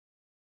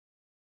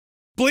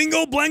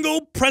Blingo,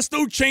 blango,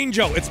 presto,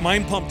 changeo. It's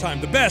Mind Pump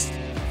time, the best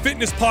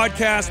fitness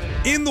podcast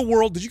in the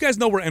world. Did you guys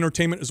know we're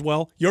entertainment as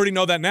well? You already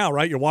know that now,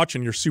 right? You're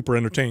watching, you're super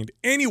entertained.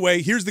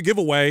 Anyway, here's the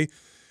giveaway.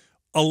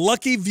 A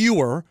lucky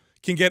viewer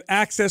can get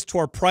access to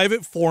our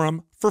private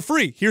forum for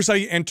free. Here's how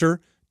you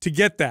enter to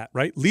get that,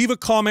 right? Leave a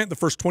comment the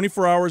first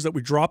 24 hours that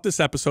we drop this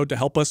episode to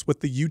help us with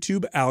the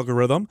YouTube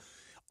algorithm.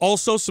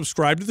 Also,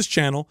 subscribe to this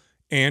channel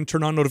and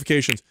turn on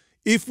notifications.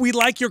 If we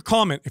like your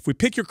comment, if we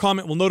pick your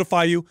comment, we'll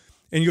notify you,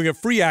 and you'll get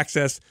free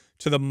access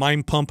to the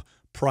Mind Pump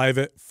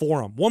private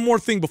forum. One more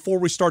thing before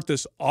we start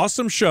this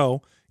awesome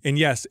show, and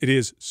yes, it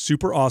is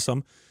super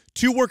awesome.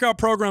 2 workout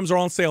programs are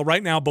on sale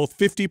right now, both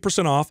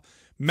 50% off.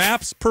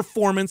 MAPS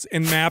Performance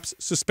and MAPS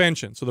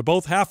Suspension. So they're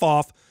both half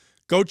off.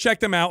 Go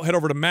check them out. Head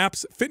over to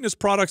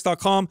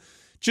mapsfitnessproducts.com.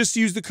 Just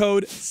use the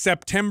code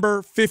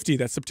September50.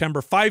 That's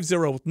September 50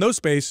 with no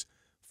space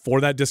for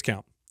that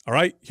discount. All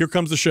right, here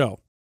comes the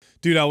show.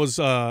 Dude, I was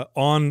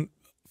on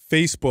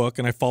Facebook,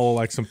 and I follow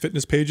like some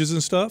fitness pages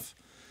and stuff.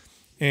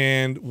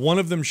 And one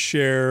of them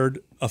shared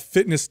a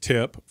fitness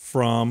tip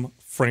from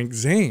Frank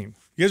Zane.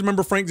 You guys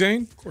remember Frank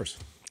Zane? Of course.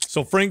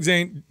 So Frank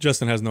Zane,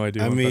 Justin has no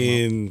idea. I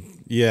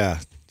mean, yeah,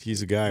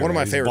 he's a guy. One of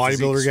my favorite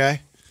bodybuilder physiques.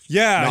 guy.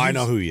 Yeah, no, I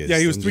know who he is. Yeah,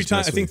 he was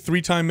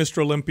three-time Mr.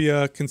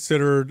 Olympia,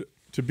 considered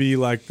to be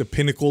like the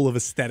pinnacle of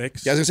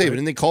aesthetics. Yeah, I was gonna say,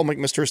 didn't they call him like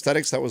Mr.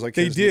 Aesthetics? That was like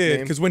they his did,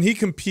 nickname? because when he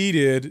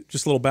competed,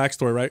 just a little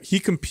backstory, right? He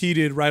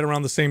competed right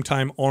around the same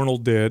time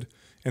Arnold did,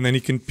 and then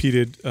he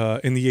competed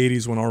in the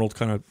 80s when Arnold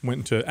kind of went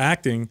into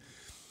acting,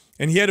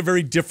 and he had a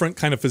very different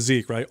kind of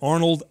physique, right?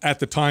 Arnold at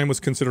the time was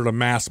considered a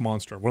mass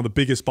monster, one of the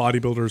biggest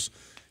bodybuilders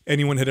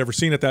anyone had ever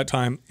seen at that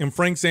time, and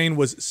Frank Zane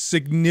was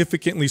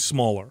significantly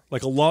smaller,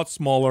 like a lot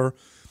smaller,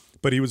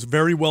 but he was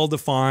very well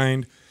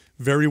defined,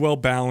 very well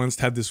balanced,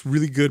 had this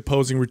really good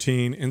posing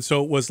routine, and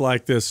so it was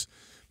like this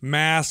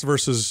mass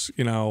versus,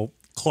 you know,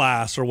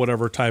 class or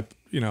whatever type,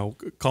 you know,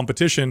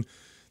 competition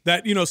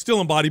that, you know,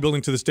 still in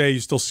bodybuilding to this day, you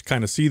still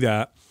kind of see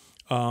that.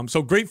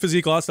 So great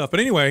physique, all that stuff.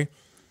 But anyway,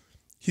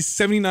 he's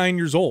 79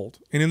 years old,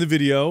 and in the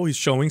video, he's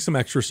showing some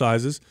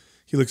exercises.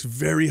 He looks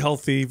very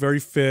healthy, very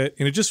fit,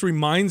 and it just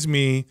reminds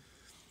me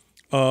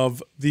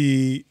of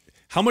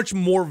how much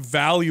more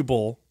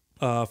valuable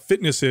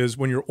fitness is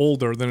when you're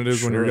older than it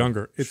is when you're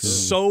younger. It's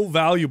so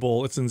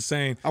valuable. It's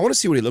insane. I want to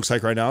see what he looks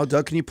like right now.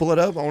 Doug, can you pull it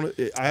up?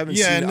 I haven't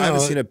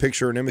seen a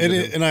picture or an image of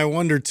him. And I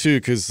wonder too,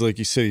 because like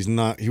you said,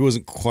 he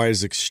wasn't quite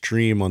as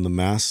extreme on the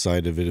mass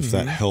side of it. If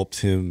that helped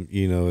him,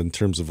 you know, in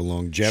terms of a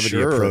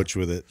longevity approach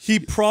with it. He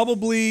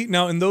probably,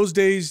 now in those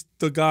days,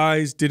 the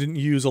guys didn't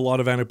use a lot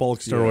of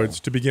anabolic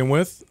steroids to begin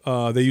with.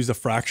 They used a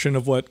fraction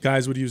of what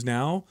guys would use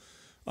now.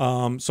 So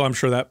I'm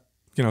sure that,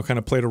 you know, kind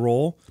of played a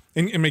role.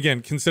 And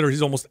again, consider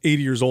he's almost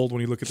 80 years old when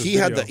you look at this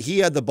video. He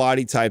had the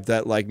body type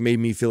that like made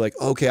me feel like,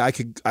 okay, I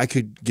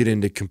could get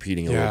into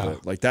competing a little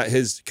bit. Like that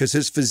because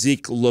his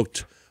physique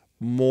looked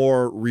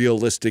more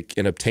realistic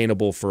and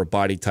obtainable for a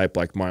body type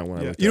like mine when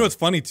I looked You know what's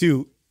funny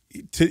too?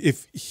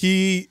 If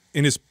he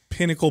in his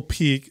pinnacle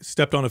peak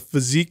stepped on a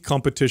physique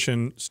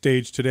competition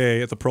stage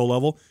today at the pro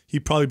level,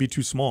 he'd probably be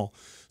too small.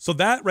 So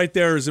that right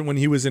there is when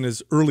he was in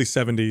his early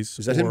 70s.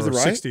 Is that him to the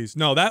right? 60s.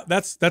 No,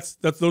 that's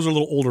those are a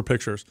little older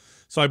pictures.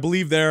 So I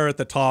believe there at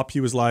the top he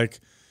was like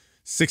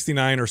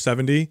 69 or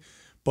 70.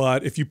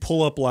 But if you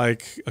pull up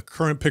like a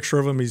current picture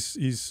of him, he's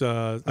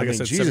like I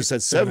said, Jesus,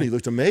 at 70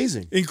 looked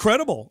amazing.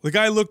 Incredible. The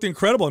guy looked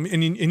incredible. I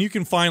mean, and you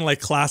can find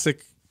like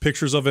classic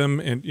pictures of him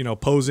and, you know,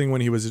 posing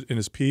when he was in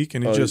his peak,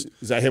 and is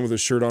that him with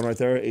his shirt on right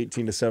there,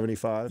 18 to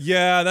 75?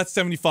 Yeah, that's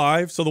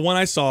 75. So the one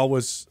I saw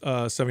was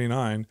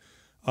 79.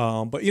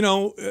 But you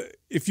know,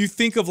 if you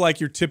think of like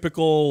your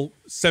typical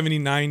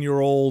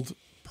 79-year-old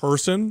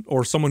person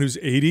or someone who's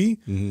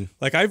 80,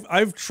 like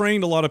I've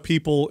trained a lot of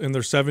people in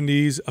their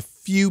 70s, a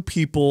few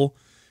people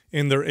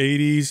in their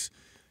 80s.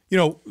 You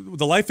know,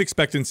 the life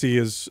expectancy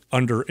is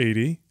under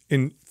 80,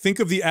 and think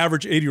of the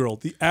average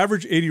 80-year-old. The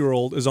average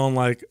 80-year-old is on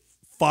like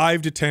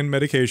 5 to 10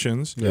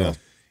 medications. Yeah.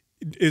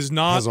 Is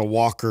not has a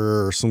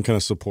walker or some kind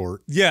of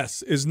support.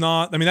 Yes, is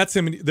not. I mean, that's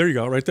him. There you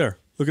go, right there.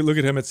 Look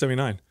at him at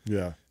 79.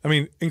 Yeah. I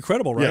mean,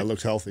 incredible, right? Yeah, it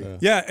looks healthy.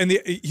 Yeah, and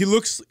he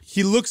looks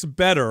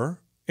better,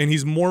 and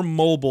he's more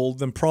mobile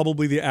than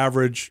probably the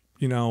average,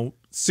 you know,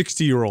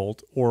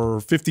 60-year-old or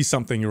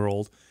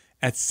 50-something-year-old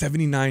at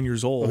 79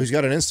 years old. Oh, he's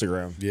got an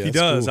Instagram. Yeah, he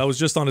does. Cool. I was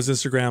just on his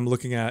Instagram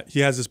looking at. He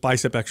has this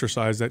bicep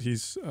exercise that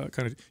he's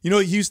kind of. You know,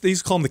 they used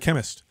to call him the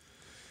chemist,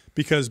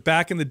 because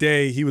back in the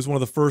day he was one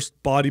of the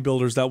first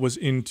bodybuilders that was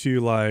into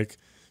like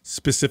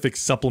specific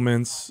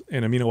supplements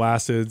and amino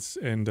acids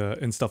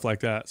and stuff like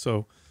that.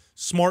 So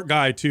smart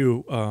guy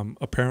too,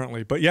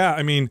 apparently. But yeah,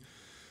 I mean,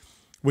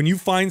 when you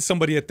find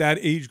somebody at that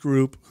age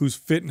group who's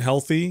fit and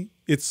healthy,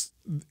 it's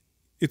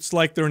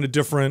like they're in a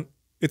different.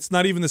 It's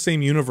not even the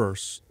same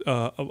universe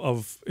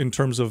in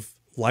terms of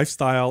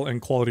lifestyle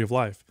and quality of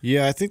life.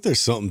 Yeah, I think there's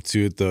something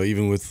to it though,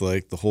 even with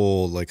like the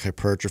whole like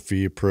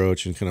hypertrophy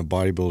approach and kind of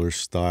bodybuilder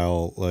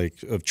style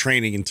like of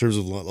training in terms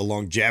of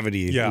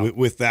longevity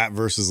with that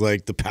versus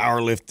like the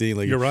powerlifting.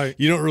 Like you're right.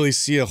 You don't really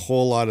see a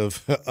whole lot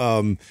of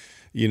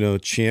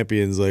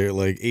champions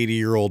like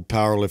 80-year-old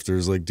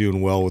powerlifters like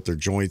doing well with their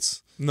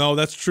joints. No,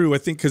 that's true. I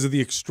think because of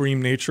the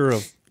extreme nature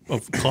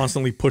of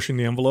constantly pushing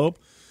the envelope,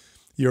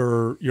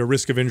 your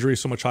risk of injury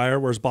is so much higher.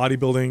 Whereas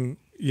bodybuilding,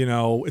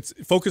 it's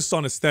focused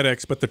on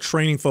aesthetics, but the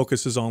training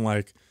focus is on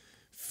like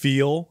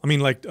feel. I mean,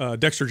 like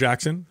Dexter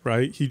Jackson,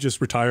 right? He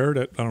just retired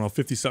at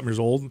 50-something years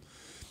old.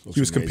 He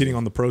was competing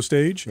on the pro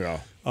stage. Yeah.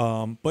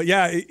 But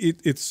yeah,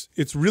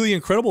 it's really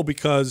incredible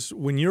because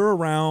when you're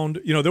around,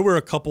 there were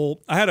a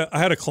couple. I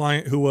had a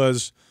client who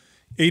was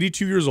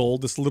 82 years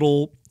old. This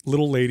little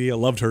lady. I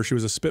loved her. She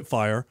was a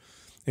Spitfire,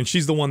 and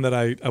she's the one that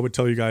I would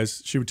tell you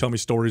guys. She would tell me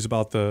stories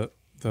about the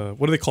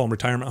what do they call them,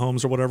 retirement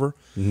homes or whatever.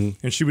 Mm-hmm.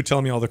 And she would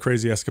tell me all the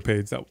crazy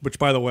escapades. Which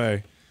by the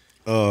way,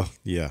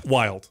 yeah,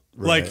 wild.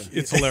 Right. Like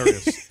it's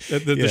hilarious.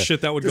 The shit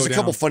that would There's go down. There's a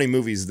couple funny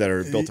movies that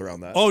are built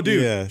around that. Oh,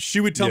 dude,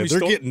 she would tell me they're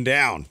getting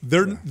down.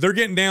 They're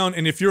getting down,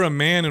 and if you're a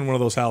man in one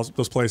of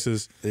those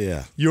places,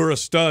 you're a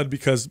stud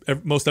because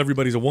most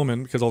everybody's a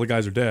woman because all the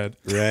guys are dead.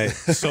 Right.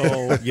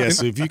 So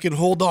so if you can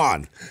hold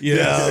on, you're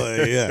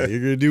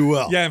gonna do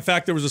well. Yeah. In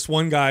fact, there was this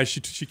one guy.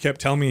 She kept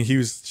telling me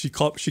she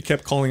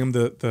kept calling him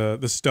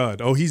the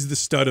stud. Oh, he's the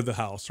stud of the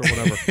house or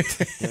whatever.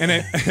 And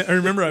I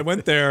remember I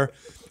went there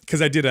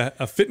because I did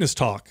a fitness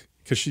talk.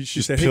 Because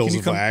she said, "Hey, pills can you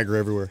of come?" Viagra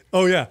everywhere.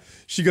 Oh yeah,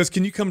 she goes,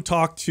 "Can you come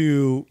talk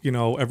to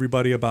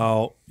everybody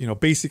about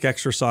basic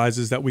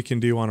exercises that we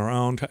can do on our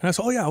own?" And I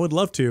said, "Oh yeah, I would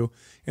love to."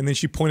 And then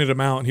she pointed him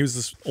out, and he was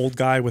this old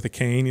guy with a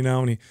cane,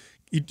 and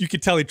you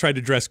could tell he tried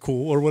to dress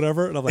cool or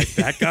whatever. And I'm like,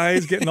 that guy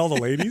is getting all the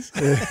ladies.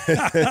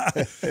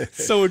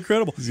 So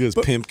incredible. He's got his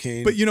pimp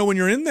cane. But when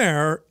you're in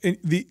there,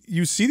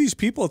 you see these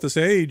people at this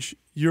age,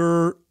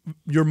 you're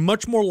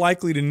much more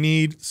likely to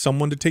need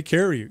someone to take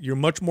care of you. You're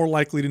much more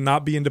likely to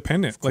not be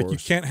independent. Like you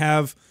can't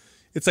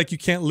it's like you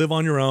can't live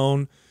on your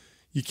own.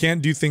 You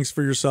can't do things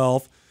for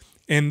yourself.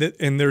 And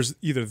there's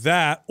either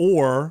that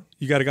or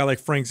you got a guy like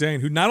Frank Zane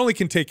who not only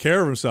can take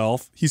care of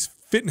himself, he's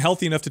fit and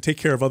healthy enough to take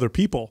care of other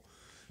people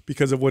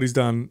because of what he's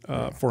done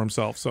for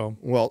himself. So,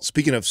 well,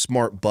 speaking of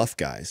smart buff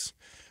guys,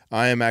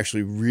 I am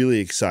actually really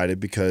excited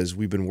because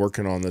we've been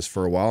working on this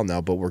for a while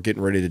now, but we're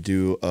getting ready to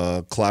do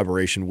a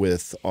collaboration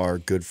with our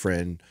good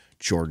friend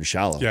Jordan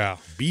Shallow. Yeah,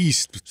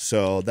 beast.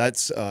 So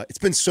that's it's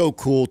been so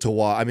cool to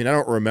watch. I mean, I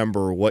don't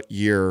remember what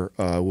year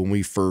when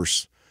we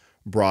first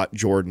brought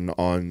Jordan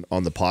on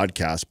the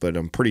podcast, but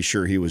I'm pretty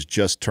sure he was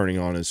just turning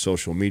on his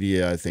social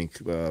media. I think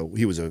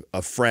he was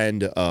a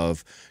friend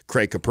of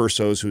Craig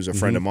Capurso's, who's a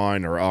friend of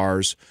mine or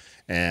ours.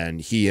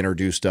 And he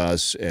introduced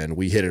us, and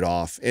we hit it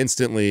off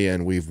instantly,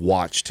 and we've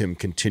watched him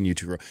continue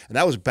to grow. And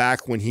that was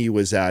back when he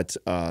was at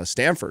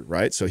Stanford,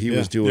 right? So he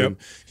was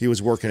he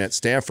was working at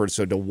Stanford.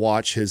 So to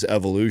watch his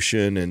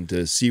evolution and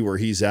to see where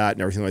he's at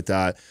and everything like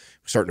that,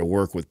 starting to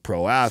work with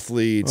pro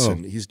athletes,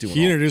 and he's doing.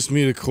 He introduced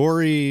me to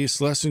Corey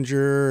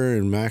Schlesinger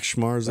and Max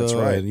Schmarza. That's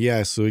right.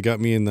 And so he got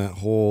me in that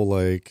whole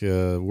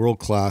world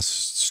class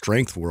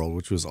strength world,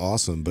 which was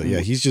awesome. But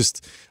he's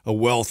just a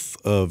wealth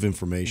of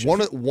information.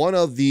 One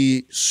of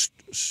the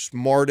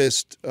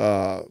smartest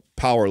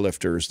power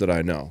lifters that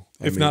I know,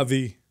 if not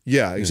the.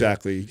 Yeah,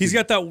 exactly. He's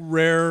got that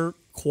rare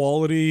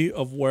quality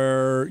of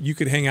where you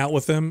could hang out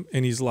with him,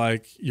 and he's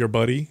like your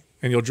buddy,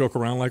 and you'll joke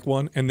around like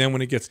one. And then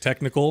when it gets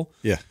technical,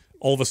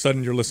 all of a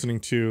sudden you're listening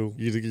to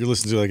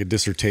like a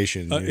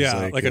dissertation.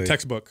 Like a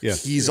textbook. Yeah,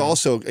 he's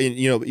also,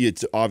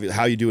 it's obvious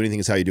how you do anything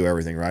is how you do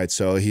everything, right?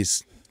 So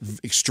he's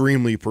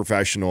extremely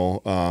professional.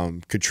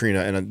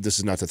 Katrina, and this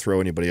is not to throw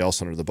anybody else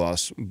under the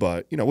bus,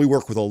 but we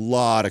work with a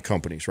lot of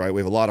companies, right?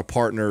 We have a lot of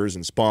partners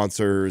and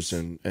sponsors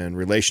and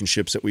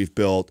relationships that we've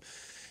built.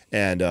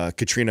 And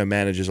Katrina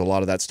manages a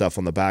lot of that stuff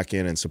on the back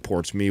end and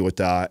supports me with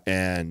that.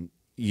 And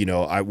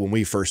when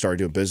we first started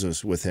doing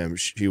business with him,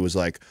 she was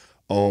like,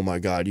 "Oh my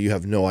God, you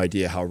have no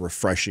idea how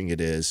refreshing it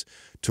is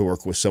to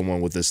work with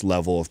someone with this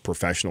level of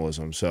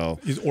professionalism." So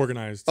he's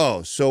organized.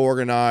 Oh, so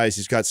organized.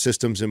 He's got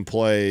systems in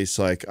place.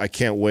 Like, I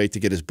can't wait to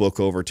get his book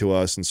over to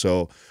us. And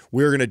so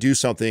we're going to do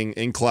something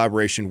in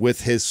collaboration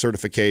with his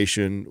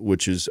certification,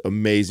 which is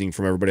amazing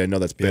from everybody I know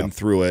that's been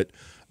through it.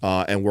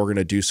 And we're going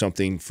to do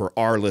something for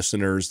our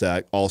listeners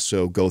that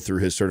also go through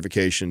his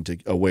certification, to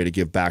a way to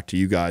give back to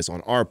you guys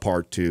on our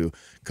part to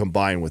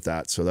combine with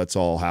that. So that's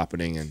all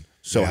happening, and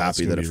so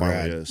happy that it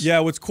finally is. Yeah,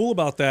 what's cool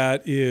about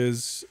that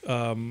is,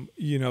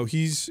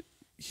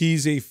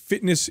 he's a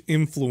fitness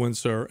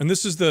influencer, and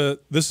this is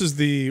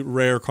the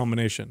rare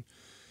combination.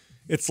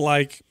 It's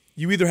like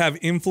you either have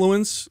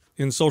influence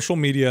in social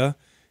media,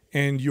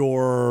 and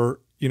you're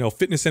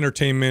fitness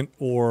entertainment,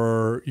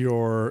 or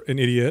you're an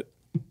idiot,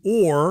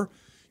 or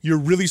you're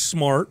really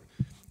smart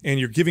and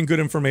you're giving good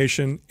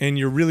information, and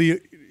you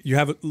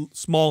have a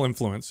small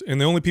influence, and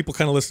the only people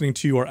kind of listening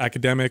to you are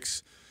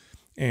academics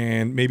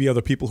and maybe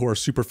other people who are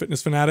super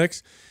fitness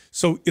fanatics.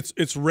 So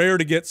it's rare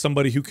to get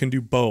somebody who can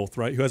do both,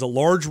 right? Who has a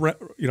large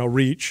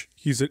reach.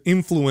 He's an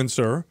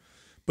influencer,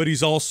 but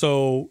he's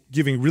also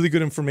giving really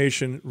good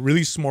information,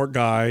 really smart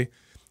guy.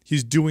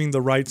 He's doing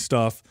the right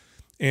stuff.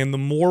 And the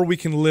more we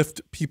can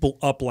lift people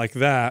up like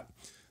that,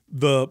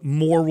 the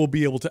more we'll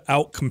be able to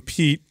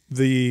outcompete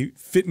the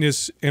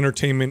fitness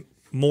entertainment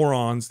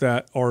morons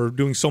that are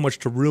doing so much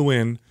to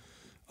ruin,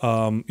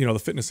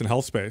 the fitness and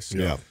health space.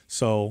 Yeah.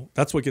 So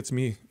that's what gets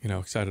me,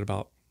 excited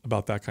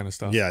about that kind of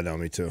stuff. Yeah, no,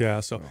 me too. Yeah.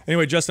 So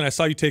anyway, Justin, I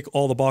saw you take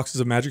all the boxes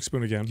of Magic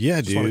Spoon again.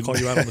 Yeah, Just want to dude. call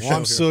you out on the show. I'm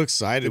here. so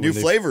excited. The new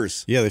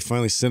flavors. Yeah, they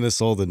finally sent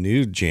us all the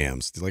new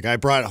jams. Like I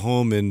brought it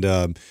home,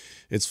 and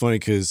it's funny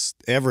because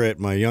Everett,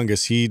 my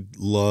youngest, he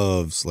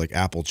loves like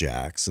Apple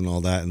Jacks and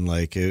all that. And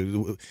like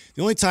the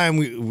only time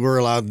we're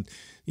allowed,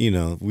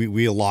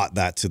 we allot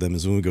that to them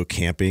is when we go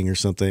camping or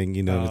something.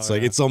 And it's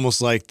like it's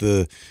almost like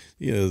the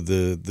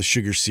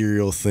sugar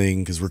cereal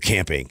thing because we're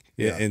camping.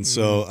 Yeah. And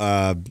so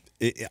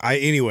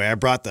I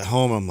brought that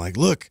home. I'm like,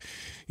 look.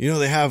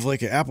 They have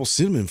like an apple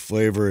cinnamon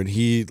flavor, and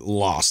he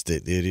lost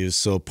it. He was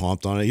so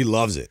pumped on it. He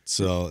loves it.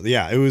 So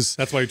yeah, it was.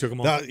 That's why you took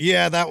them all.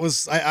 That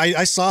was.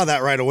 I saw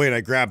that right away, and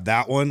I grabbed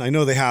that one. I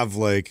know they have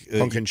like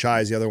Pumpkin chai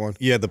is the other one.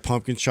 Yeah, the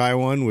pumpkin chai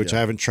one, which I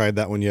haven't tried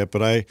that one yet.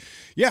 But I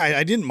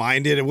didn't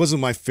mind it. It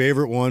wasn't my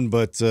favorite one,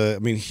 but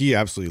he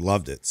absolutely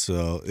loved it.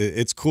 So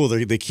it's cool.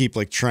 They keep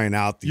like trying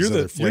out these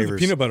other flavors. You're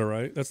the peanut butter,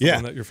 right? That's the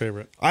one that your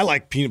favorite. I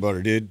like peanut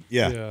butter, dude.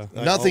 Yeah.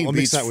 Nothing I'll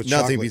beats mix that with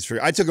nothing chocolate. beats fruit.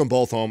 I took them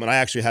both home, and I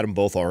actually had them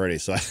both already.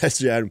 So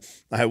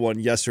I had one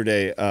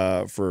yesterday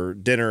for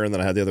dinner, and then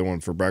I had the other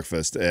one for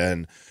breakfast.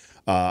 And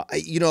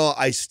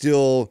I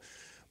still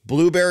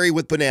blueberry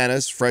with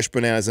bananas, fresh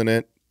bananas in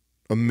it,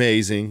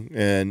 amazing,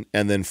 and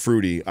then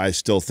fruity. I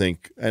still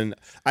think, and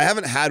I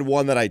haven't had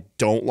one that I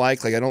don't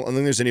like. Like I don't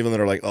think there's any of them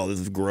that are like, oh, this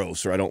is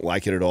gross, or I don't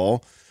like it at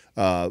all.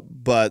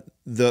 But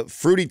the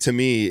fruity to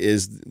me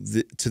is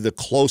the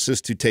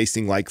closest to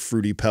tasting like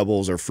Fruity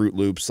Pebbles or Fruit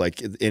Loops,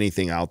 like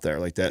anything out there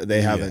like that.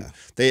 They haven't.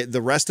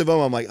 The rest of them,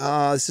 I'm like,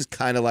 this is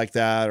kind of like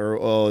that,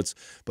 or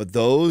but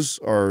those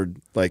are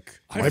like.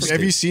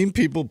 Have you seen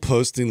people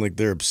posting like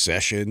their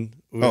obsession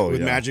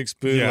with Magic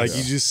Spoon? You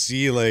just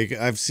see like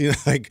I've seen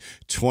like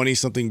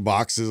 20-something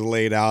boxes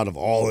laid out of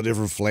all the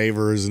different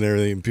flavors and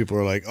everything, and people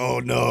are like, oh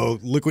no,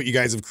 look what you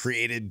guys have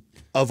created.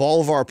 Of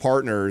all of our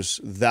partners,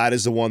 that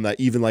is the one that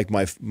even like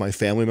my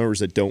family members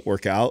that don't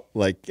work out,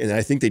 like, and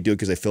I think they do it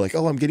because they feel like,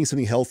 oh, I'm getting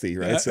something healthy,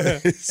 right? So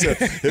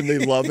and they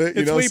love it.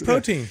 It's whey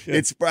protein.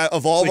 It's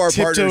of all of our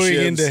partnerships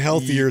into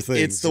healthier things.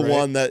 It's the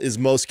one that is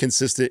most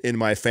consistent in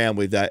my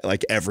family. That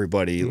like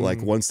everybody,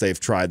 like once they've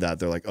tried that,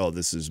 they're like, oh,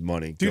 this is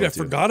money. Dude, I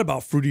forgot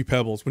about Fruity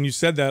Pebbles. When you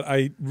said that,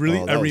 I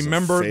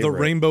remember the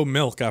rainbow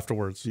milk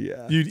afterwards.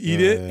 Yeah, you'd eat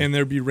it, and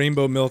there'd be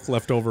rainbow milk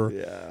left over.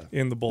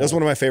 In the bowl. That's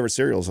one of my favorite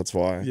cereals. That's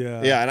why.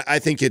 Yeah, and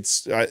I think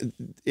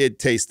it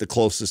tastes the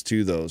closest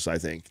to those, I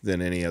think,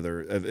 than any of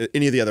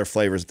the other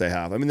flavors that they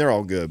have. I mean, they're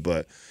all good,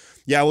 but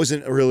I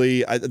wasn't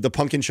really the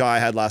pumpkin chai I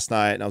had last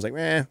night, and I was like,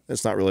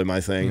 that's not really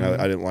my thing.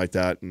 I didn't like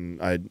that, and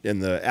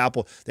the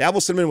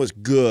apple cinnamon was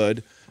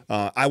good.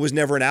 I was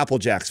never an Apple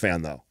Jacks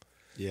fan though.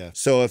 Yeah.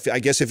 So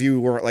if you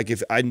weren't like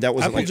that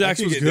wasn't Apple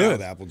Jacks was good.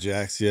 With Apple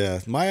Jacks, yeah.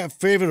 My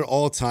favorite of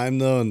all time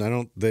though,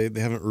 and they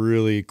haven't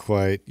really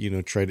quite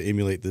tried to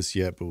emulate this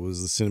yet, but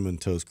was the Cinnamon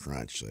Toast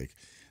Crunch. Like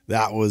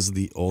that was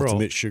the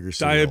ultimate sugar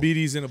cereal.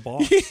 Diabetes in a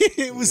box.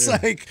 It was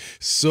like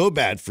so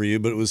bad for you,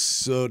 but it was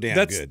so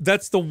damn good.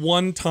 That's the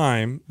one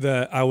time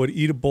that I would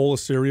eat a bowl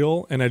of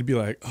cereal and I'd be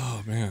like,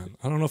 oh man,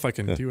 I don't know if I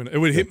can do it. It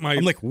would hit my.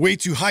 I'm like way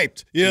too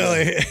hyped.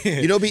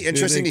 It'd be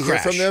interesting to hear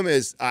from them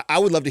is I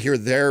would love to hear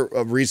their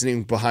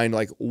reasoning behind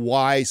like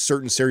why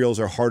certain cereals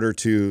are harder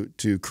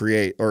to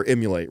create or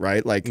emulate,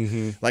 right? Like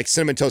like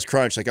Cinnamon Toast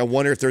Crunch. Like I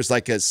wonder if there's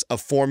like a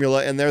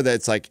formula in there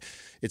that's like.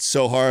 It's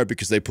so hard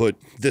because they put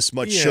this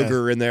much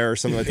sugar in there or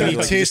something like that.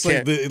 It tastes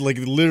like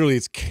literally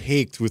it's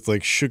caked with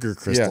like sugar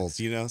crystals,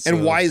 So.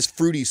 And why is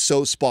Fruity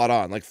so spot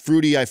on? Like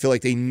Fruity, I feel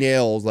like they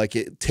nailed like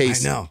it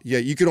tastes. I know. Yeah,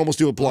 you could almost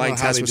do a blind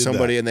test with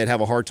somebody and they'd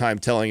have a hard time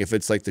telling if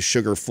it's like the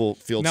sugar filled.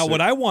 Now,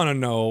 what I want to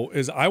know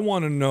is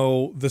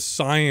the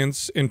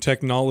science and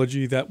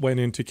technology that went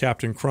into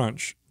Captain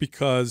Crunch.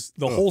 Because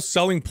the whole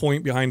selling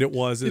point behind it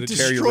was that it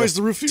destroys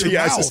the roof of your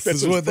mouth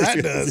is what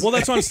that does. Well,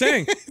 that's what I'm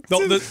saying.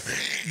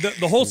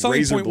 The whole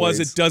selling point was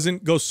it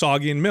doesn't go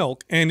soggy in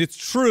milk. And it's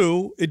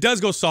true. It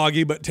does go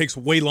soggy, but it takes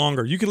way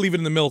longer. You could leave it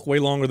in the milk way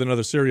longer than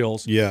other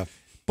cereals. Yeah.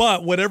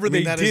 But whatever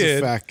they that did,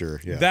 is a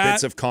factor. Yeah.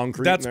 Bits of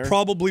concrete. That's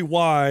probably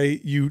why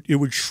it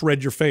would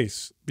shred your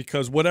face.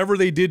 Because whatever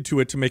they did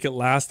to it to make it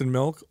last in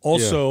milk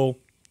also...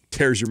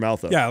 tears your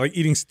mouth up. Yeah, like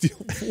eating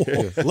steel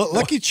wool.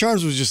 Lucky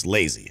Charms was just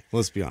lazy.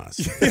 Let's be honest.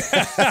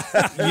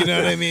 You know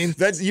what I mean?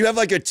 You have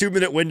like a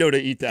 2-minute window to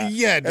eat that.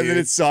 Yeah, dude. And then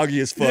it's soggy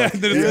as fuck. Yeah,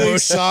 then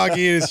it's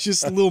soggy. And it's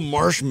just little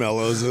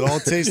marshmallows. It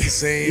all tastes the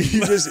same.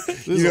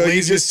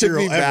 You just took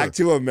me back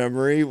to a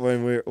memory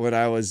when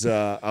I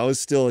was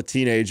still a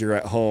teenager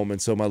at home,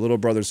 and so my little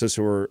brother and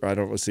sister were, I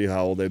don't see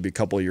how old they'd be, a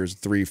couple of years,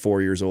 3,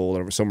 4 years old,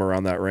 or somewhere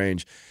around that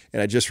range.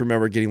 And I just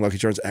remember getting Lucky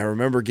Charms. I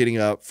remember getting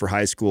up for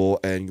high school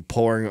and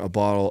pouring a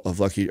bottle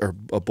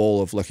a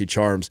bowl of Lucky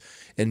Charms,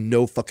 and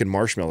no fucking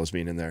marshmallows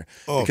being in there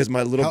because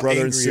my little how brother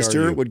and angry are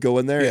sister you? would go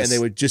in there Yes. and they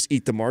would just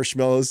eat the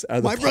marshmallows out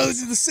of My the brother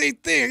did the same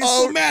thing. I get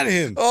so mad at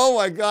him. Oh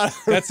my god,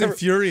 That's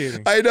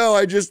infuriating. I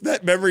know.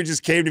 That memory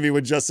just came to me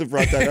when Justin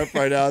brought that up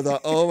right now. I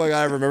thought, oh my god,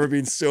 I remember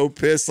being so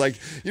pissed. Like,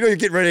 you're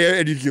getting ready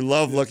and you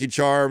love Lucky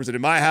Charms, and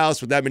in my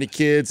house with that many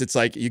kids, it's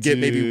like you get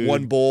maybe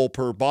one bowl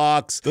per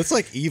box. That's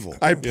like evil.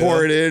 I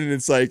pour it in and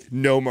it's like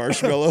no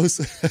marshmallows.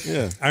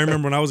 Yeah. I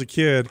remember when I was a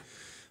kid,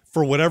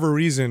 for whatever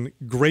reason,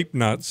 grape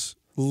nuts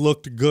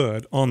looked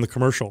good on the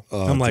commercial.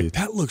 I'm like, dude.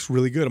 that looks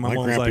really good. And My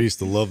mom's grandpa like, used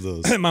to love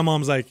those. my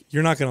mom's like,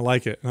 you're not going to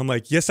like it. And I'm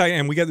like, yes, I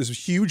am. We got this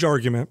huge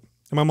argument.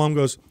 And my mom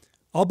goes,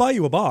 I'll buy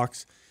you a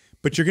box,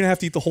 but you're going to have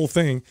to eat the whole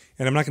thing.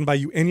 And I'm not going to buy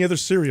you any other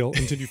cereal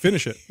until you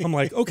finish it. I'm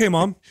like, okay,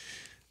 Mom.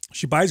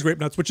 She buys grape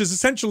nuts, which is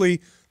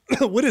essentially,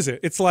 what is it?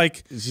 It's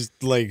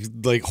just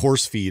like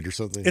horse feed or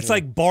something. It's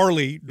like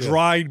barley,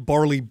 dried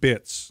barley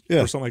bits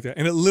or something like that.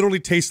 And it literally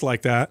tastes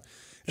like that.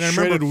 And I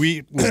remember shredded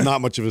wheat was not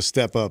much of a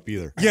step up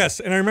either. Yes,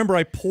 and I remember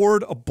I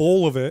poured a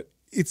bowl of it.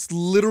 It's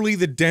literally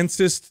the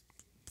densest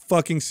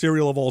fucking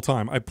cereal of all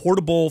time. I poured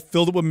a bowl,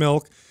 filled it with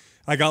milk.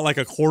 I got like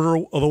a quarter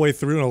of the way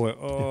through, and I went,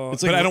 oh.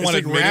 It's like, but I don't want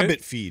to like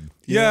rabbit feed.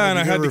 Yeah, and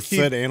I Have you had to ever keep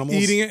fed animals?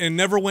 eating it, and it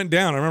never went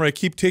down. I remember I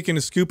keep taking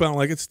a scoop out, I'm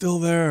like, it's still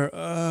there.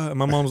 And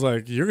my mom's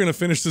like, you're going to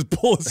finish this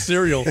bowl of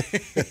cereal.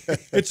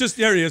 It's just,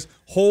 there it is,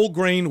 whole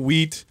grain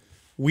wheat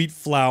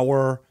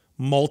flour,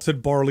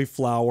 malted barley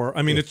flour.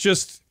 I mean, it's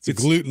just... It's a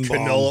gluten bomb.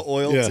 Canola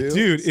oil too.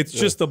 Dude, it's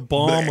just a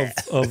bomb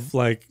of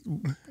like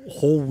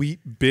whole wheat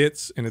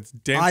bits, and it's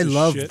dense. I as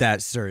loved shit.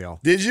 that cereal.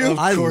 Did you?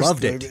 I course,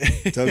 loved it.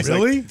 Doug's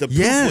Really? Like, the poop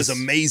Yes. was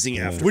amazing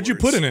afterwards. What'd you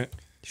put in it?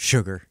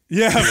 Sugar.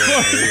 Yeah. Of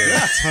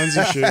course. Tons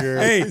of sugar.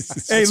 Hey,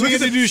 Look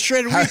at to do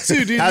shredded wheat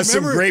too, dude. Have some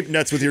Remember? grape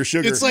nuts with your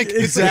sugar. It's like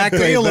Exactly, it's like a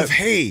bale but- of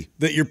hay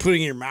that you're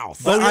putting in your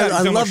mouth. Oh, yeah, I you're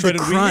talking about love the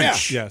shredded wheat?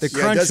 crunch. Yeah. Yes. The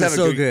Yeah, crunch does was have a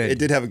so good. good. It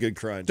did have a good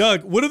crunch.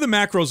 Doug, what are the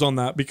macros on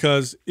that?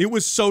 Because it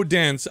was so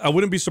dense, I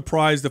wouldn't be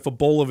surprised if a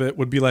bowl of it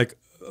would be like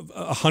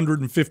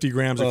 150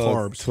 grams of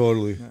carbs.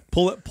 Totally.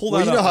 Pull Well,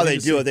 that you up. know how I they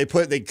need to do see.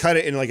 it. They cut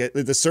it in like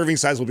the serving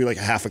size will be like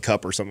a half a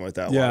cup or something like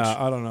that. Yeah, watch.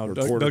 I don't know. Or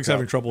quarter Doug's cup.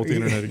 having trouble with the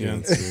internet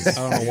again. I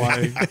don't know why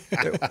we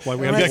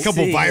We have got a Let's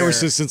couple see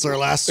viruses since our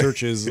last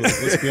searches.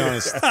 Let's be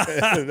honest.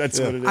 That's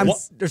what it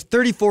is. There's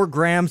 34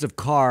 grams of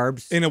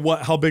carbs. in a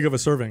what? How big of a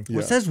serving? Well,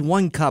 it says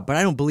 1 cup, but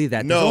I don't believe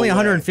that. There's No only way.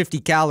 150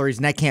 calories,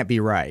 and that can't be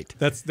right.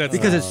 That's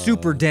Because it's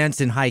super dense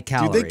and high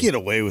calorie. Dude, they get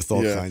away with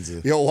all kinds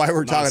of. You know why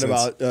we're talking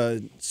nonsense.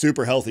 about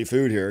super healthy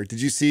food here?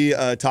 Did you see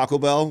Taco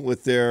Bell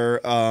with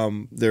their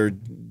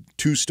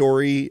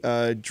 2-story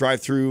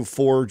drive-through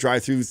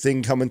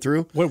thing coming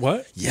through? Wait,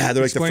 what? Yeah,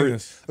 they're Explain like the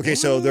this. first. Okay,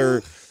 so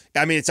they're.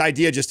 I mean, it's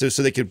idea just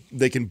so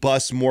they can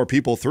bus more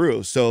people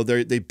through. So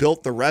they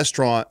built the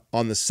restaurant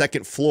on the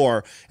second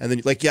floor, and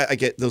then I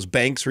get those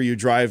banks where you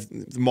drive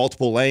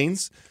multiple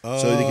lanes,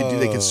 so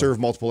they can serve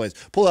multiple lanes.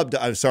 Pull up.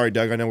 I'm sorry,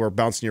 Doug. I know we're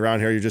bouncing you around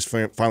here. You're just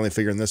finally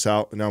figuring this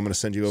out, and now I'm going to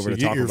send you over So you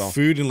to get Taco your Bell.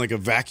 food in like a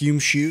vacuum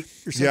chute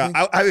or something?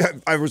 Yeah,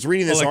 I was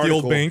reading this like article.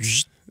 the old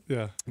banks.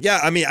 Yeah. Yeah,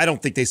 I mean, I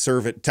don't think they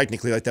serve it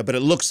technically like that, but it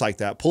looks like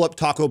that. Pull up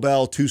Taco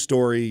Bell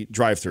 2-story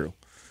drive-through,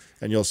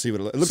 and you'll see what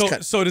it looks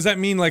like. So does that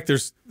mean like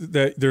there's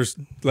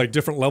like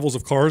different levels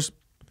of cars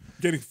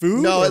getting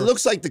food? No, or? it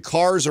looks like the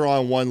cars are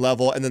on one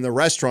level, and then the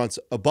restaurant's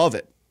above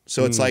it.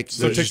 So it's like,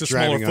 So it takes a just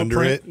smaller driving under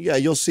footprint. it. yeah,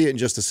 you'll see it in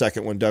just a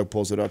second when Doug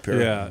pulls it up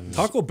here. Yeah,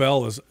 Taco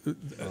Bell is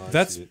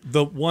that's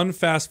the one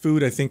fast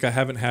food I think I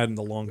haven't had in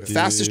the longest.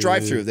 Fastest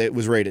drive-through that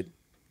was rated,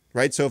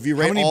 right? So if you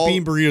How rate many all,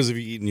 bean burritos have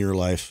you eaten in your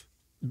life?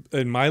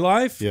 In my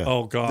life? Yeah.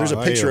 Oh god. there's a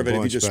I picture ate a of it if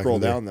you bunch just back scroll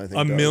in the day. down. I think a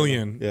Doug.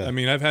 million. Yeah. I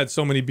mean, I've had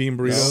so many bean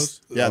burritos.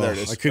 Yeah, there it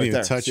is. I couldn't Right even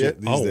there. touch See it.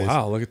 these Oh days.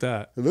 wow, look at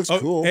that. It looks Oh,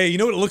 cool. Hey, you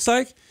know what it looks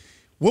like?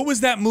 What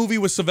was that movie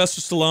with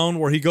Sylvester Stallone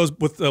where he goes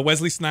with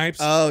Wesley Snipes?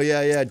 Oh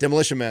yeah,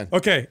 Demolition Man.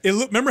 Okay,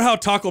 remember how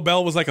Taco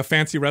Bell was like a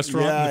fancy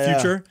restaurant in Yeah, the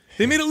future?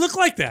 They made it look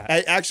like that.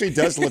 It actually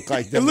does look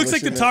like It looks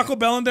like the Demolition Man. Taco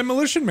Bell and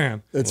Demolition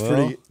Man. That's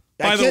pretty.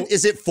 By the-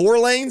 Is it 4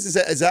 lanes?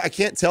 Is that? I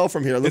can't tell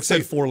from here. It looks said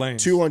like 4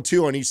 lanes. 2 on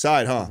 2 on each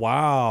side, huh?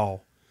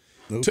 Wow.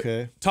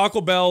 Okay. Taco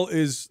Bell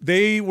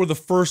they were the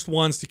first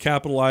ones to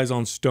capitalize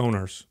on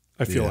stoners,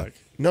 I feel like.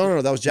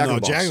 No, that was Jack in No,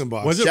 the Box. Jack in the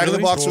Box. Was it Jack in the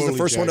really? Box was the Totally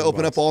first one to Jack in the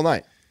open Box. up all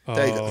night. Oh,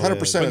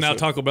 100%. But now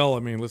Taco Bell, I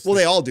mean, let's Well,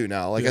 they all do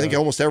now. Like I think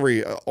almost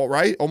every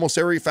right, almost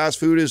every fast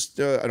food is.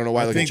 I don't know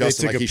why I look at think they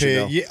Justin took like a he should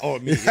know. Yeah. Oh,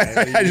 me.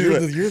 Yeah.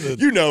 You're the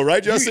You know,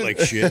 right, you eat Justin? like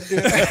shit.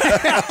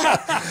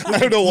 I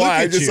don't know why.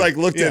 I at just you. like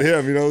looked at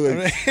him. You know,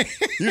 like,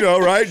 you know,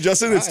 right,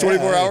 Justin? It's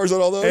 24 hours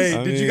on all those. Hey,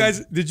 I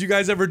did you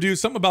guys ever do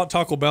something about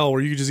Taco Bell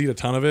where you could just eat a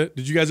ton of it?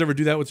 Did you guys ever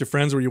do that with your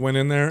friends where you went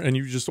in there and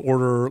you just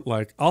order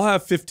like, I'll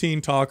have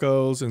 15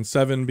 tacos and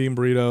 7 bean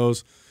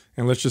burritos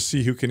and let's just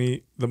see who can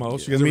eat the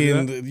most? You I guys ever do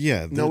mean, that?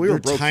 yeah. No, we were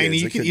they're broke tiny.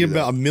 kids. You They can couldn't eat do that.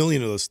 about a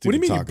million of those What do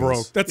stupid you mean you tacos.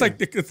 broke? That's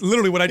like it's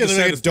literally what I Yeah, just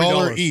they're said.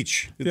 like is $3 $1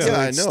 each. Yeah. Yeah,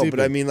 I it's know, stupid. but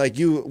I mean, like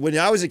when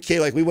I was a kid,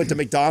 like we went to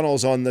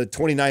McDonald's on the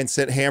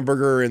 29-cent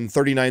hamburger and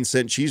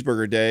 39-cent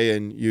cheeseburger day,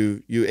 and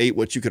you ate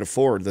what you could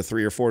afford, the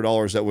 $3 or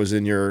 $4 that was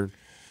in your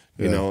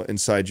you know,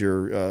 inside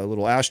your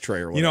little ashtray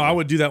or whatever. You know, I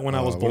would do that when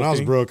I was bulking. When I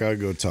was broke, I'd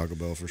go to Taco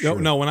Bell for sure.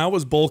 No, when I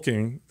was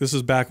bulking, this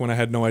is back when I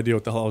had no idea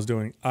what the hell I was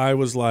doing. I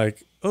was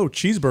like, oh,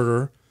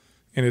 cheeseburger,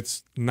 and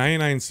it's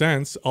 99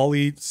 cents. I'll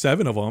eat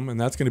 7 of them, and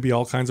that's going to be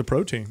all kinds of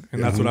protein.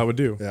 And that's what I would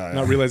do.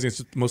 Not realizing it's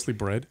just mostly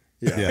bread.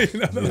 Yeah,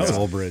 it's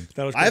all bread.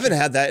 I haven't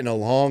had that in a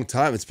long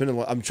time. It's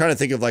been. I'm trying to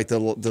think of like the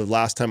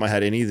last time I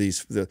had any of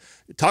these. The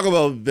Taco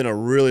Bell has been a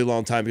really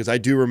long time because I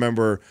do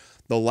remember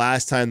the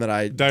last time that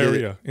I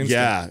diarrhea.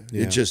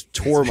 It just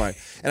tore my.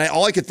 And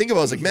all I could think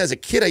about was like, man, as a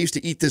kid, I used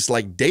to eat this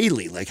like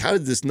daily. Like, how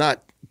did this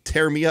not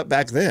tear me up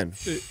back then?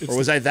 Or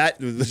was I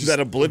that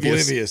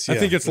oblivious? I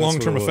think it's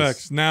long-term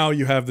effects. Now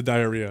you have the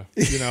diarrhea,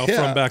 you know,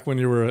 from back when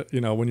you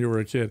were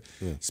a kid.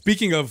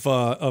 Speaking of,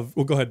 well,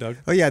 go ahead, Doug.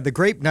 Oh yeah, the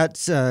grape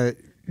nuts.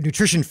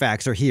 Nutrition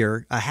facts are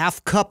here. A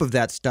half cup of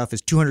that stuff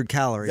is 200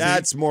 calories.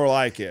 That's more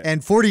like it.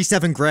 And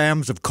 47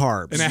 grams of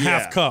carbs. In a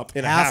half cup.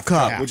 In a half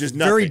cup, which is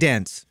nothing. Very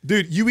dense.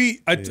 Dude, you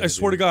eat, I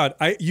swear to God,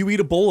 you eat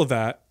a bowl of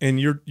that and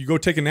you go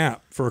take a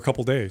nap for a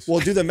couple days.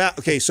 Well, do the math.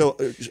 Okay, so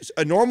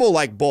a normal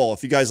like bowl,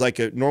 if you guys like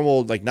a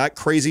normal, like not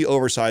crazy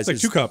oversized.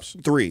 It's like 2 cups.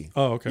 3.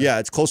 Oh, okay. Yeah,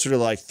 it's closer to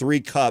like 3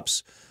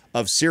 cups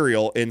of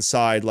cereal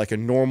inside like a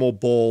normal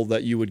bowl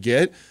that you would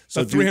get.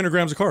 So 300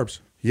 grams of carbs.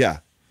 Yeah.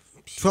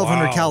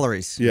 1,200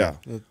 calories. Yeah.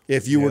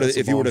 If you were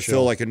to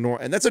fill like a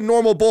normal, and that's a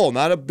normal bowl,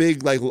 not a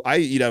big, like I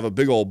eat out of a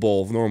big old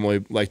bowl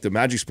normally, like the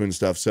Magic Spoon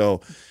stuff.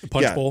 So a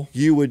punch bowl.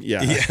 You would,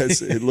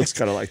 it looks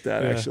kind of like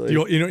that actually.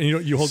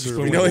 You hold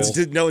the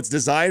spoon. It's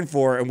designed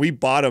for, and we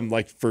bought them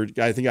like for.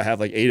 I think I have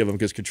like 8 of them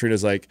because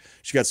Katrina's like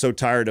she got so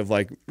tired of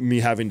like me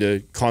having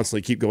to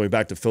constantly keep going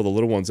back to fill the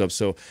little ones up.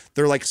 So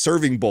they're like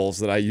serving bowls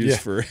that I use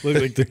for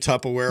like the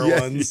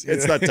Tupperware ones.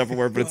 It's not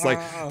Tupperware, but it's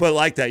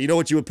like that. You know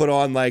what you would put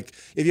on like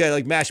if you had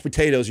like mashed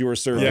potatoes you were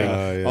serving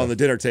on the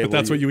dinner table. But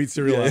that's what you eat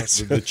cereal out.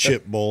 The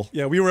chip bowl.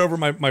 Yeah, we were over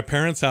my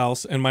parents'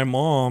 house, and my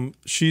mom,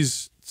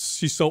 she's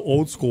so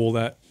old school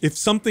that if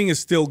something is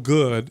still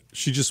good,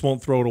 she just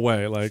won't throw it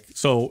away. Like,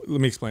 so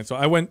let me explain. So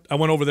I went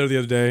over there the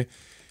other day,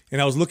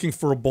 and I was looking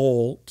for a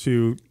bowl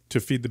to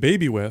feed the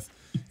baby with,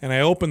 and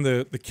I opened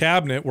the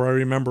cabinet where I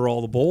remember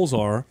all the bowls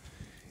are.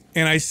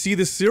 And I see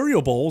the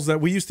cereal bowls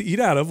that we used to eat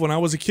out of when I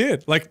was a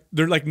kid. Like,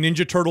 they're like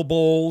Ninja Turtle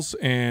bowls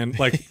and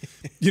like,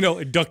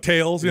 like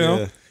DuckTales, you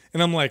know?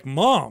 And I'm like,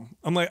 Mom,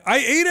 I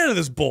ate out of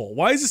this bowl.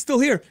 Why is it still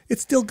here?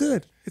 It's still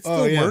good. It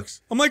still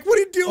works. I'm like, what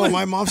are you doing? Oh,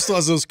 my mom still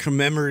has those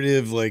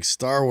commemorative like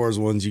Star Wars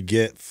ones you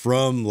get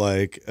from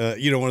like,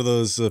 one of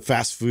those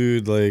fast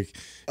food like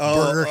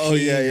Burger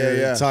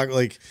King.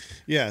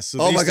 So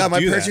oh my God, my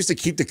parents used to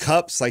keep the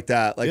cups like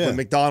that. Like when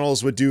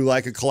McDonald's would do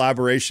like a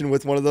collaboration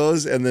with one of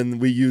those, and then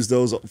we use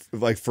those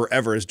like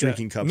forever as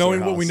drinking cups.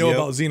 Knowing what we know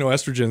about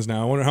xenoestrogens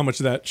now, I wonder how much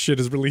of that shit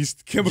has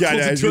released chemicals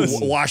into us.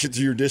 Wash it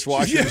through your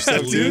dishwasher and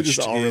stuff too. Just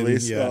all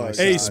released.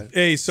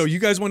 Hey, so you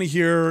guys want to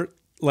hear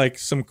like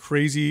some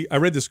crazy? I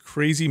read this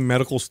crazy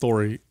medical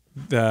story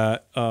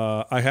that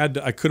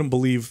I couldn't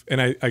believe, and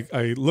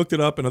I looked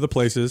it up in other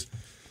places.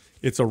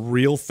 It's a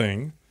real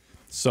thing.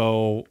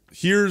 So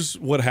here's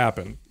what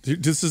happened.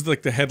 This is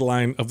like the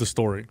headline of the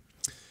story.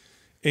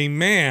 A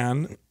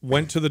man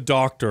went to the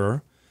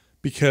doctor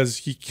because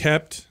he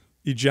kept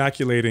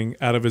ejaculating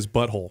out of his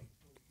butthole.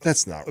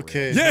 That's not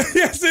real. Yeah,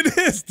 yes, it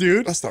is,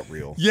 dude. That's not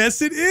real.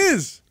 Yes, it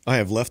is. I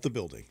have left the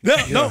building.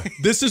 No,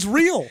 this is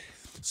real.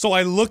 So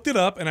I looked it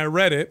up and I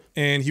read it,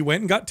 and he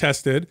went and got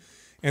tested,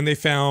 and they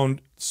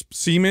found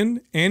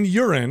semen and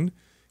urine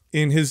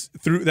in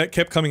that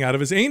kept coming out of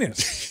his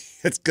anus.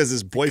 It's because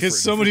his boyfriend. Because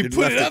somebody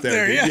put it up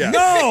there. Yeah.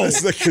 No,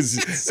 it's not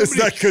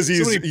because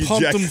he's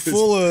pumped him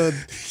full of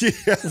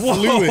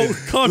fluid.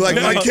 Like,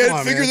 I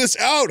can't figure this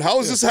out.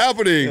 How is this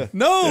happening? Yeah.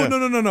 No.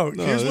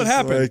 Here's what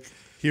happened.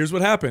 Here's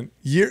what happened.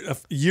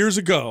 Years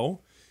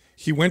ago,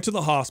 he went to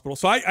the hospital.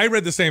 So I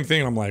read the same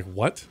thing, and I'm like,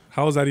 what?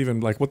 How is that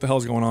even, like, what the hell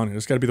is going on here?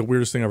 It's got to be the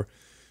weirdest thing ever.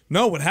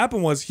 No, what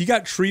happened was he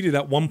got treated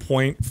at one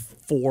point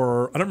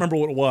for, I don't remember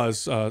what it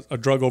was, a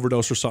drug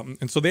overdose or something.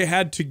 And so they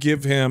had to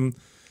give him,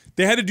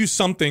 they had to do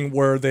something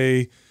where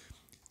they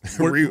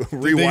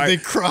rewind. They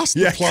crossed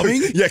the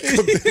plumbing?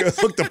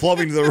 Hook the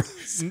plumbing to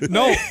the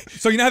No.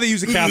 So you know how they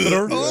use a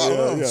catheter?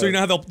 So you know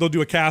how they'll do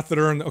a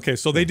catheter, and okay,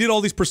 so they did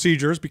all these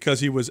procedures because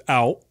he was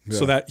out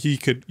so that he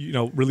could,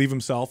 relieve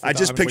himself. I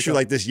just picture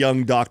like this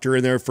young doctor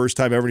in there, first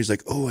time ever, and he's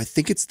like, oh, I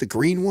think it's the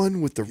green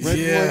one with the red one.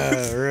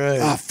 Yeah,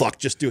 right. Ah, fuck,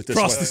 just do it this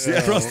way.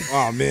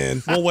 Oh,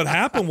 man. Well, what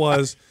happened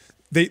was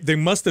they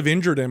must have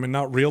injured him and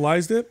not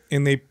realized it,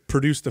 and they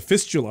produced a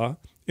fistula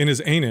in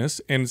his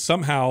anus, and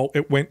somehow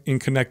it went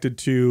and connected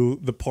to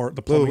the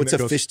plumbing. What's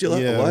that a goes,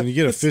 fistula? Yeah, what? when you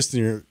get a fist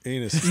in your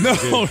anus.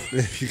 No.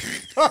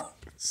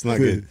 It's not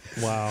good.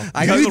 Wow.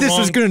 I knew this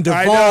was going to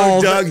I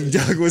devolve. know,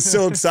 Doug was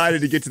so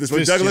excited to get to this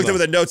one. Doug looked over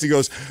the notes. He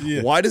goes,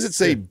 why does it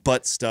say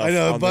butt stuff? I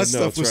know, on butt the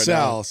stuff notes with right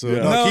Sal. now? So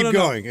No.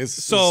 going.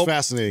 It's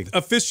fascinating.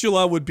 A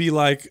fistula would be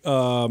like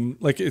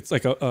it's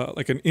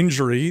like an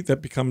injury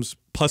that becomes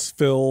pus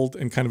filled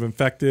and kind of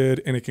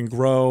infected, and it can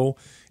grow.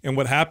 And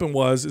what happened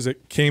was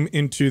it came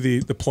into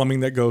the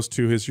plumbing that goes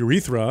to his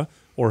urethra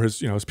or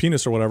his his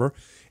penis or whatever,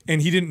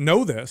 And he didn't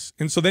know this.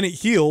 And so then it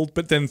healed,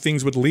 but then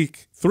things would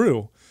leak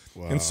through.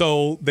 Wow. And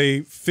so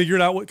they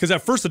figured out because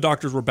at first the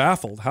doctors were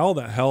baffled. How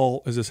the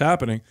hell is this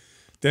happening?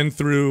 Then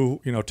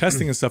through,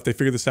 testing and stuff, they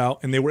figured this out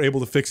and they were able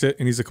to fix it,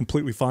 and he's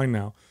completely fine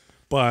now.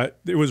 But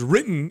it was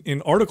written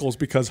in articles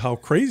because how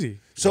crazy.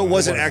 So it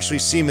wasn't actually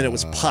semen, it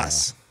was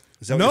pus.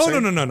 Is that what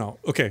you're saying? No.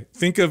 Okay,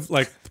 think of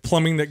like the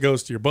plumbing that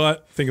goes to your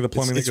butt. Think of the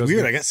plumbing that goes. It's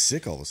weird. To I got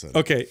sick all of a sudden.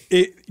 Okay,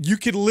 you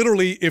could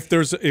literally, if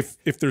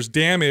there's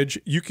damage,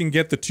 you can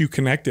get the two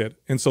connected,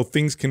 and so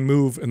things can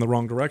move in the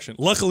wrong direction.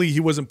 Luckily, he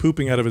wasn't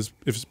pooping out of his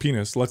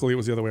penis. Luckily, it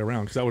was the other way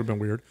around because that would have been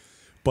weird.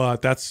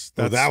 But that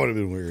would have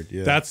been weird.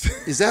 Yeah.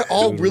 Is that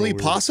all really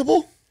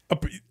possible?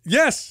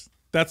 Yes,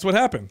 that's what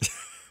happened.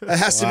 It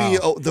has to be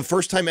the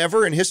first time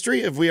ever in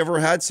history. Have we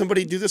ever had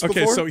somebody do this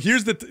before? Okay, so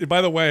here's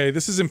by the way,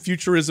 this is in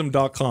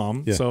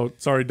futurism.com. Yeah. So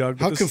sorry, Doug.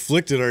 How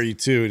conflicted are you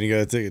too? And you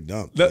got to take a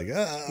dump. No,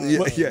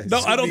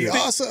 I don't think.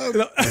 Awesome.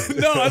 No,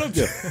 I don't.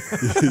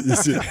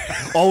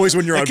 Always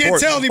when you're on can't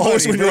tell anybody,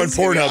 always when you're on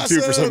Pornhub awesome.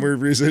 too for some weird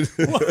reason.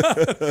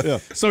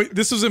 So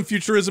this was in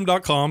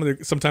futurism.com.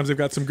 Sometimes they've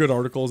got some good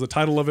articles. The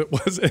title of it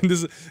was, and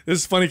this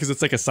is funny because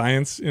it's like a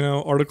science,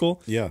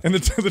 article. Yeah. And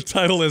the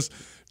title is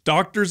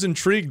 "Doctors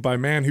Intrigued by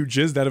Man Who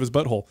Jizzed Out of His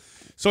Butthole."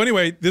 So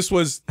anyway, that's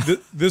what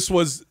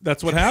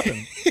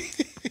happened.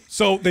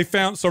 So they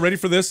found, ready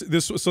for this?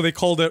 So they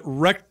called it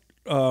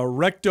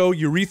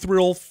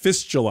rectourethral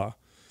fistula,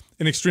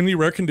 an extremely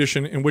rare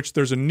condition in which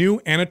there's a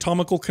new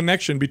anatomical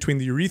connection between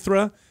the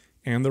urethra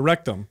and the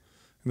rectum.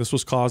 And this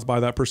was caused by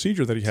that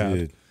procedure that he had.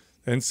 Dude.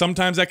 And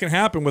sometimes that can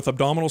happen with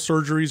abdominal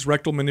surgeries,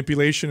 rectal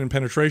manipulation and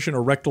penetration,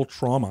 or rectal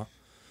trauma.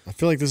 I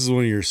feel like this is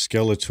one of your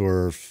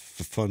Skeletor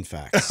fun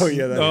facts. Oh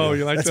yeah,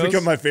 you like that's those?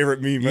 become my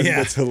favorite meme. I think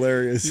that's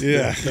hilarious.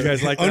 Yeah, you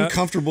guys like that?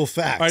 Uncomfortable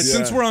facts. All right,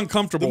 since we're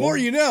uncomfortable, the more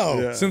you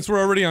know. Since we're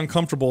already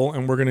uncomfortable,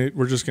 and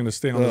we're just gonna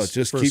stay on this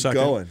just for keep a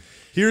second. going.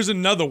 Here's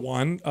another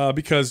one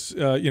because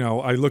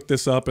I looked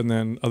this up and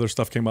then other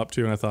stuff came up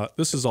too, and I thought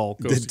this is all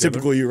goes together.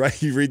 Typical you,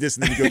 right? You read this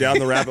and then you go down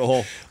the rabbit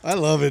hole. I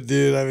love it,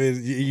 dude. I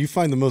mean, you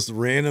find the most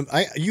random.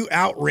 You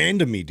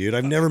out-random me, dude.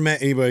 I've never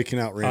met anybody who can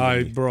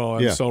out-random me. Bro,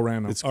 I'm so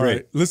random. It's all great.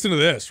 right, listen to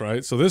this.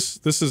 Right, so this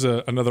is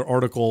another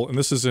article, and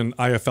this is in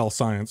IFL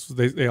Science.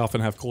 They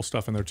often have cool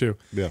stuff in there too.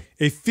 Yeah,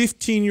 a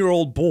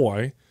 15-year-old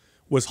boy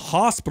was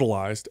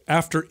hospitalized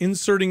after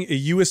inserting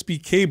a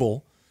USB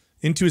cable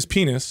into his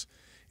penis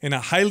in a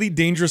highly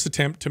dangerous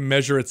attempt to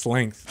measure its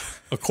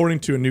length, according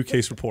to a new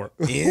case report.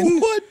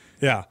 What?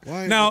 Yeah.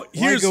 Why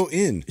Here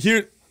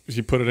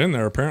he put it in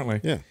there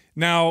apparently. Yeah.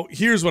 Now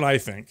here's what I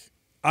think.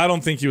 I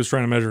don't think he was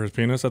trying to measure his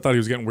penis. I thought he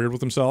was getting weird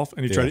with himself,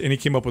 and he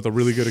came up with a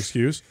really good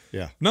excuse.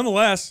 Yeah.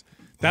 Nonetheless,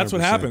 that's 100%.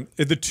 What happened.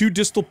 The two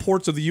distal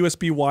ports of the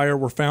USB wire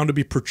were found to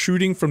be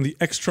protruding from the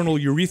external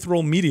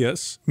urethral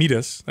meatus.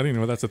 I didn't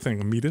know that's a thing.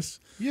 A meatus.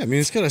 Yeah, I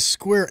mean, it's got a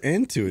square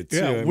end to it, too.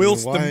 Yeah,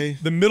 whilst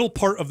the middle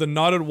part of the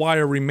knotted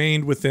wire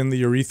remained within the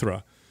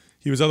urethra.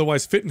 He was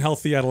otherwise fit and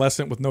healthy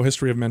adolescent with no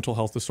history of mental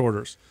health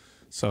disorders.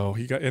 So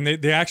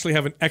they actually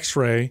have an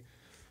X-ray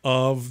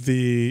of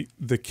the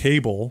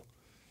cable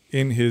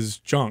in his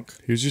junk.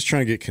 He was just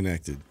trying to get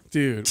connected.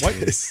 Dude, what?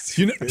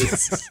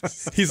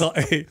 He's all,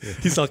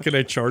 can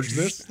I charge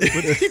this?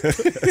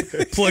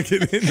 Plug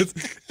it in.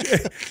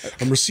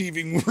 I'm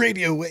receiving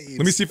radio waves.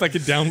 Let me see if I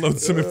can download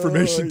some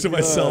information to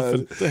myself.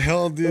 What the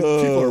hell, dude?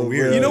 People are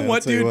weird. You know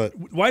what, dude?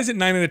 Why is it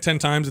 9 out of 10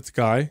 times it's a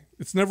guy?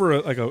 It's never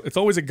it's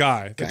always a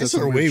guy. Guys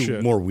are way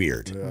more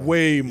weird. Yeah.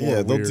 Way more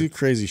weird. They'll do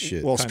crazy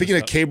shit. Well, speaking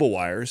of cable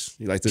wires,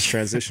 you like this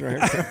transition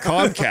right here?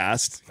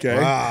 Comcast. Okay.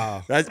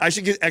 Wow. I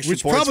should get extra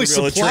Which points probably for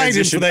being able to supplied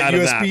him for transition that out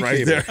of USB that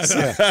right there.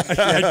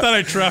 I thought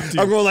I trapped you.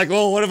 I'm going like,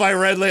 well, what have I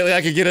read lately?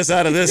 I could get us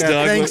out of this,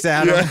 Doug. Thanks,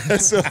 Adam. Yeah,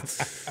 so,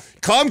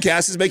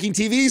 Comcast is making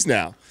TVs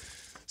now.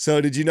 So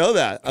did you know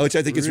that? Which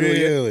I think is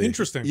really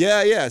interesting.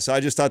 Yeah. So I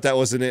just thought that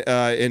was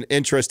an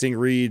interesting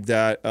read.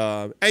 That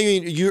I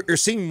mean, you're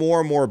seeing more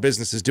and more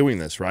businesses doing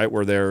this, right?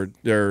 Where their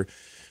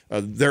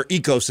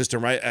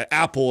ecosystem, right?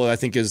 Apple, I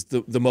think, is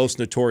the most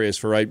notorious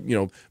for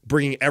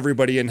bringing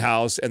everybody in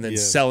house and then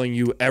selling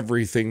you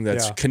everything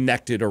that's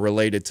connected or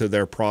related to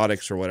their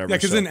products or whatever. Yeah,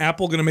 because then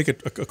Apple going to make a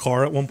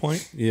car at one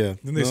point. Yeah,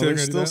 didn't they say they're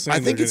going to do that? I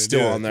think it's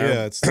still on there.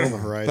 Yeah, it's still on the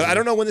horizon. But I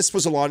don't know when this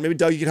was along. Maybe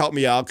Doug, you could help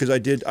me out because I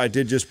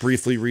did just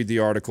briefly read the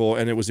article,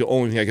 and it was the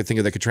only thing I could think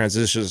of that could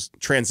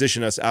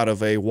transition us out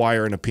of a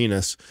wire and a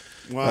penis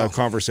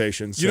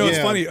conversation. So, it's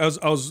funny. I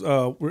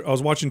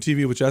was watching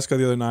TV with Jessica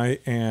the other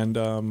night, and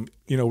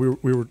we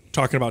were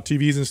talking about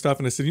TVs and stuff,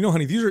 and I said,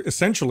 honey, these are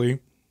essentially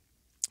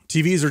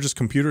TVs are just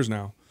computers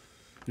now.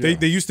 Yeah.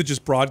 They used to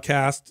just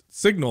broadcast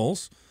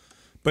signals,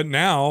 but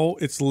now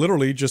it's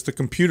literally just a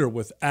computer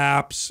with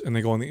apps, and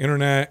they go on the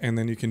internet, and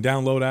then you can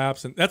download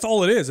apps, and that's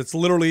all it is. It's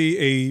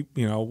literally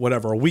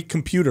a weak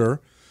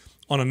computer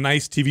on a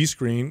nice TV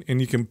screen,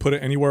 and you can put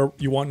it anywhere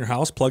you want in your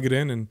house, plug it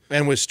in,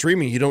 and with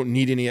streaming, you don't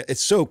need any.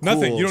 It's so cool.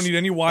 Nothing. You don't need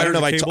any wires.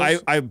 I don't know.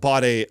 I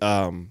bought a.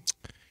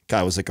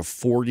 God, it was like a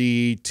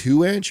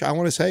 42 inch. I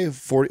want to say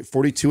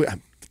 42.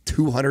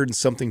 $200 and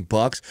something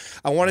bucks.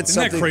 I wanted Isn't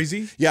something that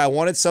crazy? Yeah, I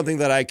wanted something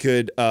that I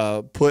could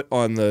put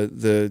on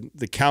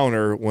the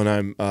counter when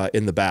I'm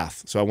in the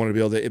bath. So I wanted to be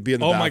able to be in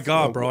the bath. Oh my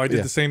God, bro! I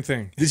did the same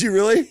thing. Did you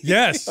really?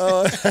 Yes.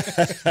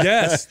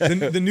 Yes.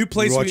 The new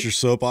place. You watch your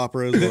soap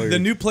operas. The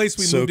new place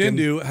we moved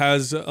into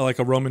has like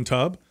a Roman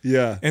tub.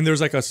 Yeah. And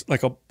there's like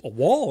a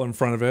wall in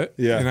front of it.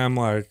 Yeah. And I'm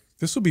like,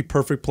 this would be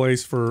perfect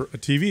place for a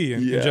TV.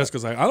 And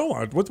Jessica's like, I don't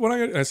want it. What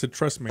I said,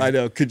 trust me. I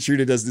know.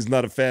 Katrina is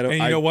not a fan of.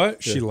 And you know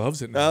what? She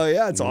loves it now. Oh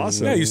yeah, it's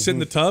awesome. Yeah, you sit in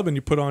the tub and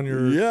you put on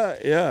your.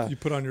 Yeah. You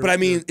put on your. But I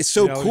mean, it's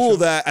so reality cool show.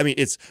 that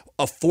it's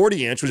a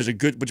 40-inch, which is a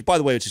good. Which by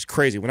the way, which is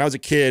crazy. When I was a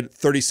kid,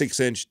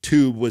 36-inch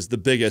tube was the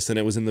biggest, and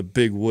it was in the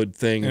big wood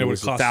thing. And it would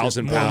was cost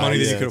 £1,000 more money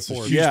than you could it's a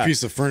afford. huge Yeah.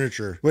 piece of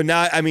furniture. But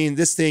now, I mean,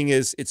 this thing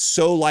it's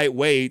so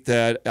lightweight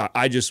that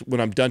I just,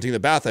 when I'm done taking the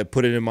bath, I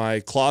put it in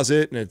my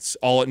closet, and it's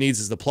all it needs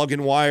is the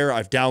plug-in wire.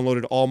 I've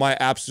downloaded all my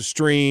apps to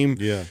stream.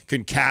 Yeah.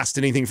 Can cast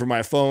anything from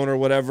my phone or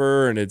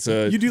whatever, and it's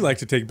a. You do like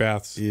to take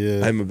baths.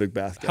 Yeah. I'm a big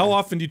bath guy. How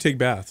often do you take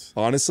baths?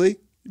 Honestly,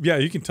 Yeah,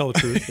 you can tell the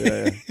truth.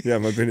 yeah.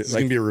 I've been It's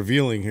gonna be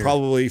revealing here.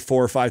 probably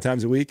 4 or 5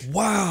 times a week.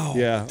 Wow.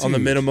 Yeah, on the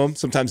minimum,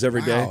 sometimes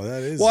every day. Wow,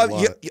 that is well, a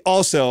lot.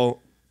 also,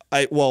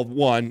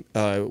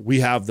 we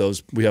have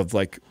those. We have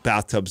like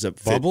bathtubs that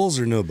fit. Bubbles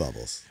or no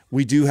bubbles?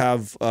 We do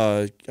have.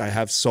 I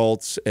have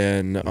salts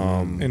and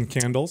And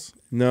candles.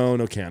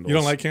 no candles. You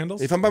don't like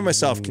candles? If I'm by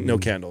myself, no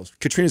candles.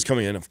 Katrina's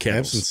coming in of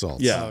candles. Epsom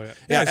salts. Yeah, Oh, yeah.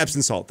 yeah, Yeah,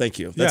 Epsom salt. Thank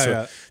you. That's Yeah,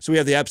 what- So we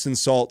have the Epsom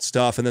salt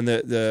stuff, and then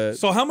the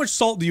So how much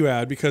salt do you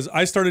add? Because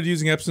I started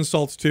using Epsom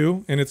salts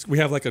too, and we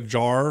have like a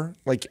jar.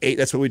 like 8.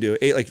 That's what we do.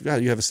 8. Like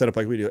you have a setup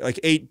like we do. Like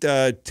 8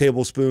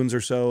 tablespoons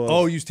or so.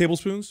 Oh, use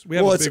tablespoons? We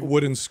have Well, a it's- big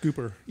wooden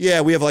scooper.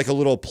 Yeah, we have like a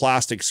little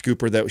plastic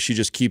scooper that she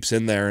just keeps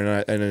in there,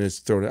 and then it's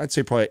thrown. I'd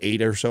say probably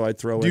 8 or so. I'd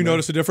throw. Do you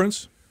notice a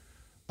difference?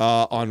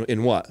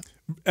 In what?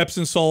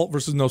 Epsom salt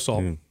versus no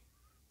salt.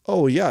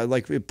 Oh yeah,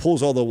 like it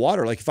pulls all the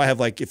water. Like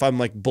if I'm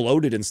like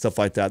bloated and stuff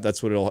like that,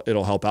 that's what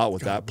it'll help out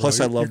with that. Plus,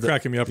 Bro, I love you're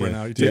cracking me up right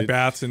now. You take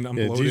baths and I'm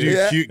Yeah, do bloated.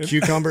 you do Yeah.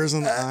 cucumbers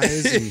on the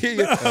eyes?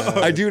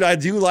 And, I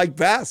do like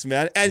baths,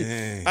 man. And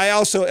Dang. I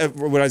also,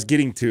 what I was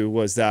getting to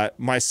was that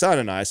my son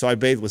and I, so I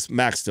bathe with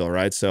Max still,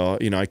 right? So,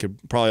 I could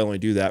probably only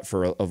do that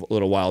for a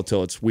little while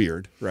till it's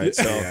weird, right?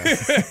 So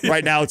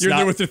right now it's You're not.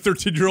 there with your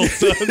 13-year-old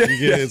son.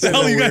 it's the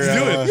hell are you guys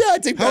weird, doing? yeah, I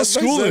take How's baths.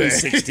 My school son today?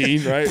 is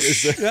 16, right?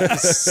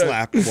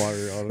 slap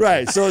water on it.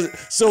 Right.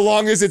 So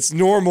long as it's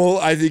normal,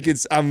 I think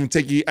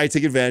I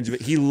take advantage of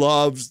it. He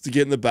loves to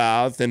get in the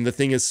bath, and the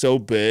thing is so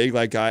big.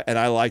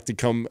 I like to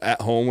come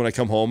at home. When I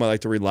come home, I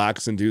like to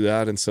relax and do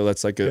that, and so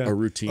that's like a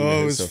routine.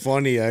 Oh, So- it's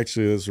funny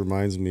actually. This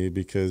reminds me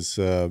because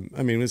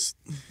it's.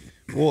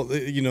 Well,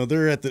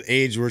 they're at the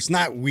age where it's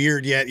not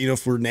weird yet,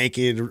 if we're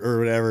naked or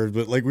whatever.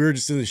 But like we were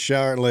just in the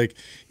shower, and like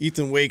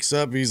Ethan wakes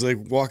up, he's like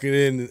walking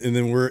in, and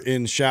then we're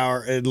in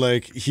shower, and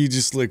like he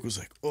just like was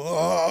like,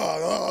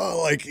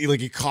 like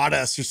he caught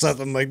us or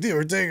something. I'm like, dude,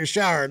 we're taking a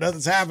shower,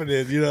 nothing's happening,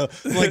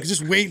 I'm like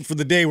just waiting for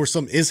the day where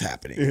something is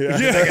happening. I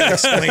gotta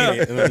explain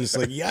it, and I'm just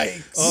like,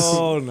 yikes.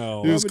 Oh,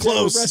 no. It was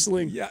close.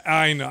 Wrestling. Yeah,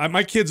 I know.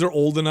 My kids are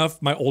old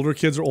enough. My older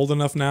kids are old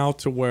enough now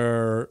to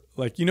where,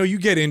 like, you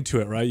get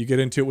into it, right? You get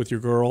into it with your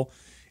girl,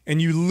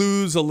 and you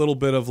lose a little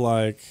bit of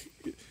like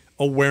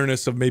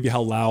awareness of maybe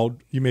how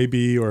loud you may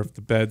be, or if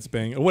the bed's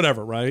banging, or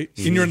whatever, right?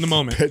 And you're in the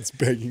moment. Bed's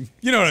begging.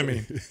 You know what I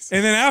mean?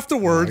 And then I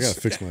afterwards,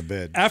 gotta fix my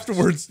bed.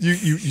 afterwards,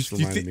 you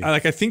reminded me. I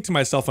think to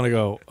myself and I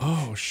go,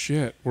 oh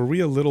shit, were we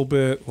a little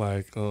bit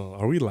like,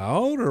 are we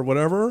loud or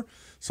whatever?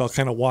 So I'll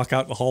kind of walk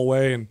out the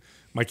hallway and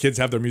my kids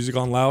have their music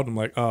on loud. I'm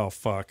like, oh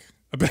fuck.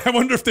 I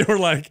wonder if they were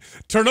like,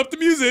 turn up the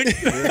music.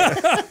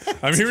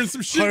 I'm hearing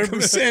some shit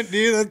 100%,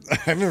 dude.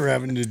 I remember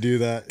having to do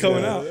that.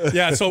 coming out.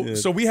 Yeah,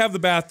 so we have the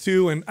bath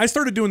too, and I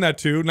started doing that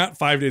too. Not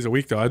 5 days a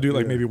week though. I do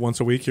like maybe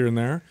once a week here and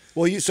there.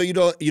 Well, you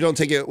don't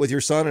take it with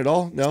your son at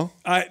all? No.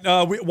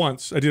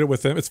 Once I did it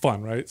with him. It's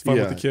fun, right? It's fun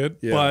with the kid.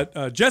 Yeah.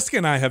 But Jessica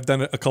and I have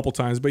done it a couple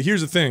times. But here's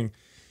the thing: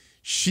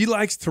 she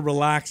likes to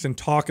relax and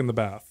talk in the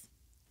bath.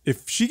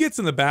 If she gets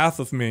in the bath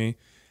with me,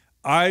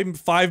 I'm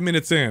 5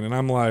 minutes in, and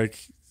I'm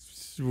like,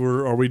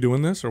 are we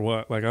doing this or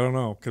what? Like, I don't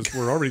know, because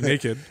we're already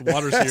naked. The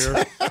water's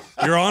here.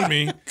 You're on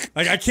me.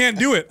 Like, I can't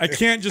do it. I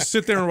can't just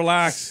sit there and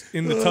relax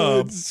in the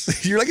tub.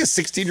 You're like a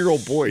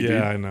 16-year-old boy, dude.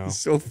 Yeah, I know. It's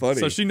so funny.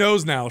 So she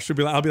knows now.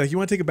 I'll be like, you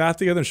want to take a bath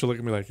together? And she'll look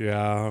at me like,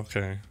 yeah,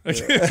 okay.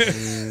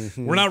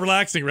 We're not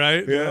relaxing,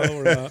 right? Yeah.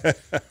 No,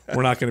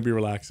 we're not going to be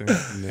relaxing.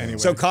 Anyway.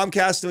 So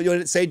Comcast, you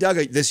want to say, Doug,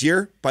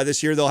 by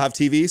this year they'll have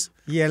TVs?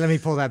 Yeah, let me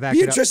pull that back.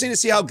 Be interesting to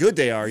see how good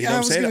they are. You know what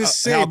I'm saying? gonna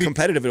say, How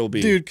competitive it'll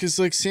be. Dude, because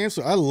like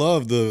Samsung, I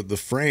love the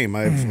frame.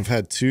 I've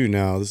had 2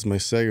 now. This is my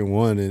second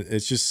one, and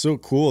it's just so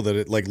cool that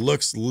it like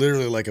looks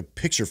literally like a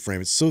picture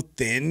frame. It's so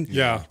thin,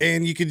 Yeah.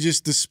 and you could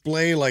just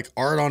display like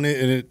art on it,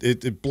 and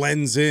it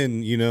blends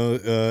in.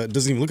 It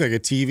doesn't even look like a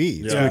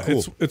TV. It's yeah,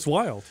 really cool. it's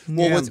wild.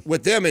 Well, Yeah.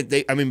 with them,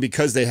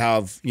 because they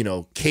have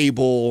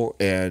cable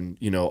and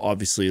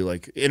obviously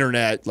like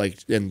internet,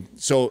 and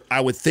so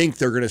I would think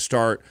they're going to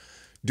start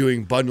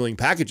doing bundling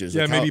packages.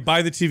 Yeah, Like maybe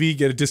buy the TV,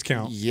 get a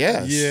discount.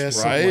 Yes,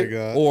 something right. like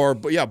that. Or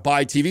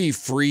buy TV,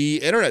 free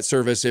internet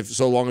service if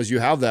so long as you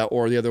have that,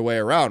 or the other way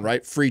around,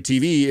 right? Free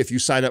TV if you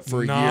sign up for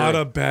a year. Not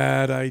a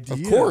bad idea.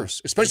 Of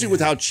course, especially with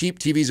how cheap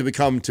TVs have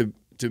become to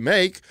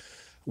make.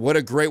 What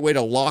a great way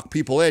to lock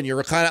people in.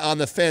 You're kind of on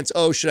the fence.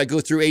 Oh, should I go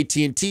through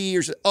AT&T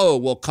or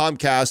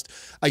Comcast?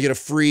 I get a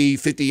free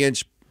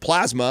 50-inch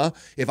plasma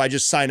if I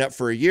just sign up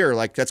for a year.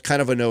 Like that's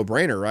kind of a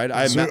no-brainer, right?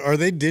 Are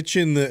they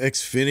ditching the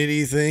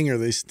Xfinity thing? Are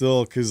they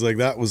still, because like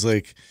that was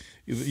like,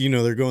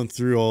 they're going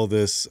through all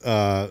this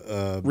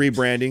rebrand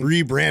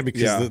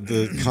because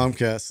the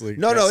Comcast like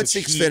no, it's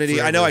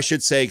Xfinity. I know I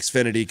should say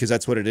Xfinity because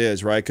that's what it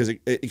is, right? Because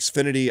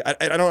Xfinity,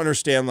 I don't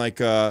understand like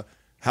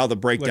how the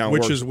breakdown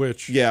like works. Which is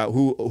which? Yeah,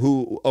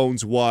 who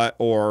owns what,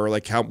 or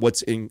like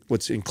what's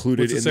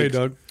included. What's it say,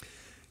 Doug?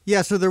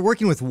 Yeah, so they're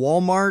working with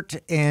Walmart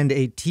and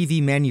a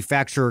TV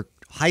manufacturer,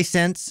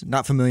 Hisense,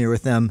 not familiar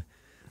with them,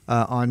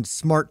 on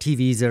smart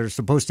TVs that are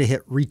supposed to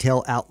hit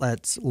retail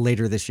outlets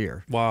later this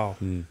year. Wow.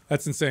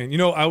 That's insane.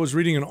 I was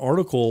reading an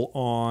article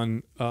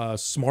on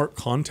smart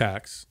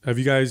contacts. Have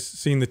you guys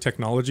seen the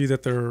technology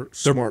that they're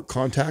smart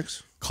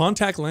contacts?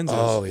 Contact lenses.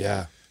 Oh,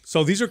 yeah.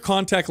 So these are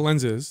contact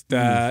lenses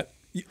that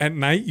at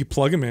night you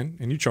plug them in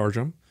and you charge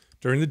them.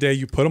 During the day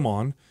you put them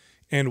on.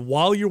 And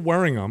while you're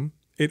wearing them,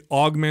 it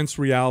augments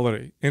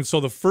reality. And so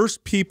the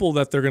first people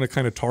that they're going to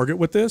kind of target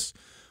with this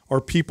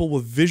are people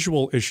with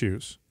visual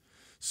issues.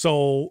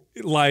 So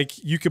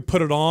like you could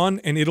put it on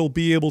and it'll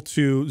be able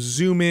to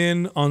zoom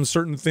in on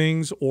certain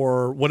things,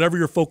 or whatever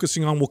you're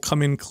focusing on will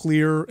come in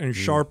clear and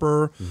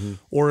sharper.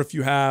 Or if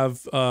you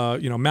have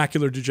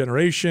macular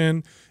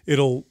degeneration,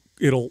 it'll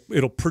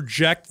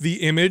project the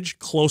image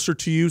closer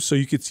to you so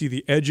you could see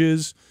the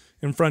edges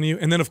in front of you.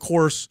 And then of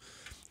course,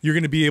 you're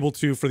going to be able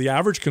to, for the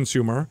average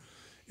consumer,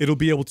 it'll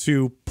be able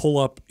to pull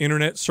up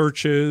internet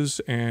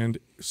searches and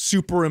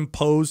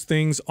superimpose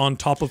things on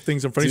top of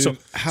things in front of you.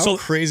 How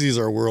crazy is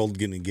our world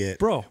going to get?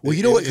 Bro. Well,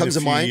 you know what comes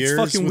to mind? It's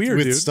fucking weird,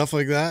 with dude. stuff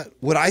like that?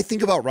 What I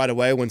think about right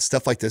away when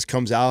stuff like this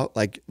comes out,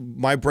 like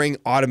my brain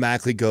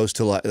automatically goes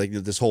to like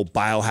this whole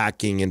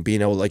biohacking and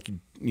being able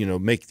to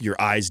make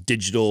your eyes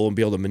digital and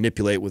be able to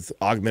manipulate with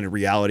augmented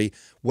reality.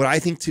 What I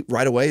think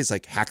right away is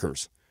like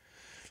hackers.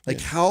 Like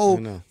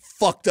how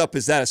fucked up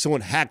is that if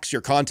someone hacks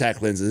your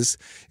contact lenses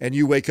and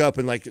you wake up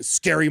and like a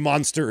scary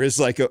monster is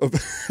like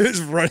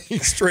is running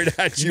straight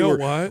at you? You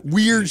know what?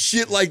 Weird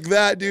shit like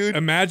that, dude.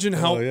 Imagine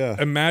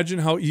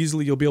how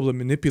easily you'll be able to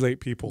manipulate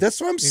people. That's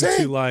what I'm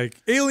saying. Into like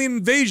alien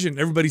invasion.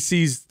 Everybody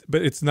sees,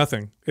 but it's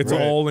nothing. It's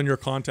all in your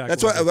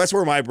contact. That's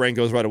where my brain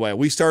goes right away.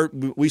 We start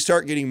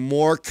getting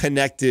more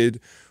connected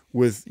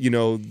with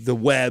the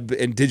web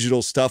and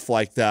digital stuff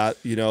like that.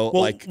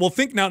 Well,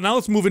 think now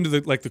let's move into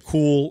the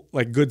cool,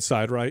 like good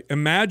side, right?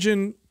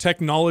 Imagine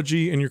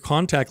technology in your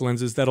contact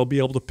lenses that'll be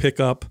able to pick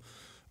up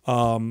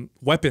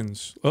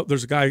weapons. Oh,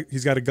 there's a guy,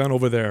 he's got a gun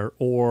over there,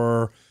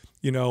 or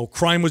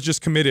crime was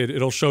just committed.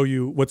 It'll show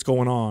you what's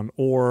going on,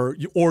 or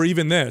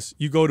even this.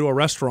 You go to a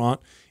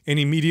restaurant and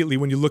immediately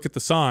when you look at the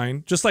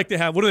sign, just like they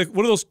have, what are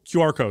those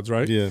QR codes,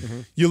 right? Yeah.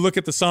 You look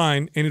at the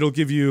sign and it'll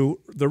give you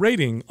the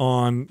rating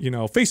on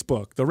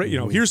Facebook.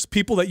 Here's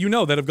people that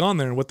that have gone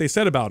there and what they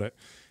said about it,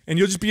 and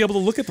you'll just be able to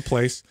look at the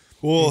place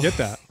and get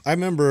that. I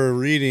remember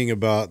reading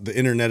about the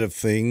Internet of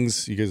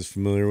Things. You guys are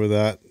familiar with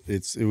that?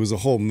 It was a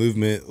whole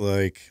movement.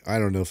 Like I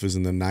don't know if it was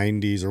in the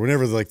 90s or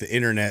whenever like the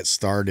internet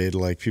started.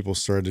 Like people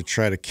started to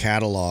try to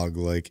catalog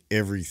like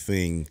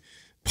everything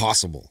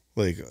possible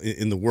like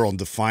in the world,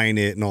 define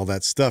it and all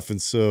that stuff. And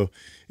so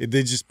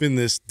they've just been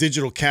this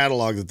digital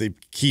catalog that they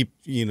keep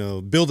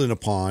building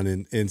upon,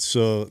 and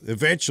so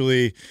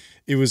eventually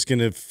it was going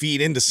to feed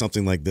into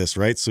something like this,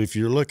 right? So if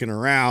you're looking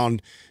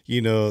around,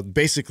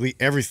 basically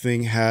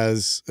everything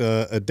has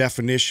a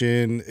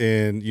definition,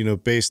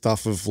 and based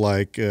off of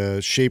like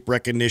shape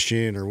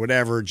recognition or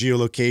whatever,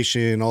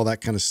 geolocation, all that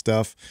kind of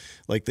stuff.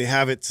 Like they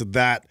have it to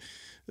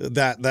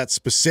that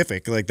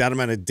specific, like that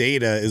amount of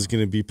data is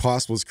going to be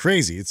possible. It's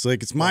crazy. It's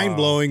like, it's mind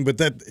blowing, but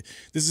this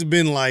has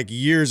been like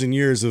years and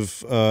years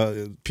of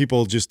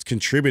people just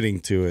contributing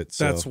to it.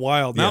 So, that's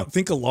wild. Now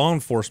think of law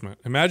enforcement.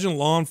 Imagine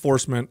law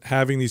enforcement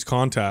having these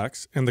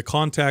contacts and the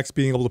contacts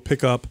being able to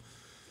pick up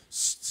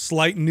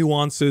slight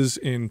nuances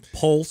in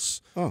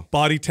pulse,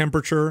 body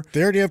temperature.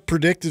 They already have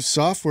predictive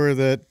software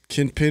that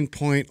can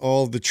pinpoint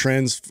all the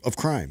trends of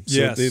crime.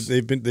 So yes.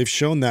 they've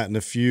shown that in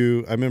a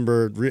few. I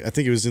remember, I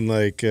think it was in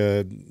like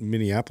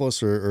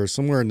Minneapolis or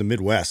somewhere in the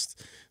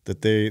Midwest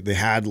that they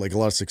had like a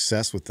lot of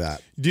success with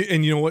that.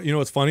 And you know what?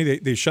 What's funny?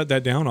 They shut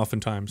that down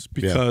oftentimes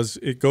because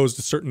it goes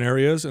to certain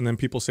areas, and then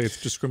people say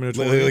it's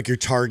discriminatory. Like you're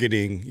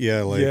targeting,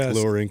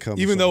 lower income.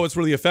 Even though it's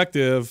really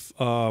effective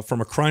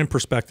from a crime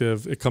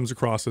perspective, it comes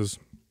across as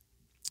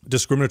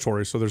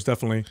discriminatory. So there's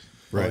definitely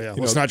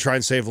Let's not try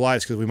and save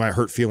lives because we might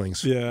hurt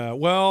feelings. Yeah.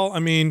 Well, I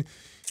mean,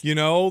 makes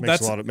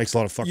a lot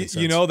of fucking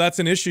sense. That's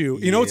an issue.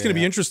 What's going to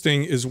be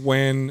interesting is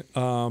when.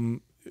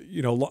 I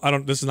don't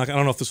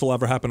know if this will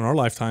ever happen in our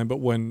lifetime, but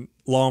when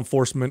law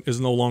enforcement is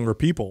no longer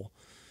people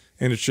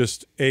and it's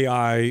just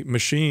AI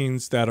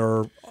machines that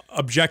are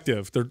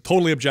objective. They're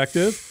totally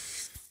objective.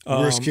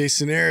 Worst case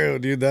scenario,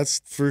 dude.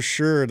 That's for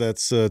sure.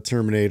 That's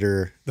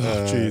Terminator.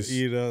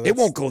 Jeez. It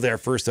won't go there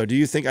first, though. Do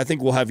you think? I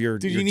think we'll have your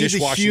you need the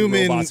dishwashing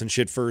human robots and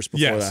shit first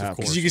before that happens.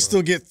 Because you can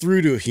still get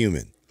through to a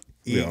human.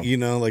 Yeah. You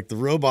know, like the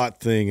robot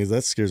thing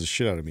that scares the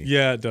shit out of me.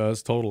 Yeah, it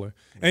does totally.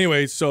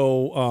 Anyway,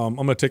 so I'm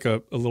going to take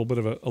a little bit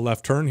of a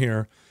left turn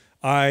here.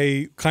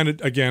 I kind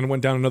of again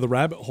went down another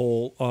rabbit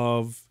hole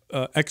of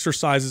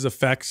exercise's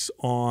effects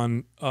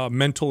on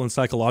mental and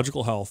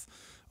psychological health.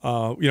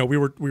 We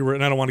were,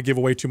 and I don't want to give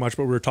away too much,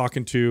 but we were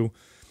talking to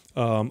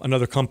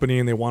another company,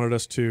 and they wanted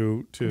us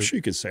to I'm sure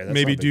you could say that.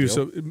 maybe do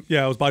so.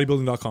 Yeah, it was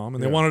bodybuilding.com,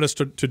 and they wanted us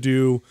to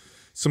do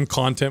some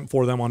content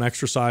for them on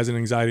exercise and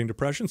anxiety and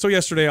depression. So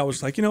yesterday I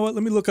was like, you know what?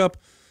 Let me look up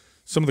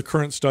some of the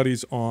current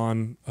studies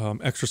on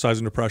exercise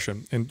and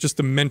depression and just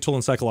the mental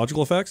and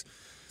psychological effects.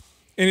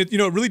 And it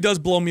really does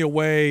blow me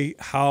away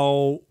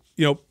how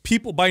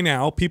people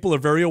are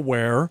very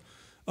aware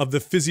of the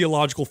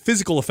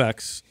physical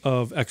effects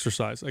of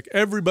exercise. Like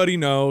everybody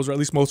knows, or at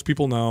least most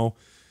people know,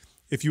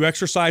 if you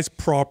exercise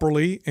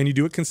properly and you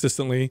do it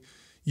consistently,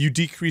 you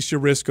decrease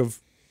your risk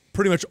of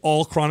pretty much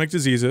all chronic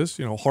diseases,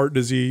 heart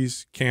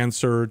disease,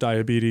 cancer,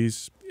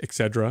 diabetes,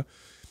 etc.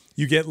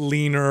 You get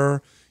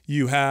leaner,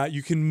 you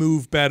can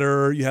move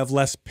better, you have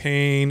less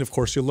pain, of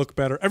course you look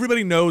better.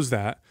 Everybody knows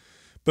that.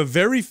 But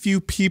very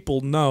few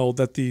people know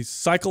that the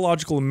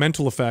psychological and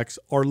mental effects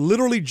are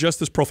literally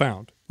just as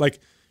profound. Like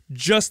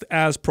just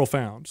as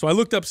profound. So I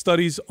looked up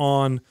studies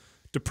on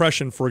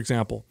depression, for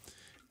example.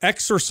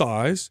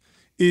 Exercise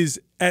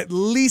is at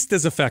least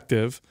as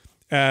effective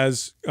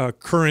as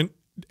current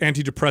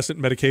antidepressant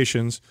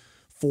medications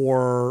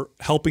for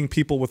helping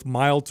people with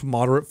mild to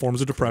moderate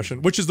forms of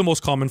depression, which is the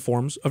most common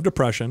forms of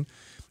depression.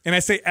 And I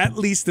say at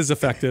least as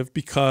effective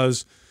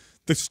because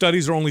the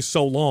studies are only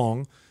so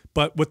long,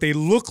 but what they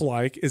look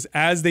like is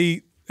as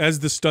the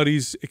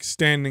studies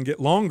extend and get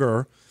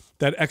longer,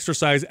 that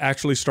exercise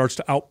actually starts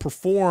to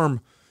outperform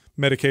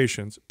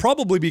medications,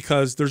 probably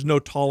because there's no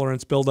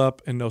tolerance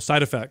buildup and no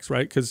side effects,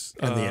 right? Because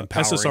the empowering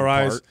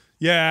SSRIs, part.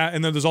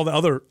 and then there's all the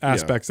other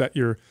aspects that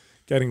you're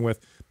getting with.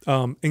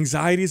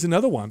 Anxiety is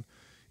another one.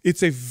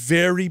 It's a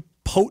very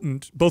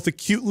potent, both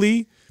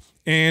acutely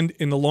and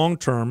in the long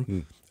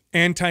term,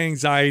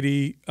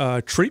 anti-anxiety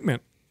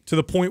treatment, to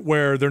the point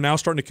where they're now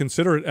starting to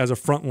consider it as a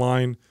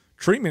frontline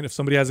treatment. If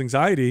somebody has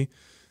anxiety,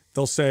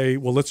 they'll say,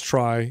 well, let's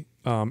try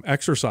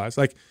exercise.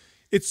 Like,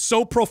 it's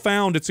so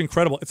profound, it's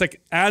incredible. It's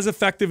like as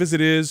effective as it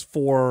is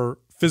for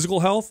physical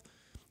health,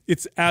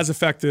 it's as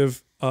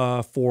effective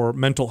for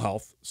mental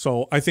health.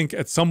 So I think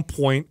at some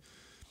point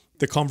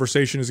the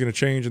conversation is going to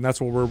change, and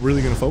that's what we're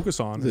really going to focus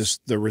on.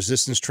 The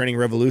resistance training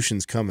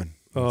revolution's coming.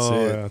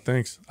 Yeah,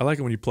 thanks. I like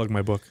it when you plug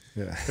my book.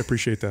 Yeah. I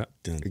appreciate that.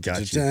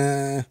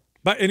 Gotcha.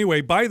 But anyway,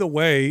 by the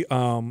way,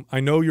 I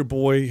know your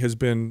boy has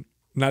been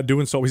not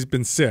doing so. He's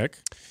been sick,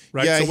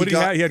 right? Yeah, so what did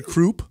he have? He had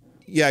croup?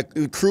 Yeah,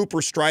 croup or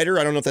stridor.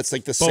 I don't know if that's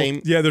like the Both.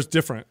 same. Yeah, there's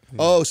different.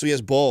 Oh, so he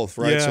has both,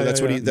 right? Yeah, so that's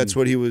yeah, that's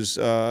what he was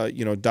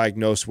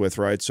diagnosed with,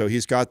 right? So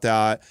he's got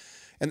that.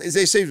 And as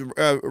they say,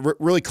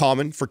 really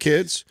common for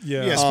kids.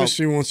 Yeah. Yeah,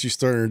 especially once you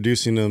start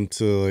introducing them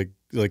to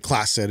like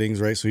class settings,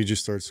 right? So he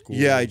just started school.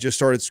 Yeah, he just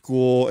started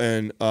school,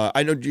 and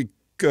I know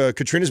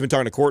Katrina's been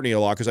talking to Courtney a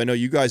lot because I know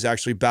you guys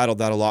actually battled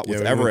that a lot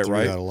with Everett,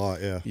 right? That a lot,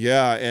 yeah.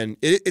 Yeah, and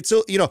it's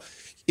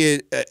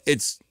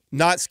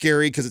not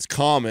scary because it's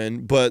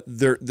common, but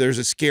there's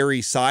a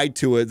scary side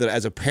to it that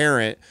as a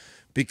parent,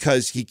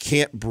 because he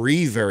can't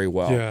breathe very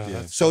well.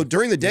 Yeah. So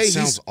during the day,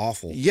 sounds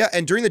awful. Yeah,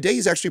 and during the day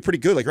he's actually pretty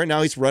good. Like right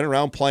now, he's running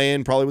around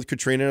playing, probably with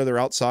Katrina. They're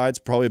outside. It's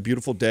probably a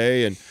beautiful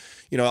day, and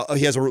he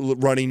has a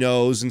runny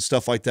nose and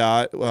stuff like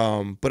that.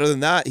 But other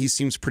than that, he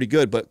seems pretty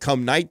good. But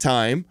come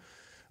nighttime,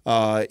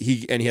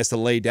 he has to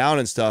lay down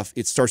and stuff.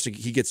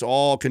 He gets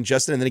all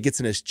congested, and then it gets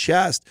in his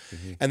chest,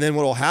 and then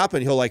what will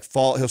happen? He'll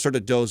fall. He'll start to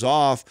doze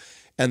off,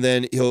 and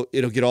then it'll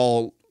get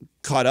all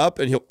caught up,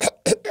 and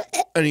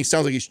and he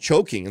sounds like he's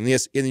choking, and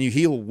then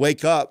he'll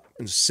wake up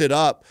and sit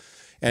up,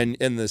 and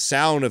the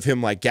sound of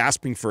him like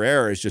gasping for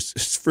air is just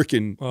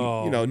freaking.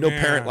 No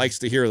parent likes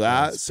to hear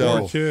that.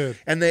 Poor kid.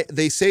 And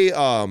they say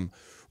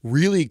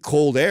really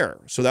cold air.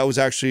 So that was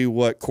actually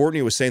what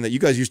Courtney was saying, that you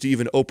guys used to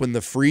even open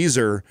the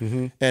freezer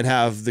and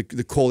have the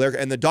cold air.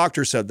 And the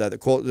doctor said that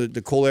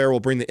the cold air will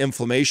bring the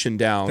inflammation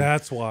down.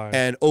 That's why.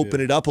 And open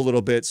it up a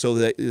little bit so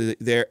that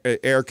the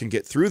air can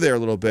get through there a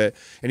little bit.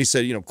 And he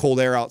said,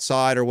 cold air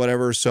outside or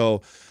whatever.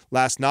 So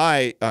last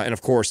night, and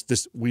of course,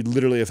 we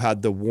literally have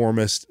had the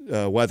warmest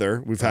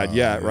weather we've had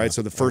yet, right?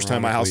 So the first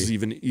time my house has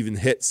even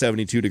hit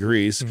 72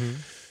 degrees.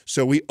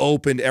 So we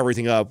opened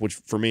everything up, which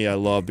for me I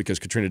love because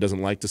Katrina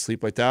doesn't like to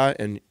sleep like that,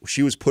 and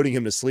she was putting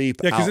him to sleep.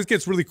 Yeah, because it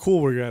gets really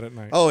cool where you're at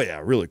night. Oh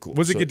yeah, really cool.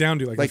 What does it get down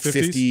to? Like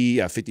 50,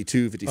 yeah,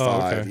 52, 55.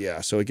 Oh, okay.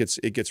 Yeah, so it gets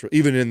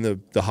even in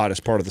the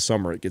hottest part of the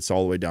summer, it gets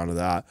all the way down to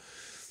that.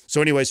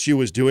 So anyways, she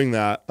was doing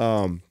that.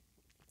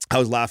 I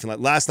was laughing. Like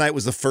last night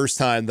was the first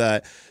time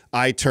that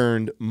I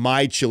turned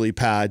my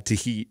ChiliPad to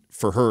heat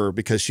for her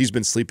because she's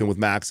been sleeping with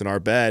Max in our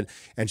bed.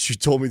 And she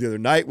told me the other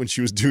night when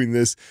she was doing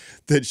this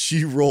that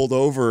she rolled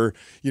over,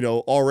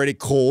 already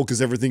cold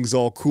because everything's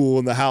all cool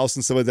in the house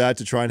and stuff like that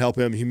to try and help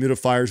him.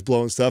 Humidifiers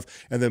blowing stuff.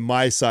 And then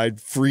my side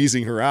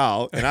freezing her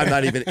out. And I'm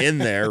not even in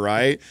there,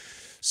 right?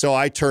 So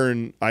I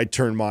turned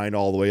mine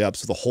all the way up.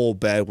 So the whole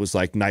bed was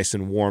like nice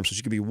and warm. So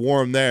she could be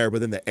warm there, but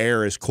then the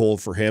air is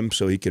cold for him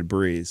so he could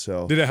breathe.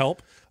 So did it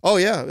help? Oh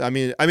yeah, I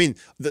mean,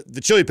 the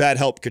ChiliPad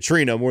helped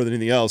Katrina more than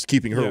anything else,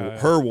 keeping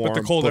her warm. But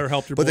the cold air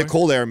helped your boy? But the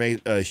cold air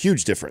made a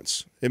huge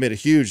difference. It made a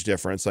huge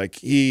difference. Like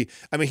he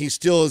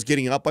still is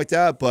getting up like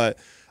that, but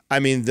I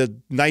mean, the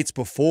nights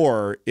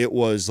before it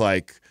was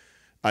like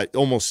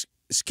almost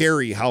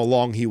scary how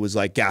long he was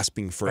like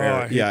gasping for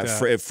air.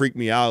 It freaked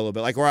me out a little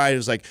bit. Like where I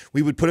was like,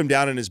 we would put him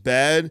down in his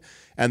bed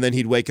and then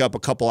he'd wake up a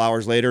couple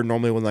hours later,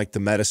 normally when like the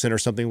medicine or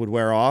something would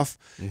wear off.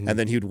 Mm-hmm. And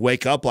then he'd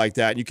wake up like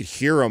that and you could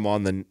hear him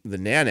on the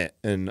Nanit.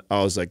 And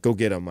I was like, go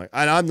get him. Like,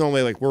 and I'm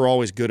normally like, we're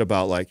always good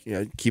about like,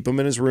 keep him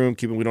in his room,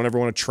 we don't ever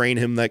want to train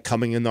him that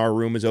coming in our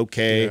room is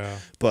okay. Yeah.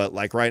 But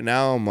like right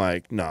now I'm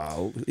like,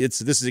 no,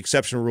 this is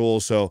exception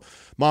rules. So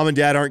mom and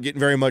dad aren't getting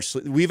very much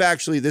sleep.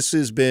 This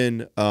has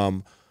been,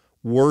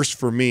 worse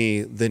for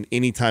me than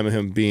any time of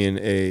him being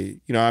I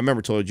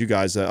remember told you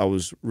guys that I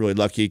was really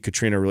lucky.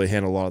 Katrina really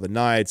handled a lot of the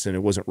nights and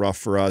it wasn't rough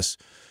for us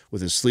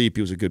with his sleep.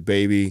 He was a good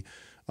baby.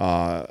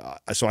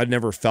 So I'd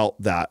never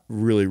felt that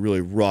really,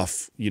 really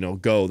rough,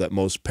 go that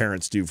most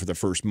parents do for the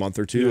first month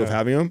or two of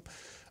having him.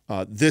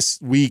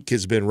 This week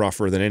has been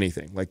rougher than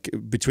anything. Like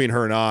between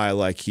her and I,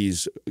 like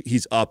he's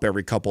up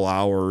every couple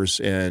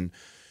hours and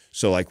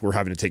so like we're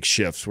having to take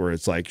shifts where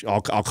it's like I'll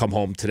come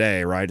home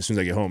today, right? As soon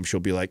as I get home, she'll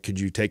be like, "Could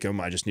you take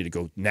him? I just need to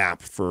go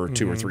nap for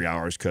 2 or 3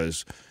 hours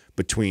because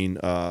between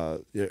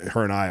her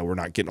and I, we're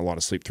not getting a lot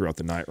of sleep throughout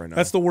the night right now."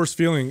 That's the worst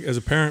feeling as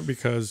a parent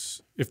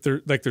because if they're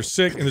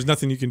sick and there's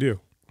nothing you can do.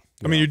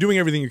 I mean, you're doing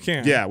everything you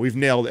can. Yeah, we've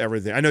nailed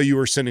everything. I know you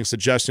were sending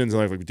suggestions,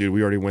 and I'm like, dude,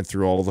 we already went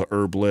through all the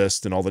herb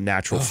list and all the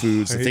natural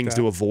foods, the things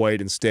to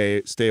avoid and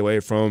stay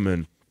away from,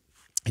 and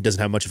he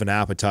doesn't have much of an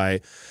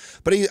appetite.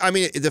 But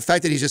the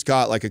fact that he's just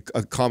got like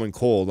a common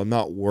cold, I'm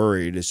not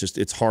worried. It's just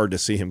it's hard to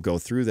see him go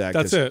through that.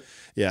 That's it.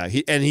 Yeah,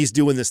 he's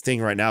doing this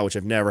thing right now, which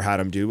I've never had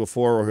him do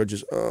before, where he'll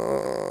just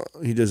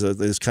he does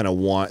this kind of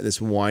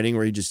whining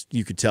where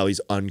you could tell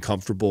he's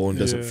uncomfortable and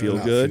doesn't feel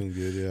good.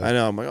 I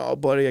know. I'm like, oh,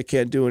 buddy, I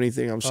can't do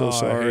anything. I'm so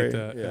sorry. I hate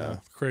that. Yeah,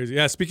 crazy.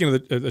 Yeah. Speaking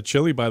of the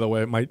chili, by the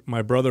way,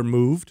 my brother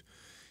moved,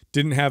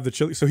 didn't have the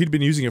chili, so he'd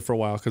been using it for a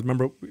while because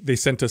remember they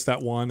sent us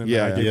that one and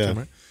I gave it to him,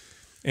 right?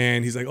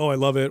 And he's like, oh, I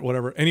love it,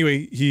 whatever.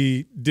 Anyway,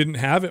 he didn't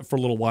have it for a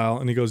little while.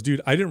 And he goes,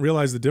 dude, I didn't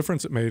realize the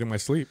difference it made in my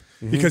sleep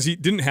because he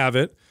didn't have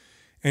it.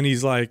 And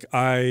he's like,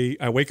 I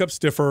wake up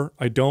stiffer.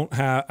 I don't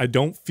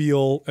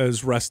feel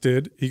as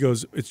rested. He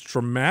goes, it's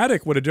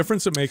dramatic what a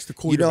difference it makes to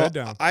cool your bed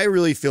down. I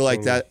really feel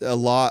like that a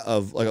lot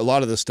of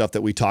the stuff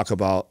that we talk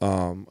about.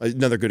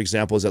 Another good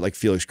example is that like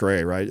Felix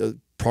Gray, right?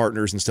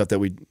 Partners and stuff that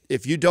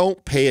if you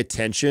don't pay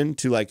attention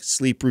to like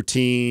sleep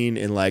routine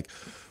and like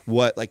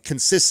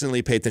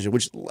consistently pay attention,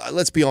 which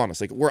let's be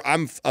honest, like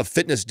I'm a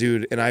fitness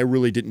dude and I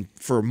really didn't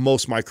for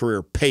most of my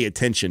career pay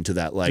attention to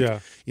that.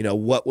 Like,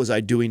 what was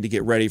I doing to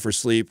get ready for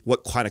sleep?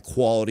 What kind of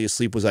quality of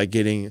sleep was I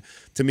getting?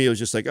 To me, it was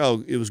just like,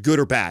 oh, it was good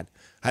or bad.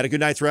 I had a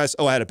good night's rest.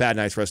 Oh, I had a bad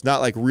night's rest. Not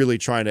like really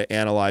trying to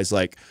analyze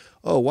like,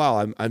 oh,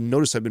 wow, I've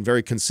noticed I've been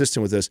very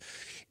consistent with this.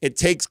 It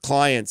takes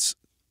clients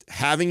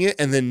having it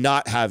and then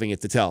not having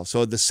it to tell.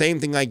 So the same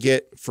thing I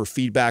get for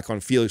feedback on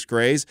Felix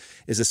Gray's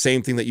is the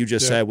same thing that you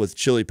just said with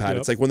ChiliPad.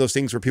 It's like one of those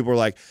things where people are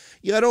like,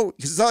 because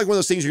it's not like one of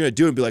those things you're going to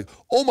do and be like,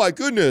 oh my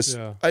goodness,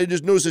 I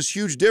just noticed this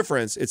huge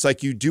difference. It's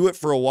like you do it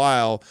for a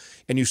while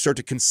and you start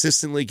to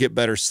consistently get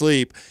better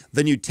sleep.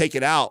 Then you take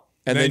it out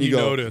and then you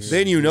go, notice.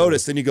 Then you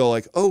notice, then you go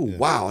like, oh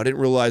wow, I didn't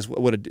realize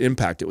what an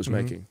impact it was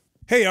making.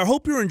 Hey, I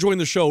hope you're enjoying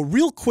the show.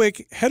 Real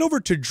quick, head over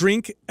to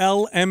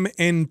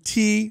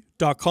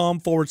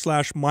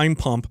drinklmnt.com/mind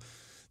pump.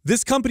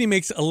 This company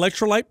makes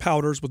electrolyte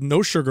powders with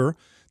no sugar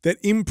that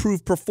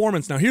improve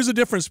performance. Now, here's the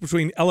difference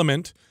between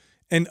Element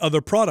and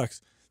other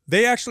products.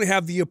 They actually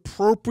have the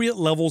appropriate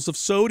levels of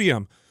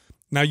sodium.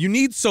 Now, you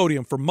need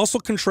sodium for muscle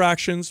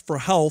contractions, for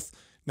health.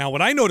 Now,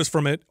 what I notice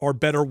from it are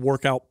better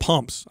workout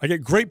pumps. I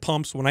get great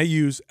pumps when I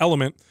use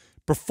Element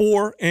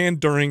before and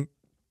during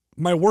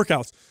my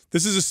workouts.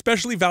 This is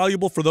especially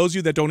valuable for those of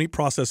you that don't eat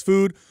processed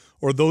food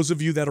or those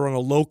of you that are on a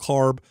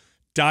low-carb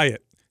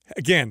diet.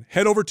 Again,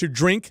 head over to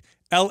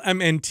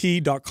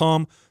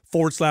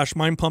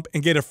drinklmnt.com/mind pump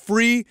and get a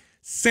free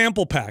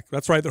sample pack.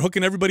 That's right. They're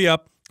hooking everybody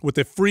up with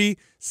a free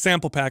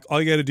sample pack.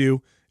 All you got to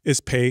do is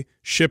pay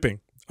shipping.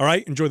 All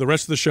right. Enjoy the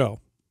rest of the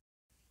show.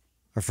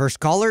 Our first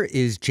caller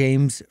is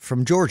James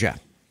from Georgia.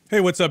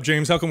 Hey, what's up,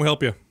 James? How can we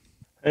help you?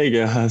 Hey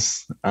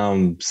guys,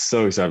 I'm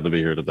so excited to be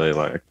here today.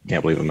 Like, I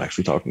can't believe I'm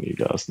actually talking to you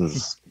guys. This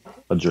is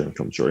a dream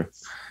come true.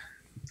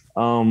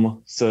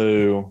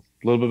 So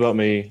a little bit about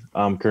me.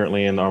 I'm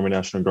currently in the Army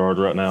National Guard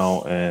right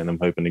now, and I'm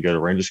hoping to go to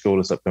Ranger School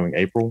this upcoming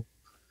April.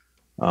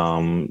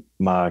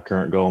 My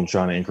current goal, I'm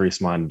trying to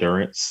increase my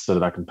endurance so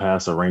that I can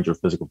pass a Ranger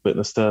physical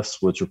fitness test,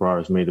 which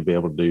requires me to be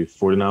able to do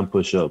 49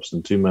 push-ups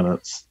in 2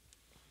 minutes,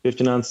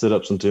 59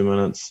 sit-ups in 2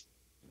 minutes,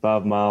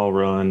 5-mile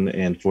run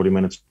in 40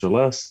 minutes or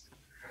less,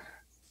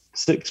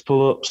 6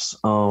 pull-ups.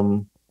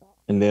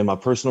 And then my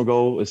personal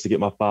goal is to get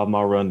my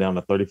 5-mile run down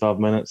to 35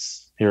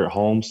 minutes here at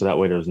home. So that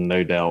way there's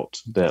no doubt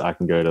that I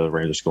can go to the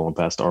Ranger School and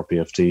pass the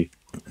RPFT.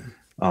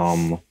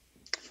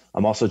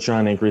 I'm also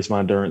trying to increase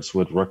my endurance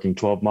with rucking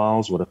 12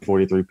 miles with a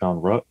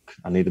 43-pound ruck.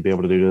 I need to be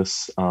able to do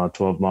this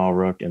 12-mile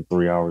ruck in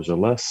 3 hours or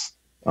less.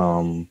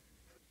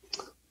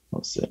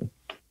 Let's see.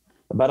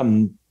 About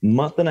a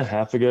month and a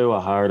half ago,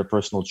 I hired a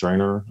personal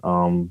trainer.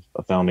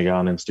 I found a guy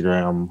on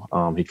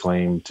Instagram. He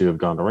claimed to have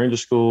gone to Ranger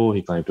School.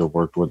 He claimed to have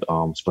worked with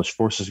Special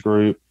Forces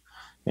Group,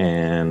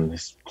 and he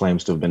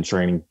claims to have been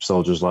training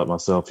soldiers like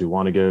myself who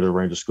want to go to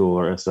Ranger School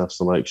or SF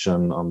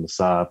selection on the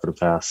side for the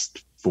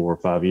past 4 or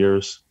 5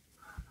 years.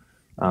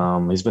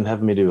 He's been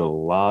having me do a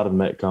lot of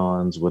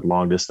metcons with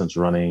long distance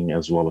running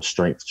as well as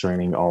strength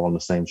training all on the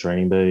same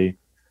training day.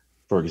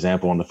 For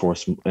example, in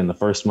the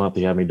first month,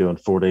 he had me doing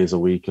 4 days a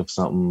week of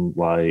something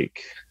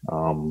like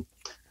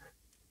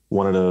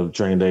one of the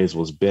training days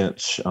was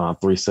bench,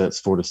 3 sets,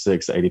 4 to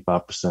 6,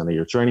 85% of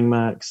your training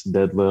max,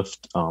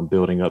 deadlift,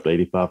 building up to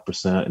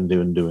 85% and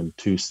doing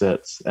 2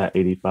 sets at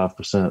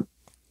 85%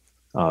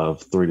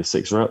 of 3 to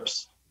 6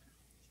 reps.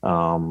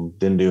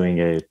 Then doing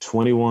a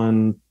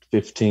 21,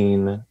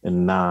 15,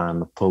 and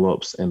 9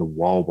 pull-ups and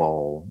wall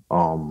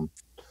ball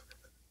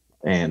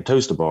and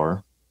toaster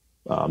bar.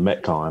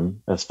 Metcon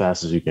as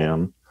fast as you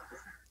can,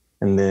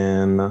 and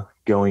then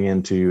going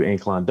into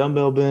incline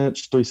dumbbell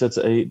bench, 3 sets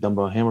of 8,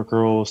 dumbbell hammer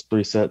curls,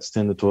 3 sets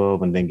 10 to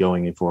 12, and then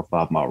going in for a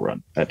 5-mile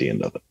run at the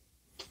end of it.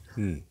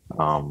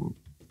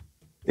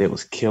 It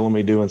was killing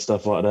me doing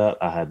stuff like that.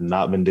 I had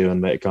not been doing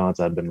metcons.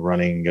 I'd been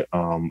running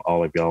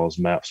all of y'all's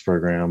MAPS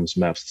programs,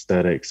 MAPS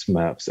aesthetics,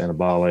 MAPS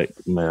anabolic,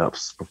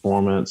 MAPS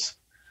performance,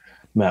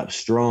 MAPS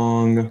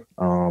strong,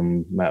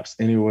 MAPS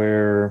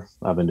anywhere.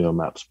 I've been doing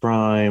MAPS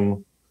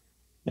prime.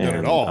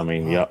 And I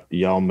mean,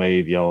 y'all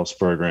made y'all's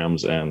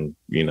programs, and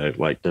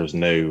there's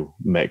no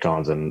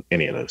metcons in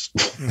any of those.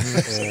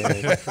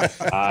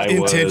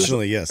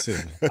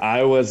 Yes.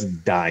 I was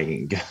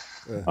dying.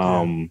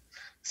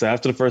 So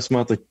after the first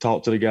month, I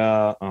talked to the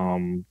guy,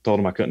 told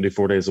him I couldn't do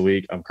 4 days a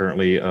week. I'm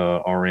currently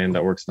a RN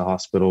that works in the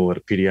hospital at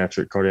a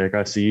pediatric cardiac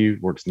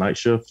ICU, works night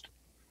shift,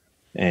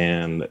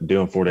 and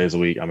doing 4 days a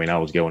week. I mean, I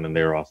was going in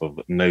there off of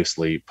no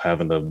sleep,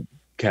 having the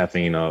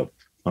caffeine up,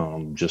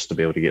 just to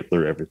be able to get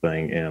through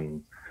everything.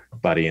 And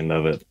by the end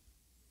of it,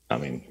 I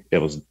mean, it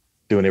was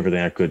doing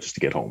everything I could just to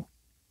get home.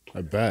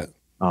 I bet.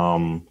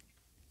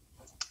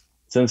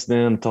 Since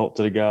then, talked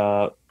to the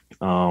guy.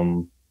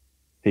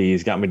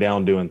 He's got me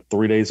down doing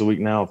 3 days a week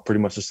now of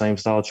pretty much the same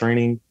style of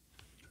training.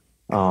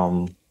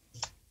 Let's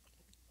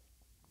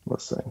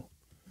see.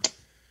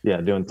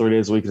 Yeah, doing 3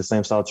 days a week of the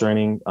same style of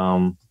training.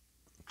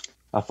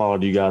 I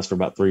followed you guys for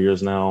about 3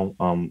 years now.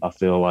 I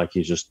feel like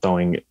he's just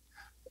throwing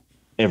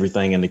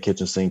everything in the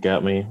kitchen sink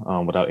at me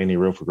without any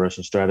real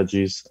progression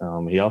strategies.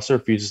 He also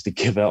refuses to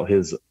give out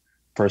his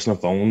personal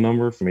phone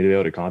number for me to be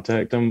able to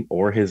contact him,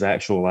 or his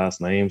actual last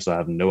name. So I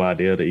have no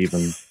idea to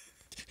even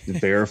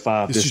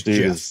verify if this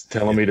dude is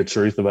telling me the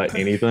truth about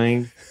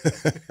anything.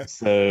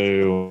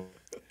 So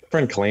a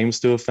friend claims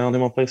to have found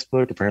him on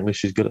Facebook. Apparently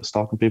she's good at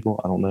stalking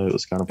people. I don't know. It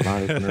was kind of an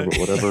eye opener, but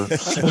whatever.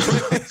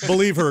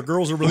 Believe her.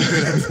 Girls are really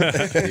good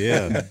at that.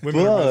 Yeah.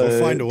 Women will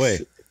find a way.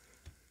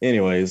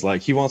 Anyways,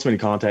 he wants me to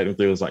contact him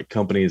through his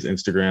company's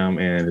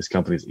Instagram and his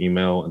company's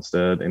email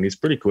instead. And he's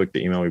pretty quick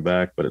to email me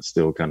back, but it's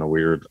still kind of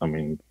weird. I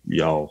mean,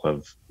 y'all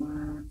have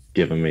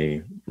given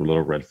me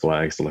little red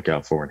flags to look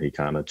out for, and he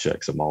kind of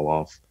checks them all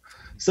off.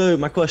 So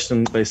my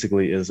question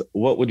basically is,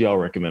 what would y'all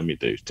recommend me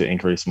do to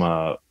increase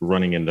my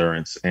running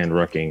endurance and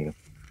rucking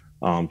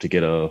to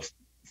get a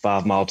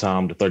 5-mile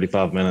time to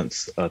 35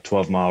 minutes, a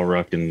 12-mile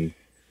ruck in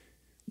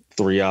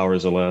 3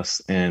 hours or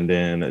less, and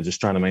then just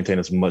trying to maintain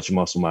as much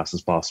muscle mass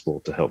as possible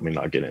to help me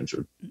not get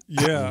injured?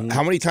 Yeah.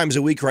 How many times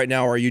a week right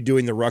now are you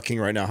doing the rucking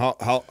right now?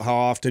 How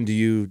often do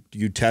you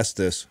test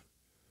this?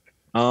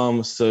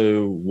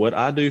 So what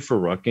I do for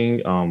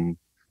rucking,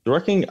 the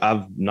rucking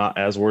I'm not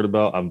as worried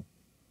about. I've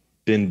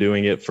been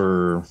doing it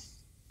for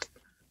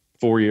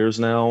 4 years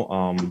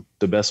now.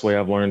 The best way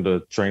I've learned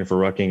to train for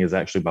rucking is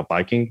actually by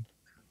biking.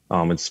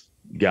 It's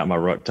got my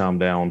ruck time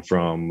down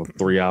from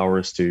 3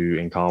 hours to,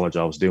 in college,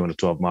 I was doing a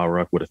 12-mile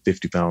ruck with a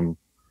 50-pound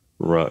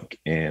ruck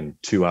in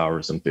 2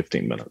 hours and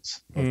 15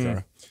 minutes.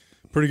 Okay.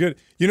 Pretty good.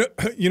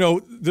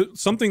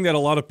 Something that a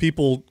lot of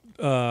people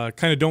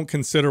kind of don't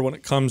consider when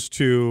it comes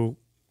to,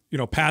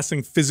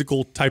 passing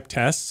physical type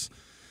tests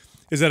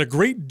is that a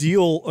great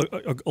deal,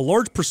 a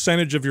large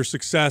percentage of your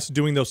success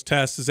doing those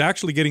tests is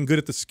actually getting good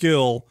at the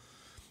skill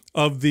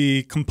of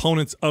the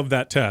components of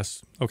that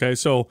test. Okay.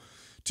 So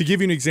to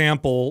give you an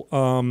example,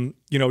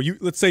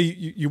 let's say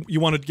you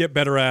want to get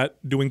better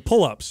at doing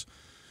pull-ups.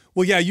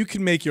 Well, yeah, you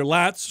can make your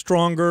lats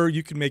stronger.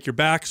 You can make your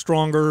back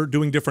stronger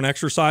doing different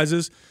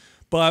exercises.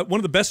 But one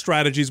of the best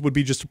strategies would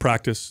be just to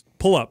practice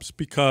pull-ups,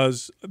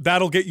 because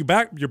that'll get your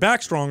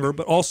back stronger,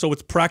 but also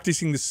it's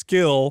practicing the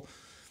skill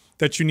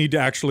that you need to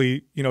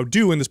actually,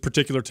 do in this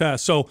particular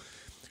test. So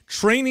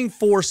training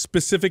for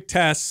specific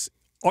tests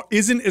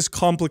isn't as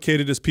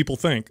complicated as people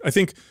think. I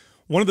think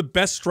one of the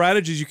best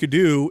strategies you could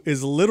do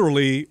is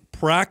literally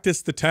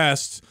practice the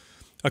tests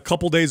a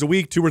couple days a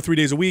week, 2 or 3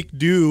 days a week,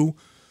 do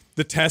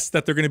the tests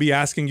that they're going to be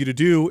asking you to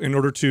do in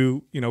order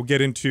to, get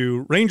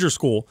into Ranger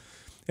School.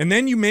 And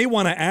then you may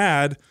want to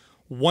add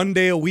 1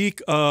 day a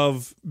week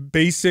of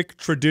basic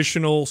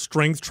traditional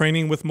strength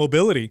training with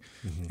mobility,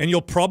 and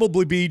you'll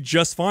probably be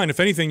just fine. If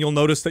anything, you'll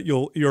notice that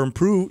you'll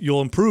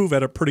improve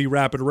at a pretty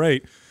rapid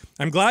rate.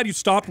 I'm glad you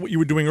stopped what you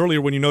were doing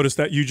earlier when you noticed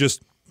that you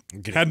just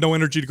had no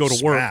energy to go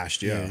to work.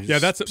 Smashed, yeah.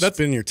 That's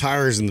spinning your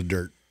tires in the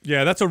dirt.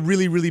 Yeah, that's a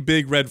really, really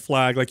big red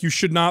flag. Like, you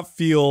should not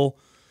feel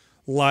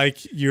like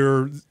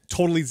you're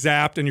totally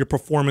zapped and your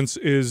performance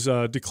is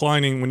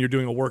declining when you're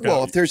doing a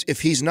workout. Well,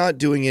 if he's not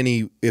doing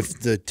if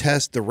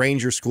the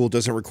Ranger School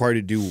doesn't require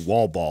you to do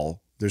wall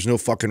ball, there's no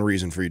fucking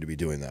reason for you to be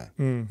doing that.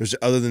 There's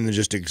other than to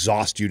just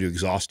exhaust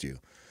you.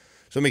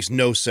 So it makes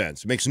no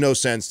sense. It makes no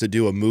sense to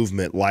do a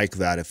movement like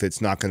that if it's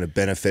not going to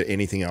benefit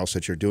anything else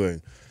that you're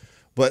doing.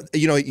 But,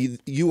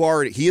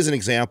 he is an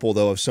example,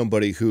 though, of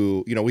somebody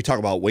who, we talk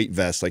about weight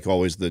vests, like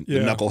always the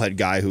knucklehead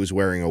guy who's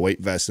wearing a weight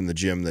vest in the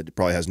gym that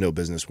probably has no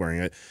business wearing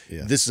it.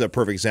 Yeah. This is a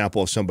perfect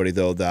example of somebody,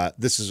 though,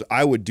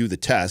 I would do the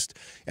test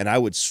and I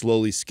would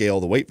slowly scale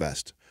the weight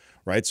vest,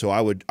 right? So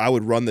I would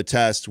run the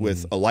test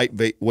with a light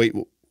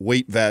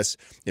weight vest,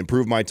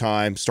 improve my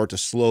time, start to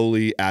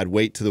slowly add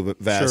weight to the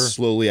vest,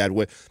 slowly add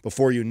weight.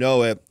 Before you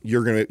know it,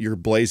 you're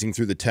blazing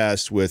through the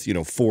test with,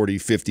 40,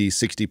 50,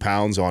 60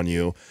 pounds on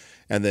you.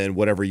 And then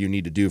whatever you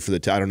need to do for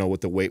the I don't know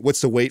what the weight.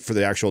 What's the weight for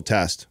the actual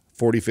test?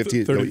 40,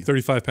 50?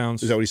 35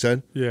 pounds. Is that what he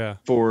said? Yeah.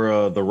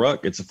 For the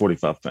ruck, it's a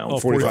 45 pounds. Oh,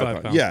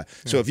 45 pounds. Yeah.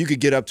 So if you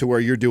could get up to where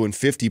you're doing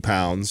 50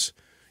 pounds,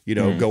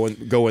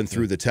 going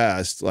through the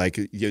test, like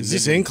is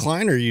this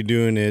incline, or are you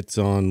doing it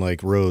on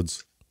like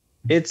roads?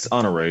 It's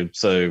on a road,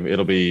 so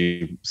it'll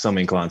be some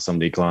incline, some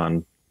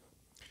decline.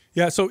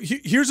 Yeah, so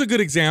here's a good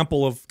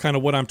example of kind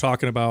of what I'm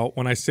talking about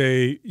when I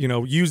say,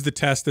 use the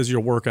test as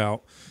your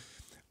workout.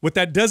 What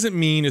that doesn't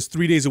mean is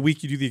 3 days a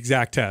week you do the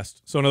exact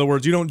test. So in other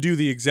words, you don't do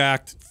the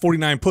exact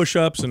 49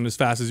 push-ups and as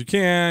fast as you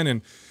can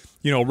and,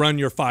 run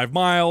your 5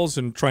 miles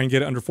and try and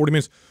get it under 40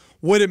 minutes.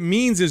 What it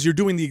means is you're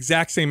doing the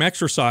exact same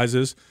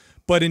exercises,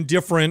 but in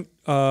different,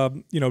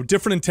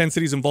 different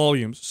intensities and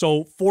volumes.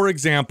 So for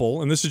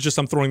example, and this is just,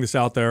 I'm throwing this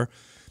out there,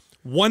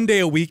 1 day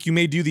a week, you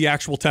may do the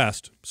actual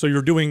test. So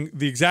you're doing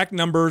the exact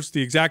numbers,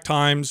 the exact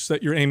times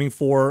that you're aiming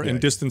for and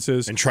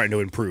distances. And trying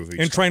to improve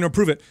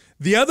it.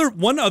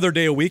 One other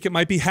day a week, it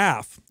might be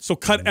half. So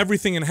cut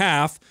everything in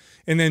half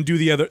and then do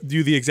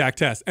the exact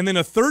test. And then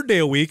a third day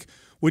a week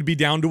would be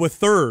down to a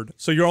third.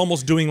 So you're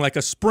almost doing like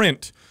a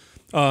sprint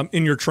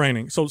in your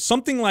training. So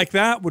something like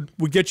that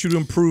would get you to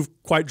improve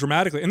quite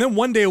dramatically. And then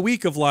 1 day a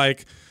week of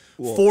like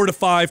 4 to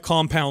 5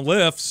 compound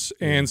lifts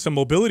and some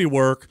mobility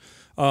work.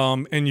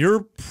 And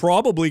you're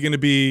probably going to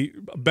be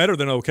better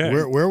than okay.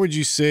 Where would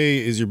you say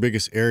is your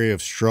biggest area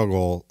of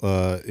struggle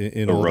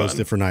in all those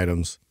different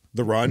items?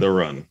 The run? The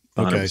run.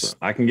 100%. Okay.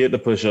 I can get the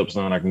push-ups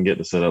done. I can get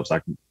the sit-ups. I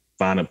can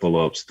find the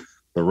pull-ups.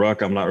 The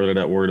ruck, I'm not really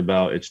that worried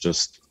about. It's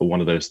just one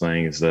of those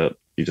things that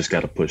you just got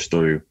to push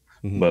through.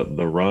 But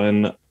the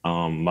run,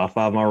 my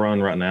 5 mile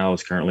run right now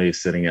is currently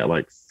sitting at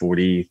like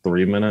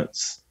 43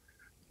 minutes.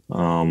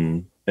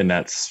 And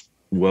that's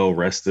well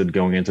rested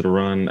going into the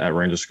run at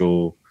Ranger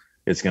School.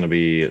 It's going to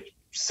be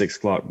 6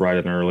 o'clock bright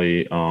and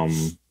early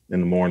in the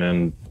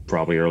morning,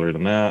 probably earlier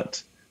than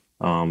that.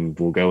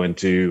 We'll go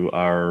into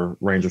our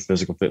Ranger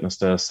physical fitness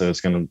test. So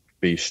it's going to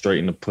be straight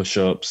into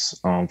push-ups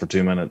for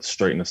 2 minutes,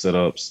 straight into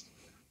sit-ups,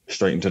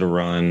 straight into the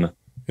run.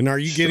 And are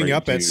you getting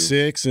up at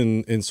 6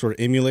 and sort of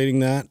emulating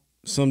that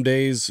some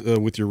days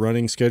with your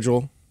running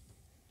schedule?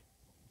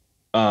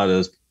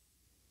 Sorry,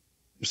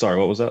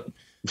 what was that?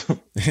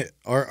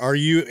 Are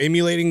you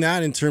emulating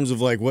that in terms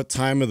of like what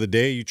time of the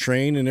day you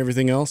train and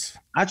everything else?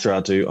 I try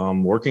to.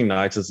 Working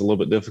nights is a little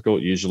bit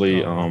difficult.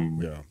 Usually,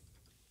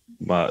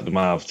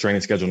 my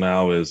training schedule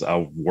now is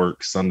I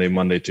work Sunday,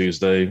 Monday,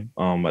 Tuesday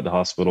at the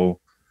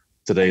hospital.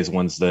 Today's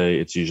Wednesday.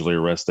 It's usually a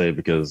rest day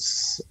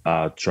because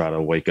I try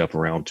to wake up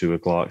around 2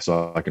 o'clock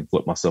so I can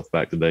flip myself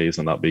back to days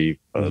and not be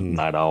a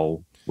night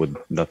owl with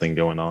nothing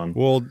going on.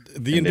 Well,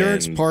 the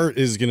endurance part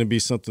is going to be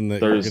something that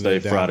Thursday,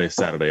 Friday,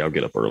 Saturday, I'll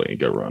get up early and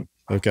go run.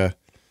 Okay.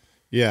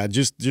 Yeah,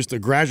 just a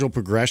gradual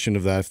progression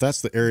of that. If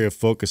that's the area of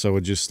focus, I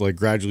would just like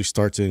gradually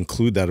start to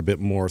include that a bit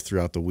more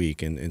throughout the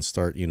week and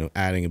start,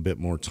 adding a bit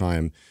more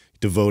time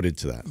devoted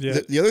to that. Yeah.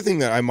 The other thing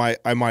that I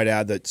might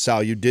add that,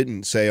 Sal, you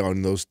didn't say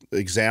on those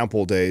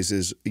example days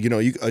is,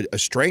 a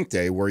strength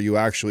day where you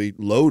actually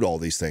load all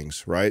these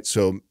things, right?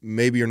 So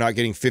maybe you're not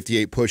getting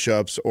 58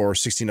 push-ups or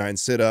 69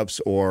 sit-ups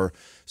or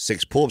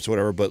 6 pull-ups,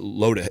 whatever, but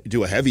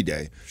do a heavy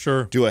day.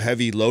 Sure. Do a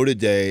heavy loaded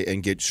day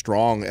and get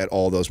strong at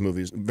all those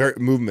movements.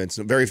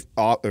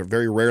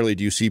 Very rarely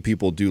do you see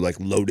people do like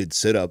loaded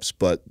sit-ups,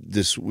 but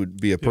this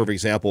would be a perfect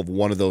example of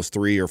one of those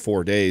 3 or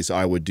 4 days.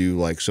 I would do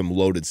like some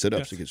loaded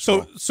sit-ups to get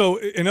strong. So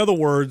in other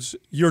words,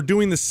 you're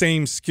doing the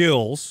same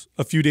skills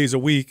a few days a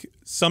week.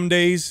 Some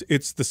days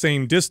it's the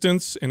same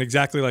distance and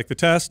exactly like the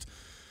test.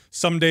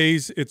 Some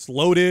days it's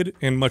loaded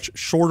and much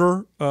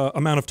shorter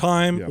amount of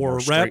time or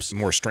reps.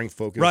 More strength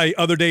focused. Right.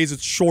 Other days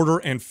it's shorter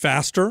and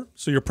faster.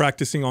 So you're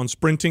practicing on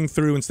sprinting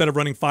through, instead of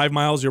running 5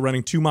 miles, you're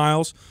running 2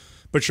 miles,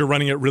 but you're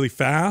running it really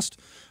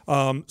fast.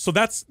 So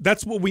that's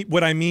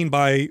what I mean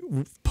by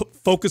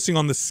focusing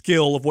on the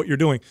skill of what you're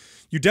doing.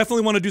 You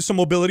definitely want to do some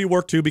mobility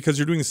work too, because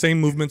you're doing the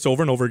same movements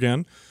over and over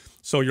again.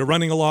 So you're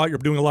running a lot, you're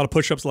doing a lot of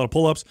push-ups, a lot of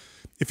pull-ups.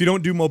 If you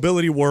don't do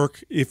mobility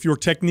work, if your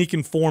technique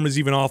and form is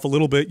even off a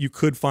little bit, you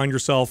could find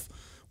yourself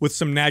with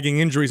some nagging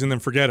injuries and then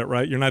forget it,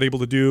 right? You're not able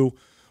to do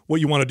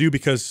what you want to do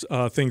because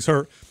things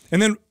hurt. And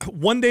then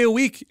 1 day a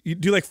week, you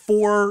do like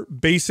 4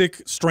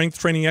 basic strength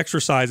training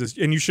exercises,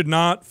 and you should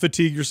not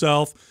fatigue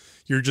yourself.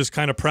 You're just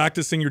kind of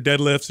practicing your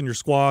deadlifts and your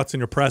squats and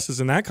your presses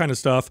and that kind of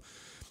stuff.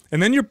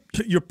 And then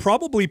you're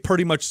probably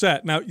pretty much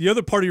set. Now, the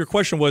other part of your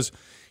question was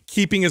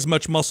keeping as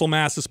much muscle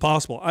mass as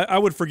possible. I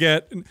would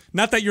forget,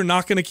 not that you're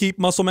not going to keep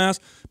muscle mass,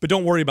 but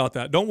don't worry about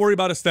that. Don't worry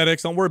about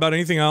aesthetics. Don't worry about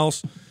anything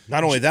else.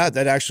 Not only that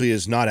actually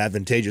is not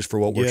advantageous for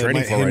what we're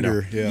training for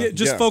right now.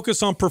 Just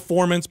focus on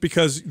performance,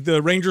 because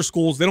the Ranger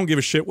schools, they don't give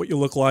a shit what you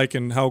look like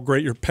and how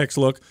great your pecs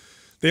look.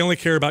 They only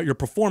care about your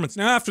performance.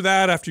 Now, after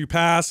that, after you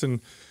pass, and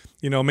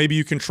maybe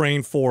you can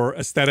train for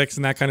aesthetics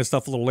and that kind of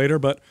stuff a little later.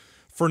 But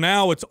for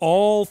now, it's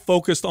all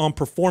focused on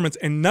performance,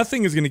 and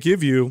nothing is going to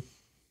give you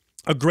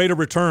a greater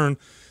return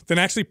than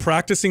actually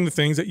practicing the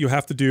things that you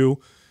have to do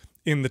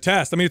in the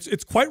test. I mean,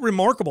 it's quite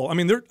remarkable. I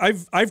mean,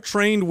 I've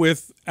trained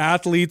with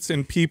athletes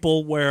and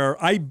people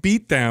where I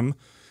beat them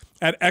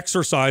at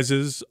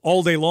exercises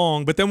all day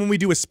long, but then when we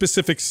do a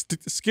specific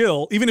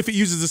skill, even if it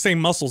uses the same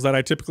muscles that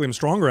I typically am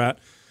stronger at,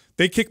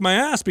 they kick my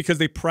ass because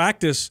they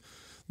practice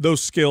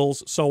those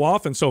skills so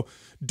often. So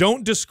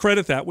don't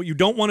discredit that. What you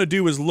don't want to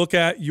do is look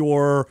at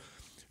your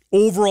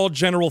overall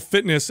general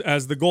fitness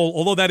as the goal,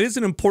 although that is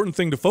an important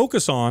thing to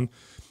focus on.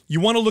 You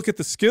want to look at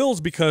the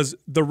skills, because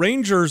the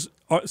Rangers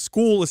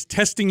school is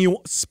testing you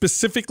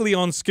specifically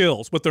on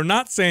skills. What they're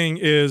not saying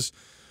is,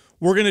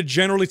 we're going to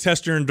generally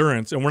test your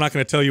endurance, and we're not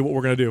going to tell you what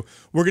we're going to do.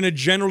 We're going to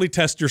generally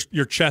test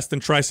your chest and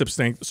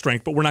tricep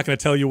strength, but we're not going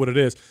to tell you what it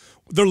is.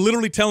 They're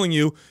literally telling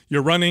you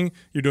you're running,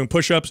 you're doing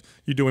push-ups,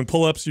 you're doing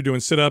pull-ups, you're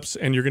doing sit-ups,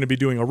 and you're going to be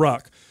doing a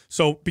ruck.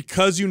 So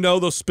because you know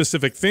those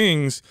specific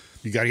things,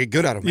 you got to get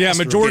good at them. Yeah,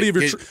 majority of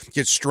your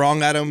get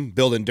strong at them,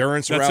 build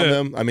endurance around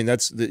them. I mean,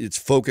 it's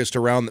focused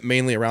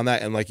mainly around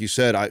that. And like you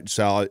said,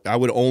 Sal, I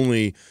would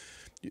only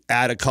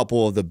add a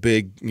couple of the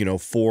big,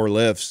 4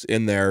 lifts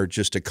in there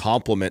just to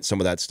complement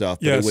some of that stuff.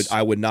 But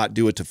I would not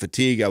do it to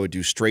fatigue. I would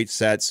do straight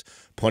sets,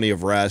 plenty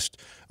of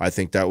rest. I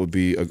think that would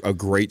be a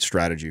great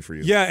strategy for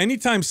you. Yeah,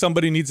 anytime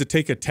somebody needs to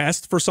take a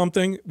test for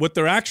something, what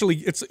they're actually,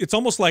 it's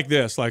almost like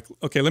this. Like,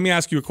 okay, let me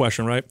ask you a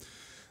question, right?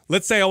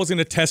 Let's say I was going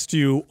to test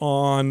you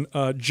on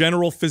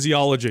general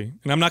physiology,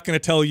 and I'm not going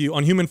to tell you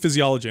on human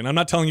physiology, and I'm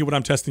not telling you what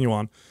I'm testing you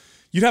on.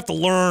 You'd have to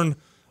learn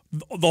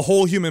the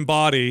whole human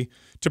body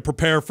to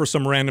prepare for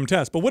some random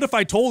test. But what if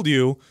I told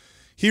you,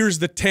 here's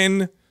the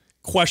 10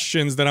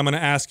 questions that I'm going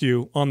to ask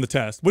you on the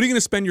test? What are you going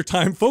to spend your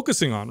time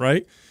focusing on,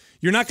 right?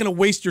 You're not going to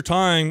waste your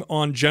time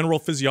on general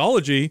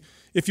physiology.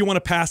 If you want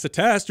to pass a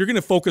test, you're going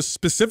to focus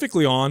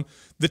specifically on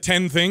the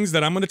 10 things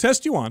that I'm going to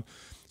test you on.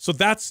 So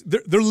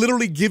they're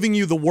literally giving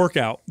you the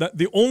workout.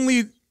 The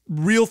only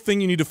real thing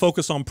you need to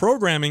focus on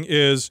programming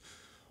is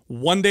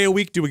 1 day a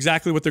week, do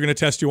exactly what they're going to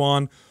test you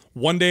on.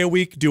 1 day a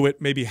week, do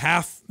it maybe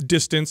half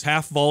distance,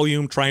 half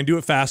volume, try and do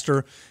it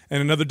faster. And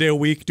another day a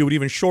week, do it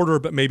even shorter,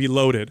 but maybe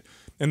loaded.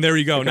 And there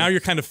you go. Okay. Now you're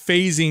kind of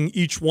phasing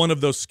each one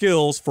of those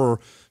skills for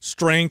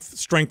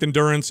strength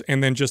endurance,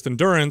 and then just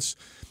endurance.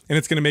 And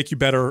it's going to make you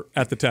better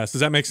at the test.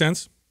 Does that make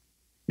sense?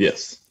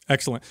 Yes.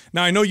 Excellent.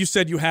 Now, I know you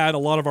said you had a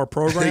lot of our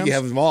programs. I think you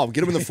have them all.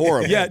 Get them in the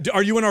forum. Yeah.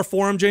 Are you in our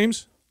forum,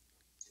 James?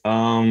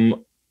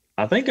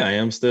 I think I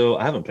am still.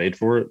 I haven't paid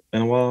for it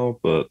in a while,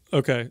 but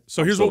okay.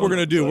 So here's what we're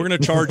gonna do. We're gonna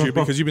charge you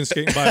because you've been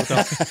skating by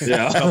without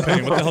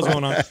paying. What the hell's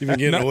going on? You've been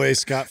getting away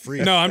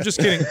scot-free. No, I'm just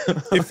kidding.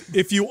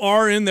 If you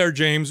are in there,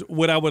 James,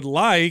 what I would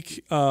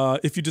like,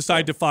 if you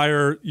decide to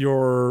fire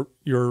your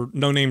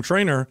no-name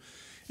trainer,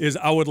 is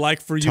I would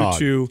like for you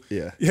to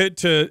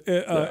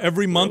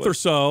every month or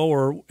so,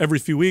 or every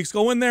few weeks,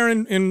 go in there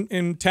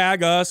and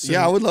tag us.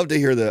 Yeah, I would love to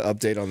hear the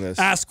update on this.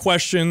 Ask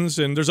questions,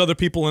 and there's other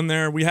people in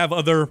there. We have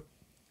other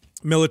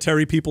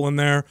military people in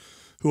there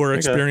who are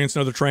experienced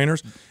and other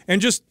trainers,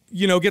 and just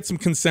get some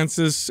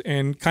consensus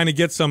and kind of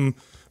get some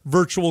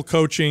virtual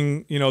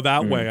coaching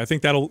that way. I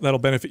think that'll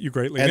benefit you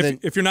greatly. And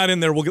if you're not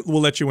in there,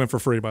 we'll let you in for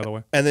free, by the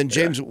way. And then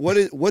James,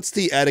 what's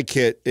the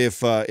etiquette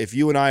if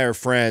you and I are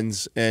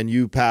friends and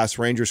you pass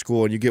Ranger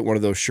School and you get one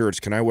of those shirts?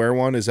 Can I wear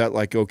one? Is that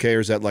like okay, or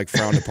is that like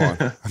frowned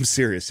upon? I'm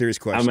serious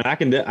question. I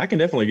mean, I can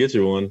definitely get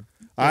you one.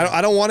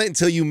 I don't want it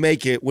until you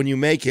make it. When you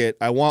make it,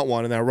 I want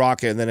one, and then I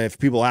rock it. And then if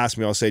people ask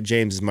me, I'll say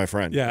James is my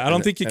friend. Yeah, I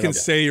don't think you can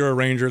say you're a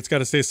Ranger. It's got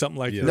to say something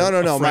like No.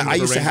 I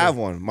used to have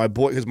one. My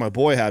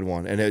boy had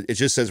one, and it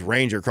just says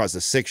Ranger across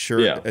the 6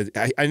 shirt.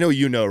 Yeah. I know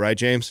you know, right,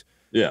 James?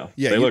 Yeah,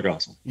 they look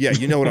awesome. Yeah,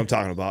 you know what I'm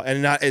talking about.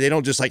 And they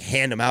don't just like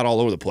hand them out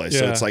all over the place.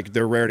 So it's like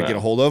they're rare to get a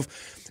hold of.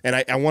 And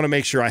I want to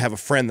make sure I have a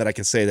friend that I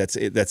can say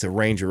that's a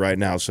Ranger right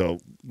now. So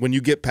when you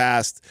get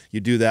past, you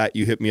do that,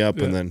 you hit me up,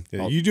 and then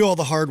you do all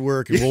the hard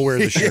work, and we'll wear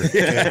the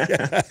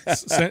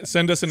shirt.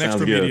 Send us an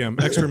extra medium,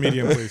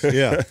 please.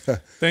 Yeah.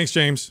 Thanks,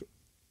 James.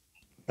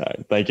 All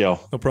right, thank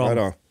y'all. No problem.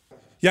 Right on.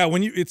 Yeah,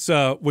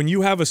 when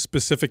you have a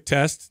specific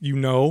test, you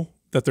know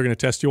that they're going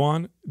to test you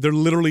on. They're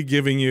literally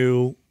giving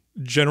you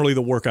generally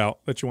the workout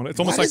that you want. It's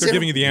almost like they're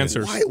giving you the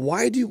answers.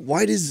 Why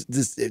does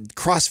this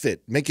CrossFit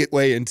make it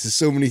way into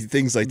so many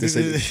things like this?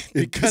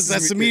 Because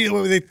that's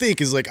immediately what they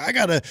think is like, I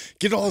gotta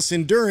get all this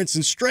endurance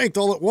and strength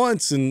all at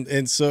once,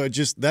 and so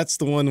that's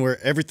the one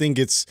where everything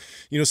gets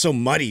so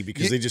muddy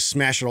because they just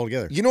smash it all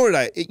together. You know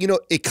what?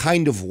 It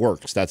kind of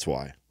works. That's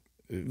why.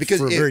 Because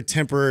for a very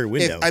temporary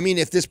window.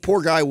 If this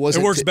poor guy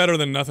wasn't, it works better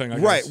than nothing. I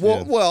guess.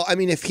 Right. Well, I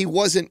mean, if he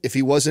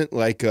wasn't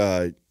like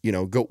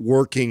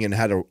working and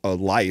had a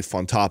life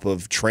on top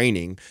of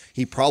training,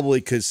 he probably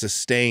could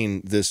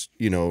sustain this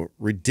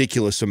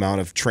ridiculous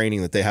amount of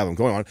training that they have him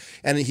going on,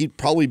 and he'd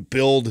probably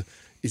build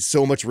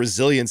so much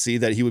resiliency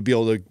that he would be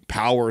able to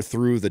power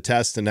through the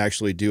test and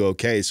actually do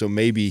okay. So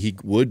maybe he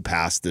would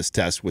pass this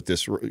test with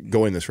this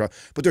going this route.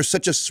 But there's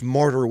such a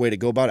smarter way to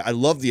go about it. I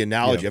love the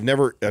analogy. Yeah.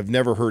 I've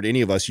never heard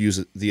any of us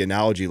use the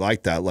analogy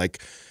like that.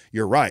 Like,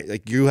 you're right.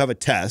 Like, you have a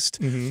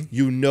test.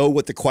 You know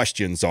what the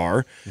questions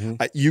are.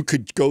 You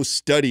could go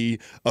study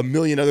a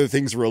million other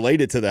things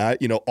related to that.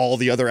 All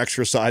the other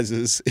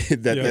exercises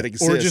that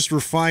exist, or just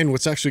refine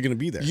what's actually going to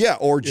be there. Yeah,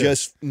 or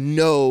just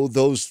know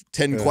those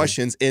 10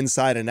 questions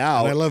inside and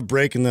out. And I love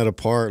breaking that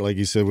apart, like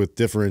you said, with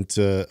different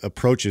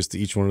approaches to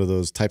each one of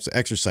those types of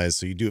exercise.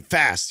 So you do it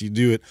fast, you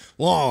do it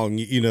long.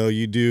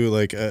 You do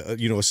like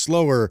a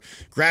slower,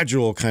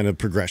 gradual kind of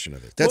progression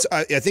of it.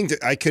 I think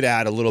that I could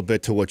add a little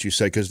bit to what you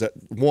said, because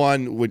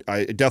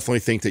I definitely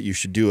think that you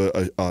should do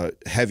a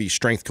heavy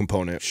strength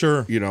component.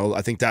 Sure.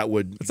 I think that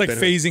would. It's like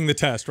phasing the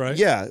test, right?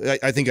 Yeah,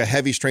 I think a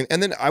heavy strength,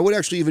 and then I would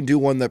actually even do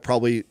one that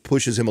probably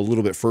pushes him a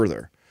little bit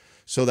further,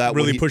 so that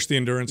really push the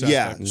endurance.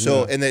 Yeah.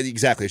 So and then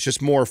exactly, it's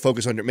just more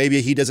focus on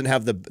maybe he doesn't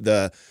have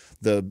the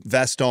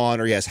vest on,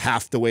 or he has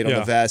half the weight on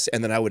the vest,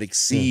 and then I would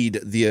exceed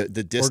the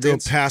distance, or go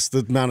past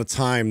the amount of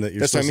time that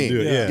you're supposed to do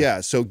it.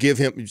 Yeah. So give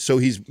him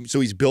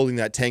he's building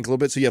that tank a little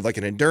bit. So you have like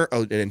an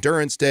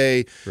endurance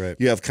day. Right.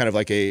 You have kind of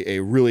like a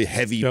really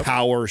heavy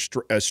power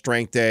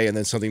strength day, and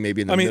then something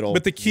maybe in the middle.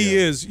 But the key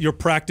is you're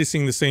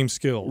practicing the same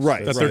skills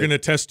that they're going to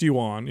test you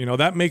on.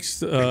 That makes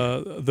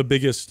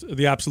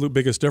the absolute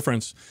biggest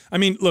difference. I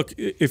mean, look,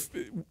 if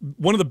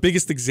one of the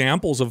biggest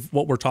examples of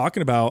what we're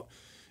talking about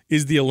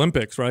is the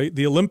Olympics, right?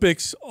 The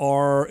Olympics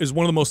is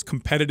one of the most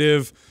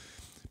competitive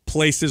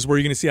places where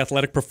you're going to see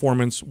athletic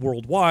performance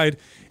worldwide.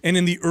 And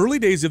in the early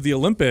days of the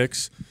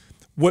Olympics,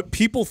 what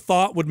people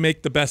thought would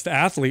make the best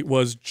athlete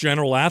was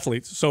general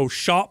athletes. So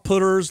shot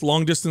putters,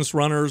 long distance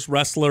runners,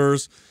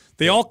 wrestlers,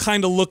 they all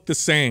kind of look the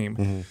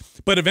same.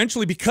 But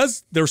eventually,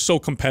 because they're so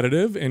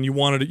competitive and you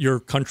wanted your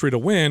country to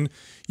win,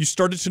 you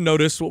started to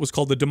notice what was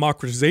called the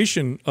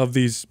democratization of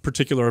these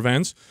particular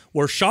events,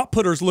 where shot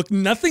putters look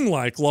nothing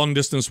like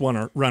long-distance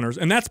runners.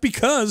 And that's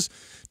because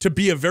to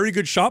be a very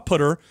good shot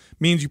putter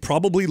means you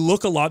probably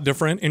look a lot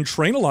different and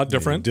train a lot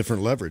different.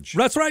 Different leverage.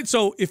 That's right.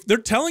 So if they're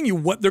telling you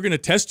what they're going to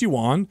test you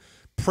on,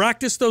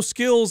 practice those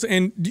skills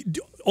and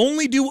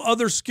only do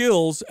other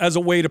skills as a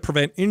way to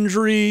prevent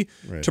injury,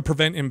 to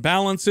prevent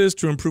imbalances,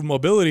 to improve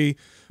mobility.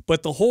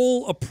 But the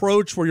whole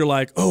approach where you're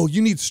like, oh,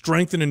 you need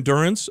strength and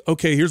endurance.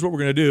 Okay, here's what we're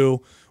going to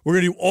do. We're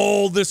going to do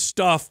all this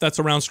stuff that's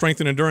around strength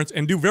and endurance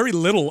and do very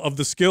little of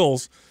the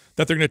skills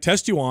that they're going to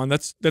test you on.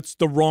 That's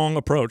the wrong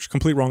approach,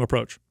 complete wrong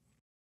approach.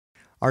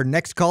 Our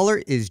next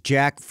caller is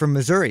Jack from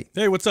Missouri.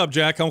 Hey, what's up,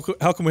 Jack? How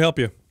can we help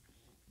you?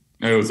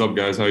 Hey, what's up,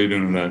 guys? How you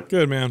doing today?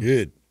 Good, man.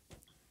 Good.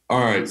 All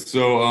right.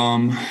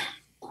 So,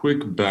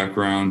 quick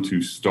background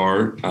to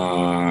start.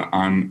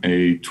 I'm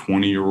a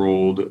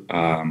 20-year-old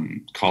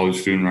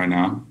college student right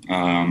now.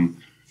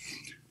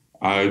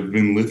 I've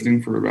been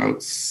lifting for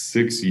about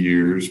 6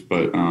 years,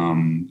 but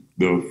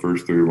the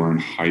first 3 were in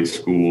high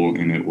school,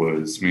 and it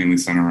was mainly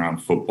centered around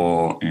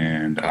football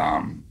and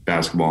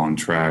basketball and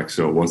track.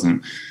 So it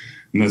wasn't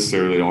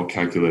necessarily all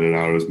calculated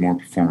out. It was more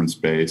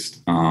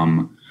performance-based.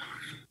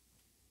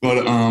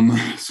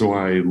 So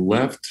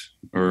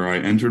I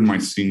entered my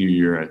senior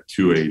year at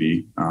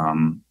 280.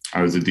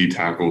 I was a D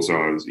tackle, so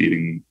I was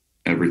eating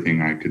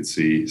everything I could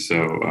see.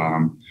 So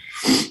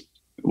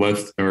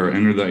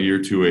entered that year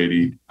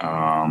 280.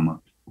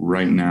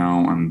 Right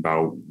now I'm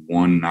about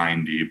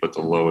 190, but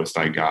the lowest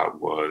I got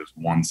was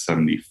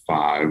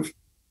 175.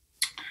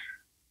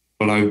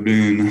 But I've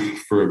been,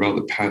 for about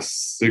the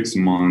past 6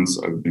 months,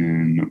 I've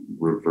been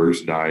reverse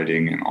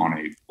dieting and on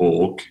a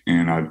bulk,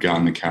 and I've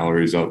gotten the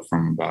calories up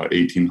from about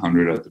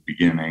 1,800 at the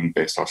beginning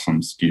based off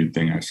some skewed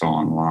thing I saw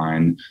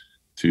online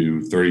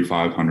to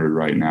 3,500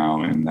 right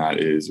now, and that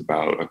is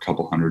about a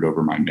couple hundred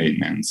over my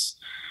maintenance.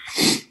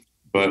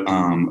 But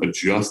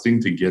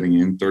adjusting to getting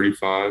in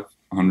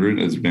 3,500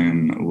 has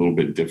been a little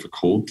bit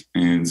difficult,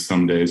 and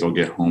some days I'll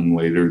get home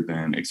later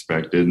than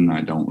expected, and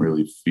I don't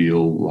really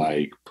feel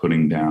like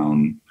putting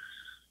down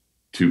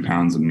 2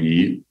 pounds of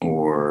meat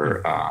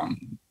or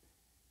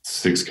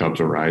 6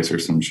 cups of rice or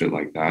some shit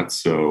like that.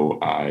 So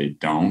I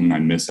don't, and I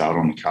miss out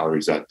on the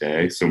calories that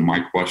day. So my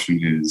question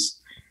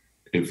is,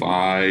 if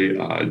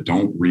I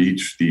don't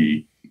reach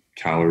the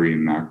calorie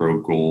and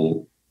macro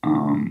goal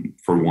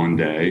for one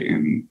day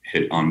and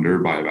hit under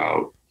by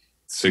about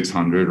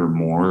 600 or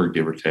more,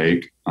 give or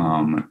take,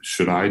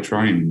 should I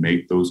try and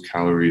make those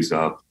calories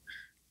up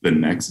the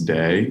next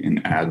day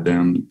and add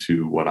them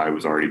to what I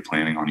was already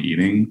planning on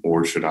eating?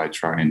 Or should I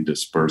try and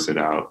disperse it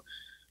out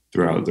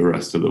throughout the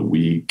rest of the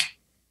week?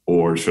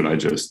 Or should I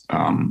just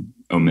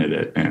omit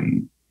it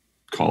and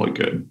call it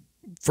good?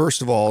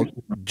 First of all,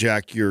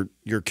 Jack, you're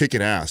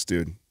kicking ass,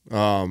 dude.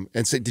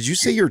 And so, did you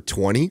say you're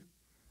 20?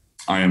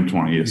 I am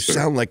 20. Yes, you sir.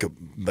 sound like a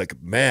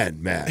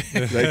man. Like,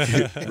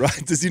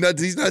 right? Does he not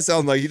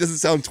sound like, he doesn't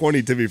sound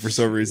 20 to me for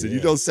some reason. Yeah.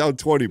 You don't sound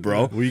 20,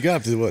 bro. Well, you got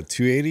up to what,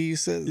 280? You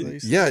said?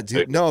 Yeah,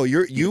 dude. No,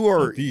 you're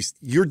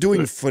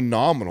doing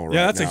phenomenal right now.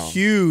 Yeah, that's a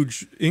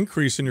huge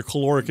increase in your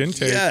caloric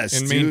intake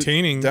and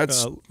maintaining.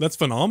 That's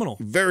phenomenal.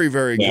 Very,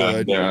 very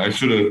good. Yeah, I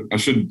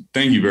should.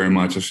 Thank you very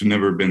much. I should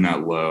never have been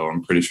that low.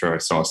 I'm pretty sure I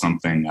saw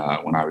something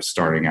when I was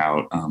starting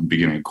out,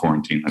 beginning of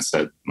quarantine, that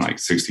said like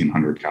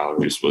 1,600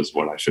 calories was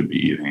what I should be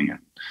eating. And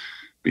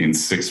being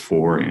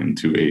 6'4" and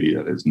 280,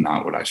 that is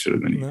not what I should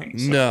have been eating.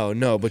 So.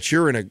 No, but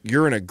you're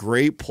in a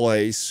great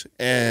place,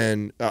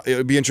 and it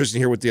would be interesting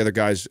to hear what the other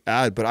guys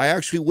add. But I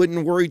actually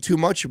wouldn't worry too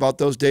much about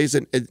those days.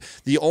 And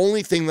the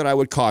only thing that I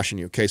would caution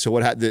you, okay, so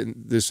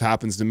this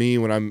happens to me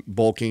when I'm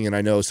bulking, and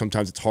I know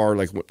sometimes it's hard.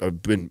 Like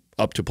I've been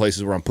up to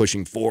places where I'm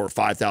pushing 4,000 or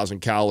 5,000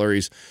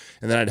 calories,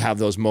 and then I'd have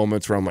those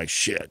moments where I'm like,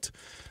 shit.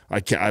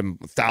 I'm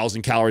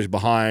 1,000 calories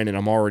behind and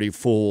I'm already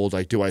full.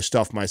 Like, do I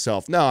stuff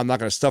myself? No, I'm not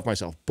going to stuff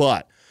myself.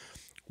 But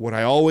what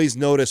I always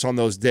notice on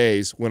those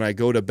days when I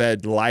go to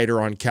bed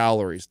lighter on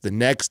calories, the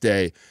next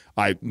day,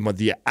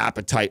 the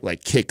appetite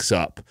like kicks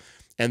up.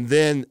 And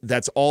then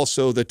that's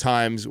also the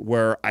times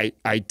where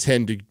I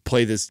tend to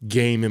play this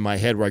game in my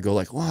head where I go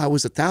like, well, I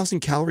was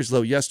 1,000 calories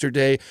low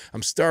yesterday.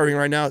 I'm starving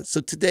right now.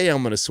 So today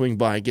I'm going to swing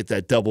by and get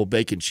that double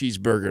bacon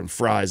cheeseburger and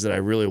fries that I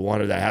really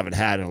wanted. I haven't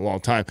had in a long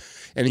time.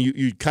 And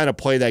you kind of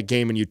play that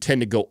game and you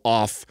tend to go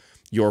off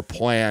your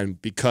plan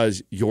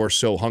because you're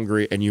so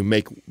hungry and you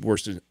make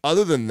worse.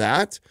 Other than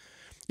that,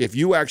 if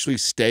you actually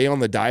stay on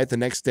the diet the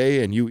next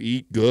day and you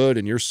eat good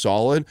and you're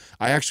solid,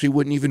 I actually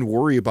wouldn't even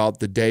worry about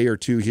the day or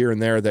two here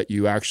and there that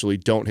you actually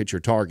don't hit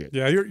your target.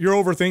 Yeah, you're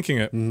overthinking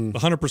it,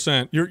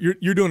 100%.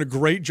 You're doing a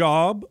great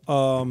job.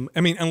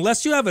 I mean,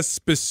 unless you have a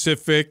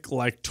specific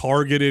like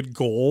targeted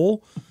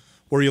goal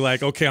where you're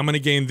like, okay, I'm going to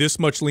gain this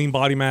much lean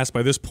body mass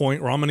by this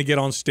point, or I'm going to get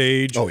on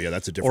stage. Oh yeah,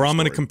 that's a different. Or I'm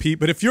going to compete.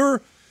 But if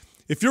your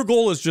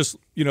goal is just,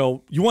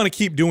 you want to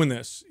keep doing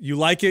this, you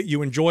like it,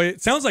 you enjoy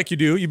it. Sounds like you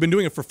do. You've been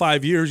doing it for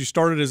 5 years. You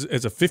started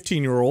as a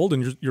 15-year-old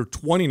and you're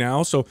 20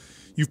 now. So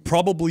you've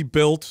probably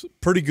built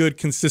pretty good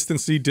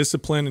consistency,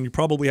 discipline, and you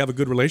probably have a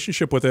good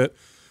relationship with it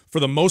for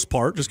the most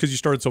part, just because you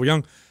started so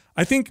young.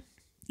 I think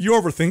you're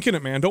overthinking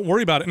it, man. Don't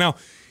worry about it. Now,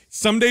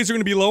 some days are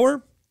going to be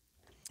lower.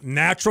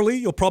 Naturally,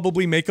 you'll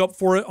probably make up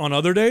for it on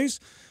other days.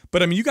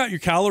 But I mean, you got your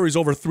calories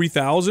over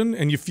 3,000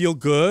 and you feel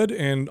good.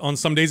 And on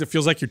some days it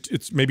feels like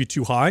it's maybe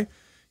too high.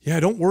 Yeah,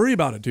 don't worry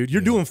about it, dude.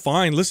 You're doing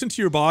fine. Listen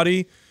to your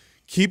body.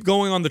 Keep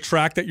going on the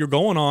track that you're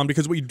going on,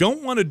 because what you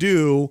don't want to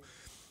do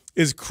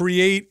is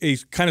create a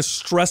kind of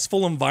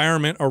stressful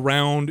environment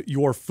around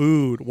your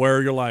food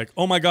where you're like,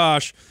 oh my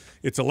gosh,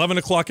 it's 11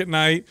 o'clock at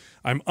night.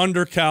 I'm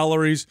under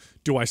calories.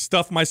 Do I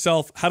stuff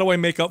myself? How do I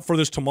make up for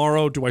this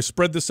tomorrow? Do I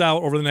spread this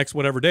out over the next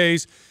whatever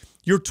days?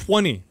 You're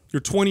 20.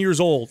 You're 20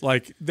 years old.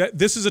 Like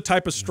this is a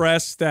type of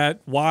stress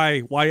that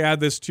why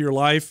add this to your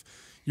life?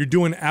 You're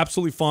doing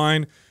absolutely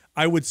fine.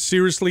 I would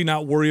seriously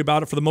not worry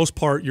about it. For the most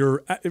part,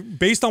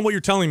 based on what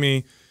you're telling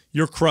me,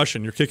 you're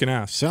crushing. You're kicking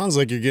ass. Sounds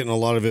like you're getting a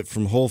lot of it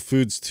from Whole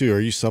Foods too. Are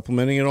you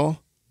supplementing at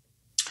all?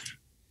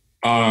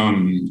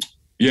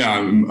 Yeah,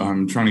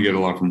 I'm trying to get a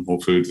lot from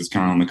Whole Foods. It's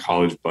kind of on the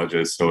college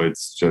budget, so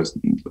it's just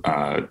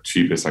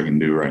cheapest I can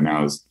do right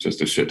now is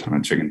just a shit ton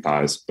of chicken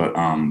thighs. But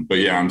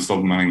yeah, I'm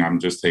supplementing. I'm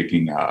just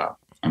taking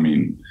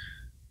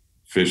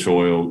fish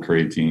oil,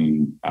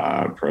 creatine,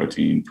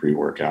 protein,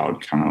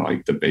 pre-workout, kind of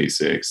like the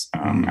basics,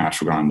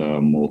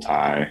 ashwagandha,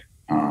 multi.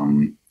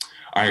 I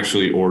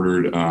actually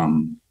ordered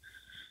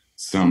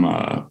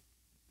some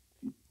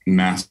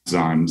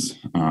Maximus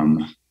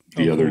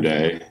the other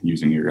day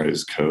using your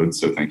guys' code.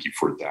 So thank you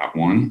for that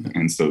one.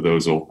 And so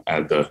those will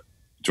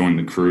join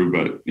the crew,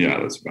 but yeah,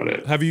 that's about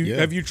it. Have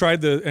you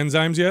tried the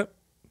enzymes yet?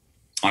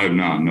 I have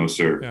not, no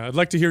sir. Yeah, I'd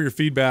like to hear your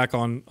feedback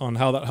on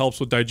how that helps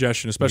with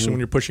digestion, especially when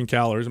you're pushing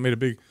calories. It made a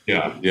big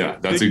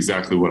That's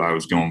exactly what I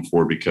was going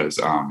for because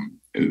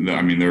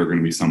I mean, there are going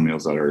to be some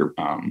meals that are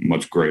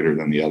much greater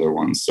than the other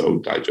ones, so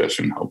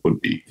digestion help would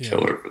be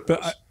killer for this.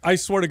 But I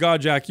swear to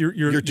God, Jack,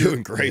 you're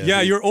doing great.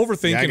 Yeah, you're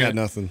overthinking I got it.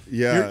 nothing.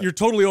 Yeah. You're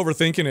totally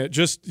overthinking it.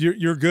 Just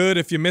you're good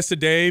if you miss a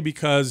day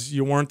because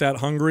you weren't that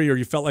hungry or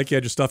you felt like you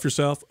had to stuff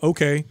yourself.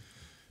 Okay,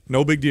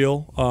 no big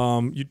deal.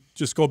 You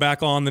just go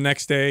back on the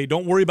next day.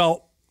 Don't worry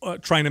about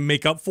trying to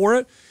make up for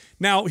it.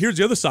 Now, here's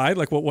the other side,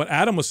 like what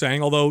Adam was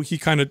saying, although he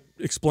kind of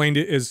explained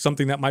it as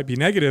something that might be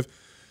negative.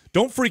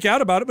 Don't freak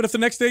out about it, but if the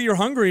next day you're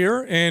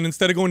hungrier and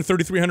instead of going to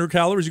 3,300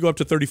 calories, you go up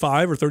to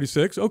 35 or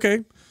 36,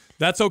 okay,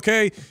 that's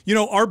okay. You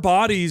know, our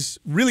bodies,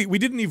 really, we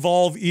didn't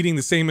evolve eating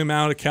the same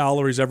amount of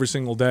calories every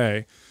single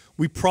day.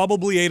 We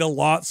probably ate a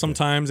lot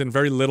sometimes and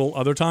very little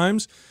other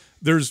times.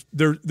 There's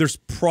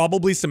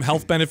probably some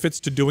health benefits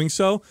to doing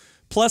so.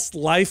 Plus,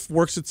 life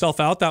works itself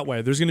out that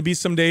way. There's going to be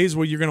some days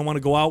where you're going to want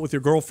to go out with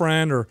your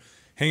girlfriend or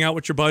hang out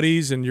with your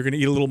buddies and you're going to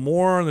eat a little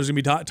more. And there's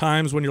going to be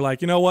times when you're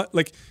like, you know what?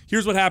 Like,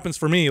 here's what happens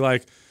for me.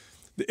 Like,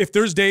 if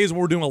there's days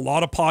where we're doing a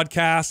lot of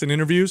podcasts and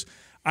interviews,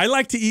 I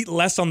like to eat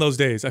less on those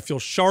days. I feel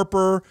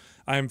sharper.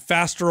 I'm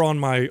faster on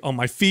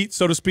my feet,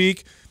 so to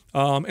speak.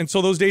 And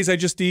so those days I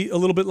just eat a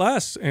little bit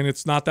less and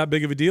it's not that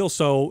big of a deal.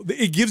 So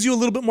it gives you a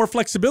little bit more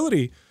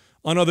flexibility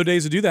on other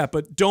days to do that,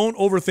 but don't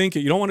overthink it.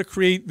 You don't want to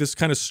create this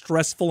kind of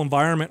stressful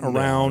environment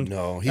around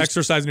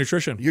exercise and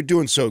nutrition. You're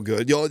doing so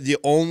good. The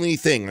only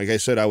thing, like I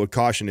said, I would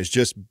caution is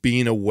just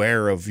being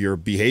aware of your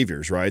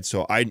behaviors, right?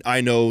 So I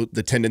know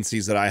the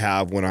tendencies that I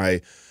have when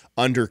I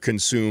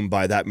underconsume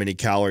by that many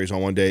calories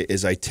on one day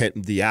is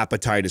the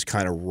appetite is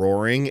kind of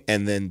roaring,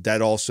 and then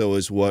that also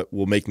is what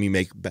will make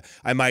me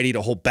I might eat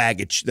a whole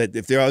bag of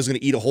if I was going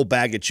to eat a whole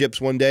bag of chips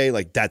one day,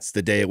 like that's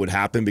the day it would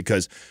happen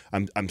because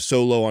I'm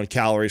so low on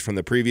calories from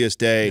the previous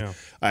day. Yeah.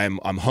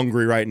 I'm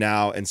hungry right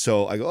now, and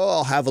so I go,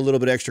 I'll have a little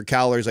bit extra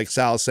calories like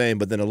Sal's saying,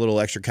 but then a little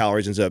extra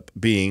calories ends up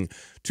being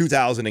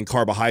 2,000 in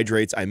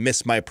carbohydrates. I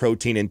miss my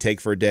protein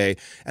intake for a day.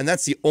 And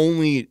that's the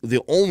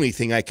only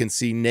thing I can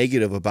see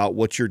negative about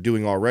what you're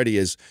doing already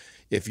is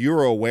if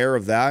you're aware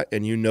of that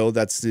and you know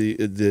that's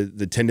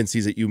the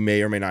tendencies that you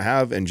may or may not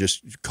have and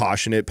just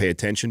caution it, pay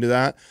attention to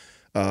that.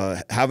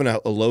 Having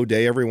a low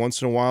day every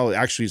once in a while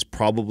actually is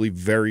probably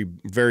very,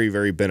 very,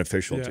 very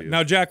beneficial to you.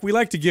 Now, Jack, we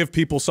like to give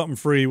people something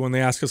free when they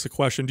ask us a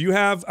question. Do you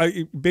have,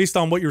 based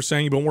on what you're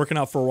saying, you've been working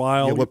out for a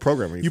while. Yeah, what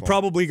program are you following?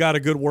 Probably got a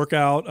good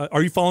workout.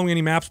 Are you following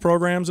any MAPS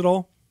programs at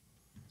all?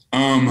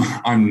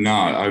 I'm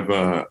not.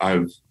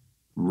 I've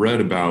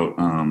read about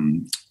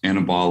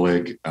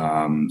anabolic,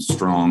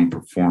 strong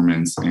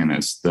performance, and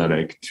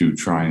aesthetic to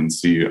try and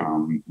see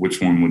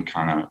which one would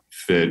kind of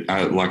fit.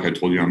 Like I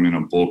told you, I'm in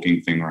a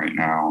bulking thing right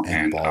now.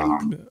 And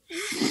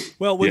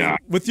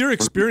with your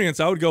experience,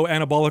 I would go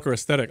anabolic or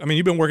aesthetic. I mean,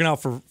 you've been working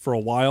out for a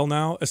while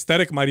now.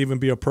 Aesthetic might even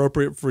be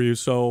appropriate for you.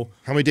 So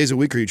how many days a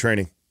week are you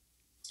training?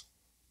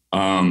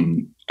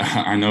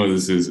 I know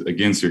this is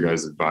against your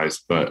guys' advice,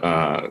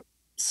 but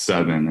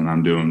 7, and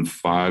I'm doing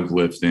 5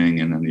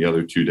 lifting, and then the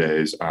other 2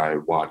 days I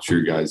watch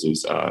your guys'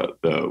 the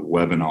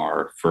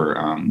webinar for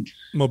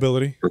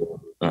mobility.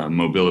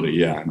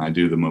 Mobility, and I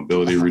do the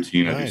mobility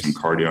routine. Nice. I do some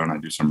cardio and I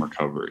do some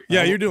recovery.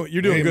 Yeah, you're doing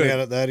good. Mad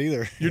at that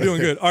either. You're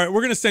doing good. All right,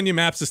 we're gonna send you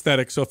MAPS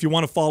Aesthetic. So if you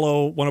want to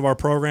follow one of our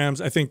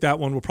programs, I think that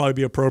one will probably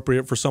be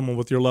appropriate for someone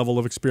with your level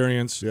of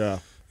experience. Yeah.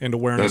 And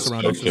awareness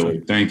around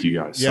exercise. Thank you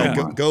guys. Yeah,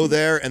 go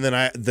there, and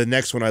then the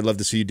next one I'd love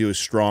to see you do is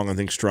strong. I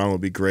think strong would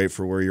be great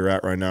for where you're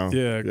at right now.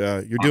 Yeah,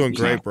 you're doing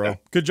great, bro.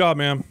 Good job,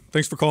 man.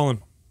 Thanks for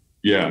calling.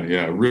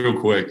 Yeah. Real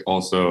quick,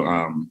 also,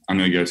 I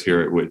know you guys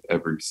hear it with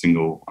every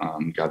single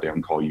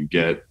goddamn call you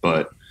get,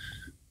 but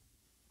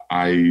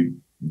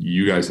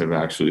you guys have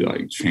actually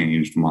like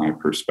changed my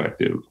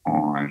perspective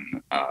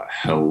on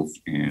health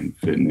and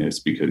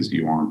fitness because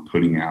you aren't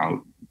putting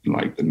out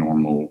like the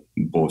normal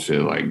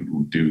bullshit, like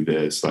do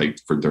this like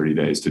for 30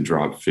 days to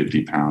drop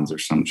 50 pounds or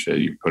some shit.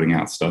 You're putting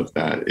out stuff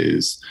that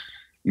is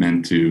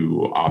meant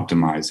to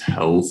optimize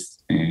health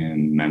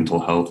and mental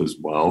health as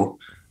well.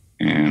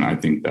 And I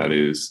think that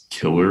is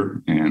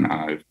killer. And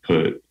I've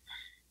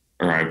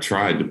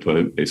tried to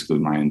put basically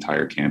my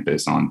entire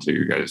campus onto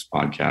your guys'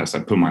 podcast.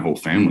 I put my whole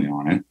family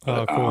on it.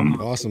 Oh,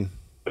 cool. Awesome.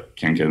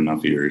 Can't get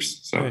enough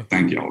ears. So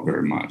Thank you all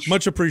very much.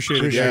 Much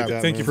appreciated.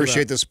 Thank you for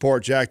appreciate the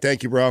support, Jack.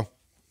 Thank you, bro.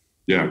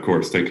 Yeah, of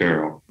course. Take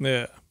care, all.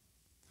 Yeah.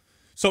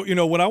 So,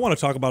 what I want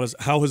to talk about is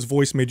how his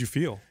voice made you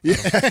feel. Yeah.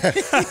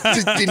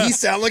 Did he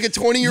sound like a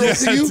 20-year-old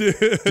to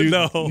you? Dude,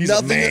 no. He's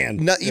a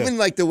man. Even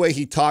like the way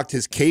he talked,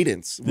 his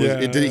cadence.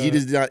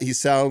 He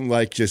sound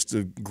like just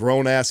a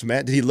grown-ass man.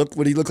 What did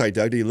he look like,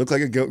 Doug? Did he look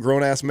like a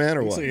grown-ass man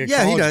or what? Like he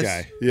does.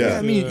 Guy. Yeah.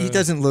 I mean, he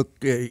doesn't look,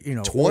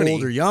 20.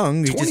 Old or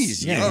young.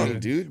 20's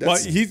young, dude.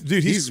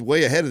 He's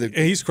way ahead of the... And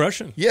he's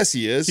crushing. Yes,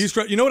 he is.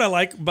 You know what I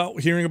like about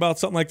hearing about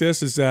something like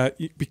this is that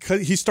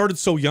because he started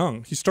so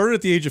young. He started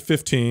at the age of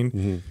 15.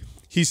 Mm-hmm.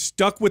 He's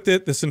stuck with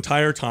it this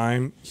entire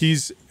time.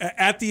 He's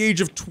at the age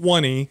of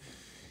 20.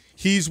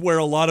 he's where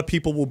a lot of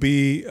people will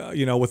be,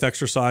 with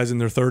exercise in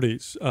their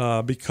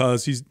 30s,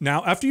 because he's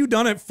now, after you've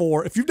done it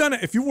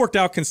if you've worked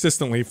out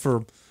consistently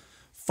for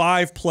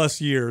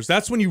 5+ years,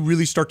 that's when you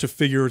really start to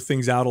figure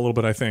things out a little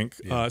bit, I think,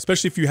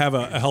 especially if you have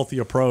a healthy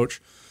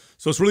approach.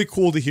 So it's really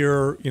cool to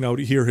hear,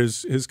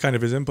 his kind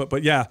of his input.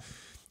 But yeah,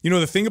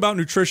 the thing about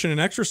nutrition and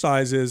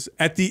exercise is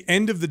at the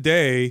end of the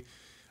day,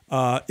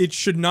 it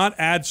should not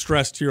add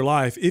stress to your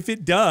life. If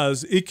it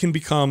does, it can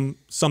become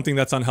something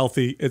that's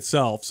unhealthy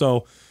itself.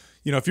 So,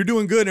 if you're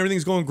doing good and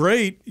everything's going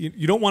great,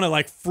 you don't want to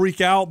like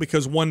freak out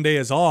because one day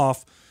is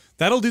off.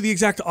 That'll do the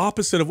exact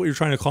opposite of what you're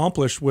trying to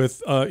accomplish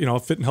with, a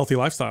fit and healthy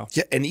lifestyle.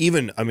 Yeah, and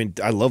even,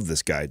 I love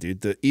this guy,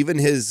 dude. Even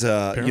his,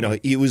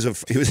 he was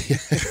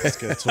He's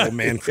got a total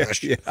man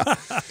crush. Yeah.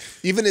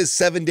 Even his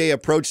 7-day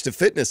approach to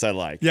fitness, I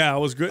like. Yeah, it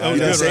was good. That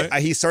was good,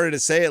 right? He started to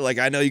say it like,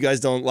 I know you guys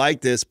don't like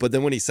this, but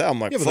then when he said,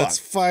 I'm like, yeah, but that's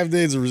 5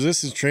 days of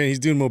resistance training. He's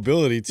doing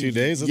mobility 2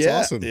 days. That's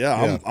awesome.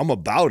 Yeah, I'm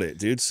about it,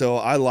 dude. So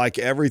I like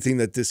everything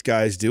that this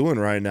guy's doing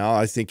right now.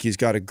 I think he's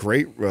got a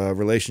great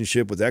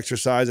relationship with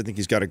exercise. I think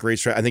he's got a great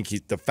strategy. I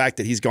think the fact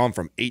that he's gone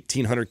from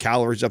 1,800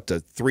 calories up to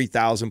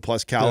 3,000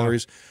 plus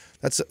calories.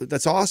 Yeah.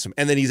 That's awesome.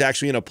 And then he's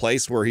actually in a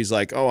place where he's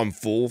like, oh, I'm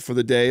full for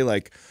the day.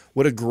 Like,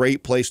 what a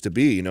great place to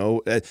be,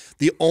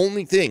 The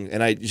only thing,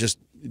 and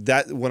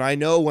when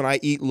I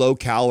eat low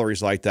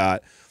calories like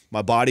that,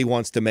 my body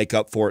wants to make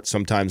up for it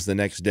sometimes the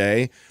next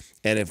day.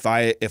 And if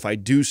I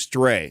do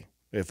stray,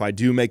 if I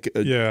do make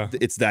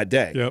it's that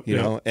day,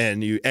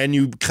 and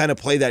you kind of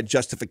play that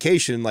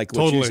justification like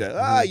what you said.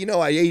 I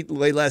ate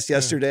way less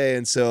yesterday,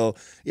 and so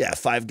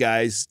 5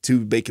 guys,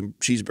 2 bacon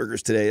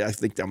cheeseburgers today. I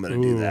think I'm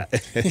going to do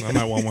that. I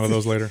might want one of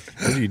those later.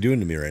 What are you doing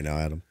to me right now,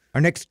 Adam?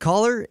 Our next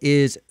caller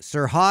is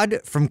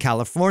Sirhad from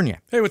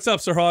California. Hey, what's up,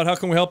 Sirhad? How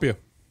can we help you?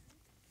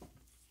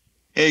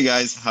 Hey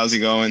guys, how's it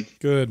going?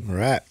 Good. All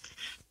right.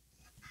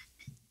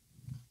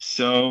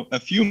 So a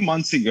few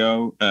months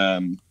ago,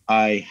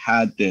 I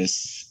had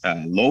this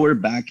lower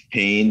back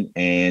pain,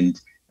 and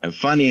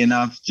funny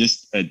enough,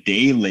 just a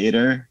day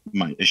later,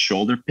 a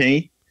shoulder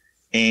pain,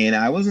 and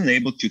I wasn't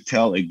able to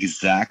tell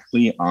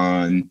exactly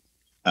on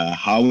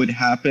how it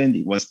happened.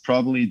 It was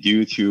probably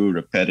due to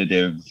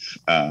repetitive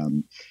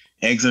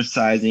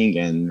exercising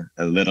and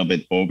a little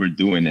bit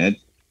overdoing it.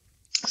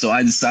 So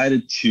I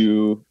decided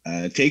to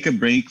take a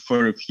break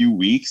for a few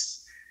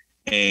weeks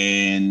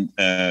and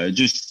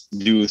just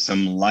do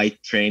some light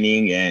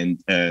training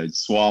and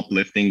swap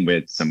lifting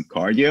with some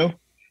cardio.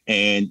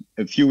 And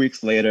a few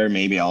weeks later,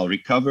 maybe I'll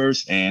recover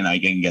and I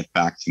can get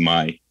back to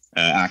my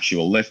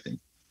actual lifting.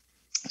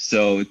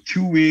 So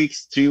 2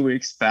 weeks, 3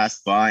 weeks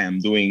passed by. I'm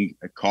doing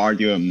a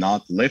cardio, I'm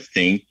not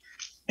lifting.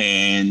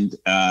 And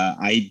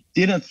I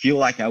didn't feel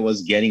like I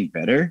was getting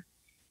better.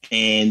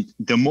 And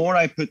the more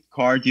I put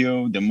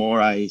cardio, the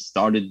more I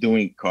started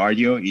doing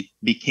cardio, it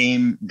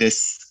became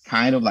this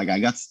kind of like I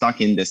got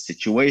stuck in this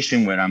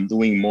situation where I'm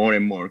doing more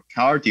and more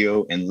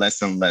cardio and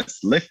less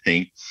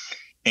lifting.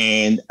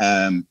 And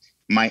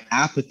my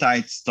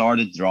appetite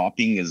started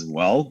dropping as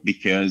well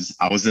because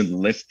I wasn't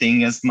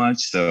lifting as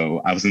much.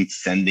 So I wasn't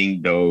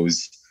sending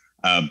those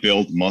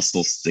build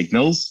muscle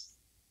signals.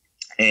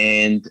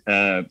 And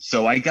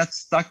so I got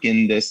stuck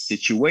in this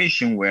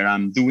situation where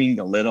I'm doing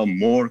a little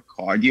more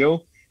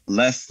cardio,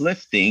 less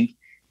lifting,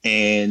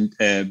 and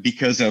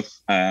because of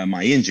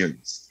my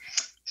injuries.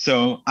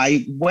 So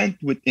I went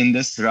within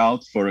this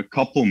route for a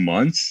couple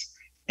months,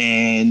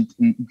 and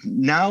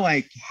now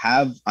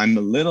I'm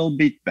a little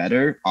bit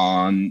better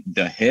on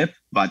the hip,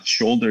 but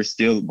shoulder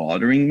still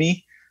bothering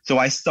me. So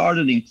I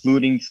started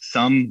including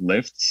some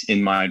lifts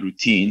in my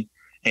routine.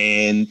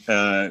 And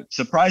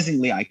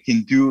surprisingly, I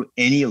can do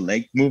any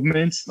leg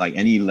movements, like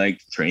any leg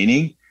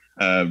training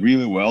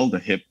really well. The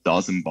hip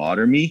doesn't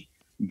bother me,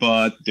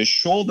 but the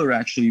shoulder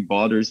actually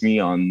bothers me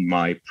on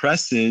my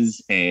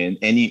presses, and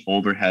any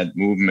overhead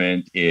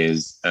movement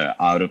is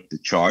out of the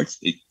charts.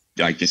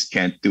 I just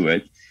can't do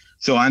it.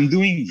 So I'm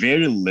doing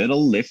very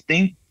little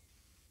lifting,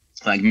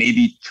 like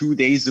maybe 2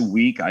 days a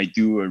week. I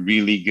do a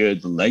really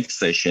good leg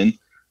session,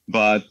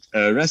 but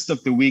rest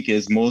of the week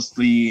is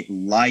mostly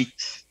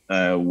light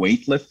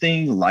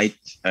weightlifting, light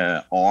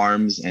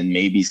arms, and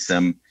maybe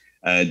some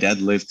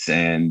deadlifts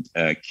and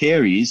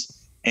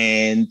carries.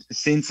 And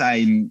since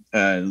I'm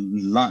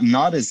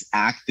not as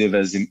active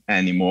as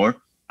anymore,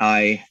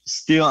 I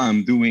still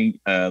am doing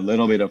a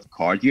little bit of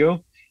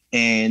cardio,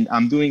 and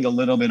I'm doing a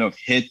little bit of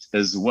HIIT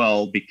as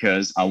well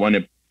because I want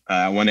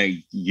to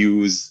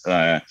use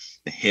the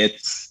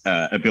HIIT's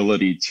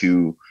ability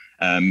to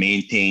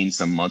maintain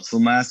some muscle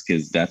mass,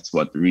 because that's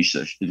what the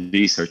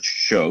research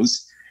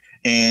shows.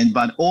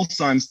 But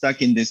also I'm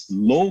stuck in this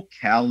low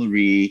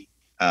calorie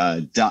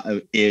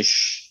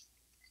ish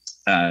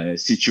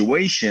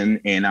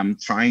situation, and I'm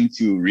trying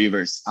to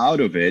reverse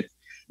out of it.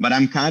 But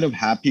I'm kind of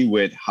happy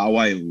with how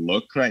I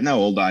look right now,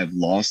 although I've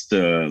lost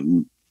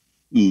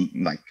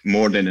like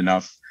more than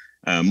enough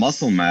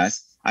muscle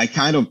mass.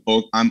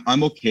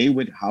 I'm okay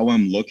with how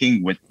I'm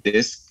looking with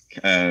this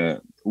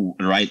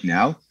right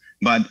now.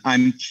 But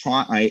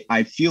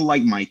I feel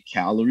like my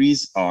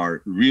calories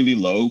are really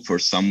low for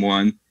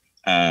someone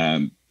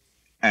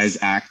as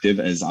active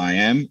as I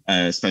am,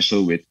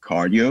 especially with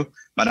cardio,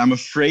 but I'm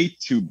afraid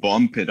to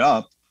bump it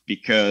up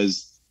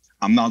because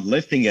I'm not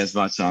lifting as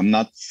much. So I'm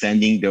not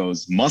sending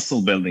those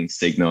muscle building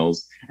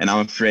signals. And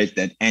I'm afraid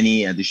that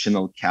any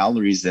additional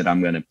calories that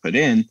I'm going to put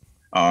in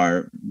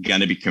are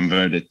going to be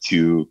converted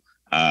to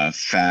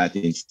fat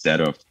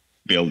instead of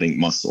building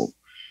muscle.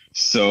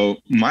 So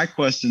my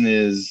question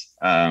is,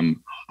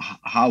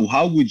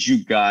 how would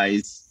you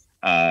guys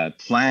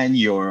plan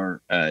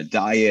your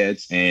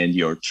diets and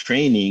your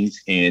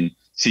trainings in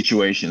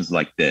situations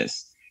like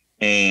this?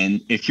 And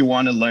if you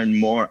want to learn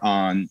more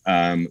on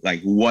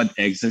like what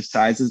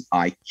exercises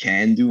I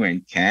can do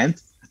and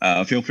can't,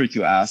 feel free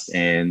to ask.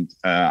 And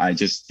I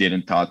just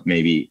didn't thought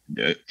maybe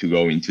to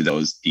go into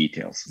those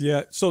details.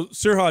 Yeah. So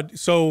Sirhad,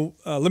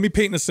 let me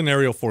paint a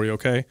scenario for you,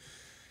 okay?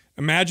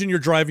 Imagine you're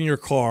driving your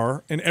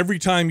car, and every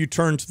time you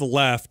turn to the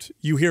left,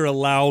 you hear a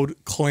loud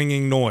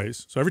clanging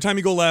noise. So every time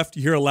you go left,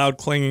 you hear a loud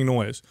clanging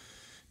noise.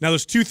 Now,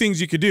 there's two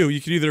things you could do.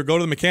 You could either go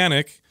to the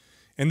mechanic,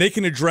 and they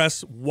can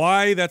address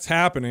why that's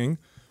happening,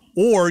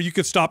 or you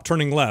could stop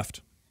turning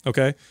left,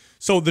 okay?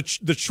 So the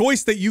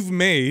choice that you've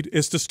made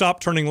is to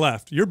stop turning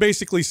left. You're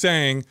basically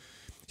saying,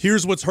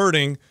 here's what's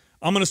hurting.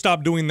 I'm going to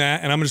stop doing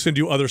that, and I'm just going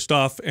to do other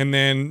stuff, and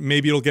then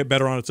maybe it'll get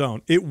better on its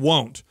own. It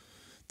won't.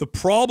 The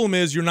problem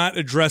is you're not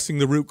addressing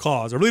the root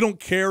cause. I really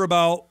don't care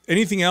about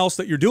anything else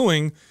that you're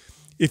doing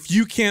if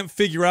you can't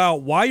figure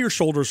out why your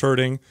shoulder's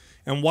hurting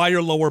and why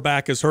your lower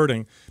back is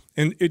hurting.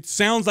 And it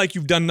sounds like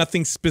you've done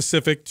nothing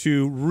specific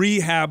to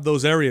rehab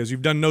those areas.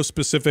 You've done no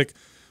specific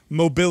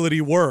mobility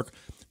work.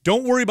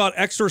 Don't worry about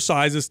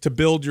exercises to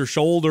build your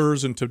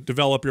shoulders and to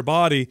develop your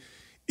body.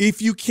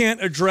 If you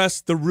can't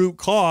address the root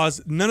cause,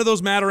 none of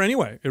those matter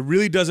anyway. It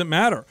really doesn't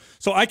matter.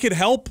 So I could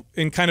help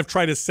and kind of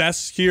try to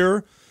assess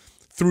here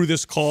through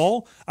this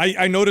call.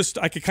 I noticed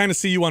I could kind of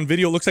see you on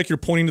video. It looks like you're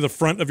pointing to the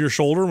front of your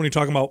shoulder when you're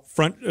talking about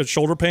front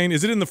shoulder pain.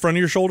 Is it in the front of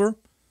your shoulder?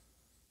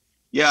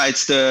 Yeah,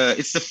 it's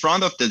the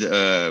front of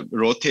the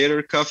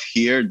rotator cuff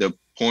here, the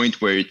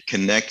point where it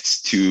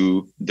connects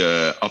to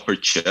the upper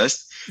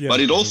chest. Yeah.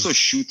 But it also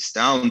shoots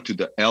down to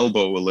the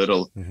elbow a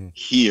little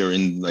here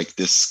in like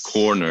this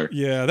corner.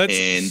 Yeah,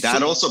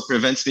 that also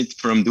prevents me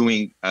from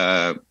doing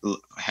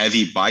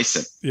heavy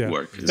bicep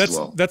work as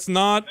well. That's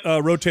not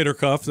a rotator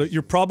cuff.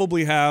 You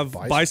probably have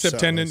bicep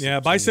tendon. Yeah,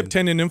 bicep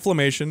tendon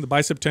inflammation. The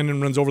bicep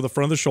tendon runs over the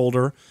front of the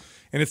shoulder,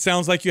 and it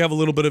sounds like you have a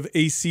little bit of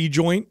AC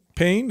joint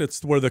pain.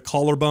 It's where the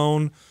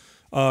collarbone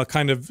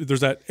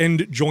there's that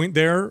end joint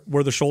there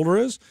where the shoulder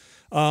is.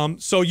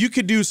 So you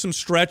could do some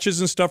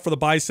stretches and stuff for the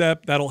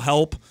bicep. That'll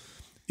help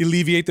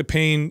alleviate the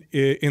pain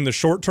in the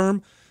short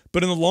term.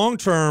 But in the long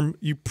term,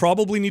 you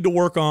probably need to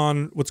work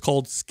on what's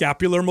called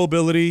scapular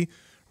mobility,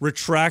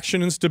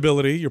 retraction, and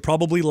stability. You're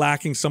probably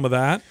lacking some of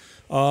that.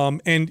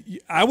 And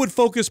I would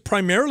focus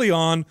primarily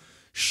on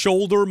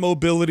shoulder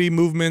mobility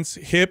movements,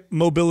 hip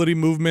mobility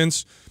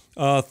movements,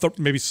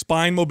 maybe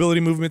spine mobility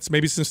movements,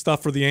 maybe some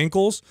stuff for the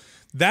ankles.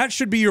 That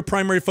should be your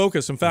primary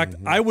focus. In fact,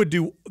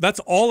 that's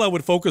all I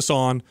would focus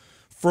on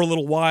for a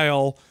little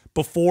while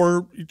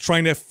before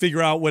trying to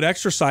figure out what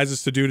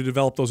exercises to do to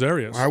develop those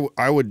areas.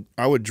 I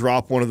would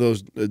drop one of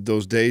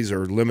those days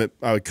or limit.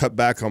 I would cut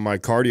back on my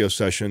cardio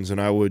sessions,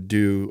 and I would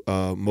do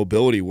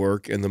mobility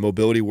work. And the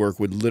mobility work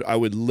I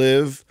would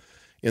live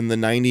in the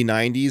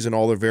 90-90s and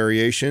all their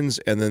variations,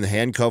 and then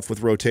handcuff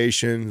with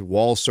rotation,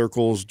 wall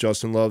circles,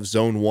 Justin Love,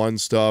 zone 1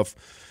 stuff,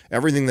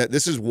 everything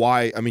this is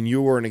why, I mean,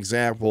 you were an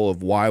example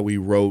of why we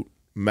wrote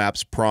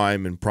MAPS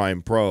Prime and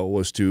Prime Pro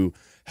was to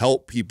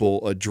help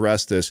people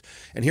address this.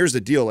 And here's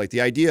the deal, like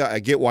the idea, I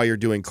get why you're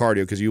doing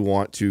cardio because you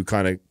want to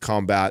kind of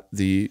combat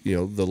the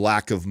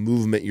lack of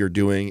movement you're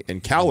doing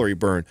and calorie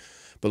burn.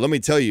 But let me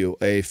tell you,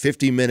 a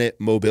 50-minute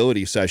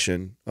mobility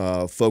session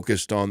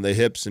focused on the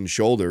hips and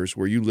shoulders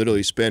where you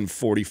literally spend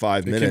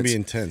 45 minutes. It can be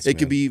intense. It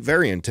can be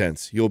very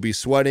intense. You'll be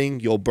sweating.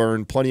 You'll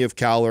burn plenty of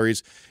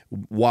calories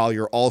while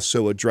you're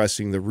also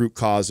addressing the root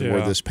cause of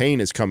where this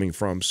pain is coming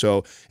from.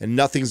 So, and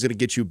nothing's going to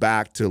get you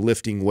back to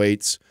lifting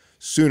weights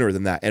sooner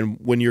than that. And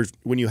when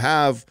you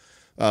have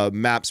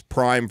MAPS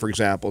Prime, for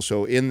example,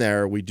 so in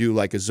there we do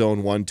like a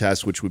zone 1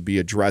 test, which would be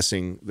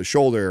addressing the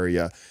shoulder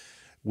area.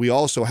 We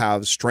also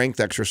have strength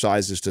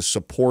exercises to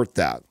support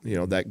that,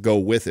 that go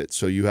with it.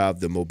 So you have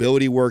the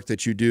mobility work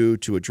that you do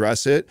to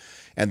address it.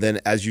 And then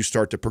as you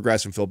start to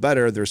progress and feel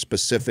better, there's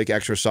specific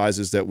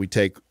exercises that we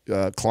take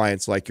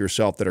clients like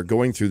yourself that are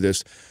going through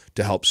this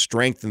to help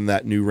strengthen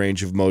that new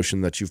range of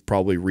motion that you've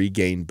probably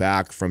regained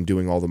back from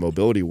doing all the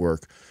mobility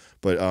work.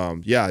 But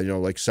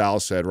like Sal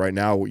said, right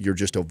now you're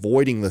just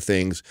avoiding the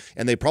things,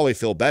 and they probably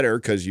feel better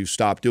because you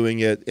stop doing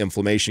it.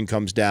 Inflammation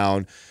comes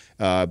down,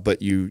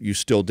 but you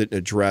still didn't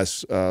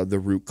address the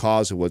root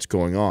cause of what's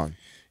going on.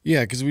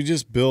 Yeah, because we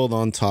just build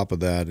on top of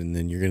that, and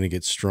then you're going to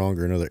get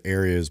stronger in other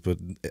areas, but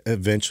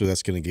eventually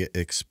that's going to get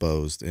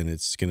exposed, and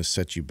it's going to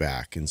set you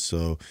back. And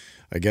so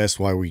I guess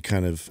why we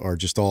kind of are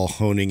just all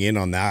honing in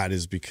on that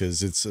is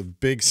because it's a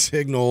big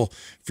signal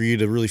for you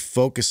to really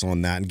focus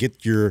on that and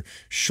get your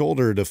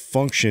shoulder to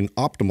function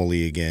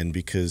optimally again,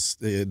 because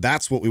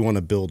that's what we want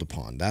to build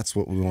upon. That's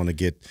what we want to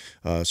get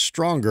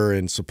stronger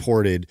and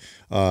supported,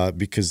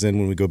 because then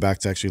when we go back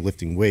to actually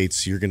lifting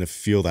weights, you're going to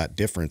feel that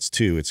difference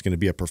too. It's going to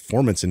be a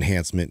performance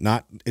enhancement.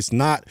 It's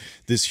not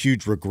this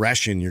huge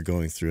regression you're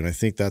going through. And I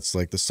think that's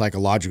like the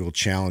psychological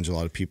challenge a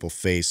lot of people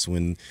face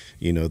when,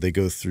 they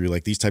go through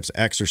like these types of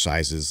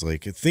exercises.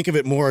 Like, think of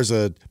it more as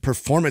a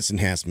performance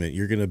enhancement.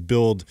 You're going to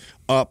build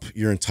up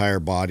your entire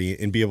body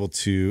and be able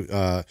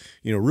to,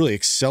 really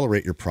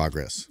accelerate your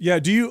progress. Yeah.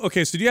 So do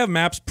you have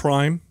MAPS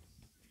Prime?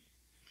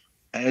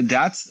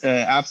 That's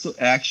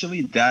absolutely.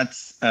 Actually,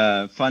 that's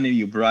funny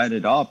you brought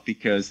it up,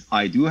 because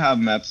I do have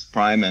MAPS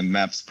Prime and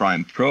MAPS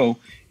Prime Pro.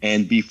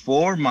 And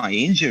before my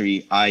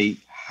injury, I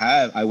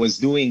was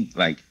doing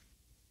like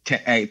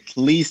at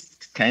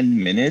least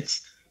 10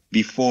 minutes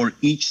before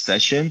each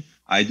session.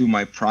 I do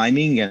my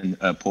priming and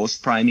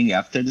post priming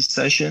after the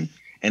session.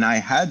 And I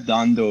had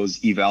done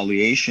those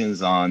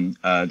evaluations on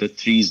the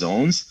 3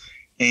 zones,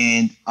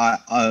 and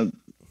I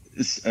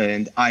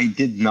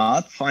did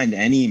not find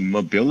any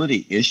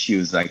mobility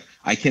issues. Like,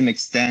 I can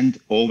extend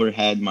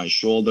overhead my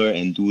shoulder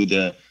and do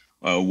the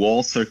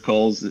wall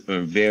circles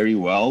very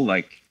well,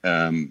 like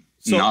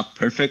not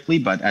perfectly,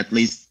 but at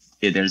least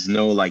there's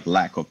no like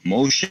lack of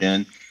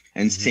motion.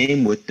 And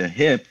same with the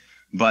hip.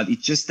 But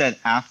it's just that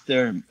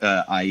after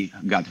I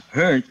got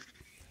hurt,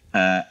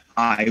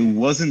 I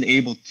wasn't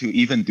able to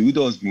even do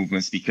those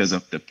movements because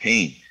of the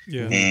pain.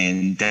 Yeah.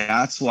 And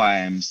that's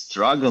why I'm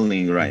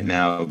struggling right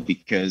now,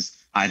 because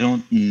I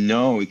don't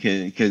know,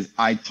 because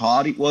I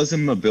thought it was a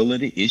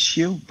mobility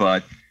issue,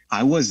 but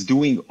I was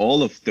doing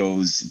all of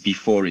those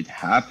before it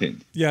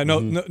happened. Yeah, no,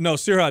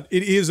 Sirhat,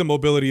 it is a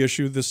mobility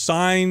issue. The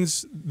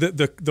signs,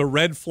 the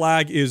red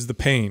flag is the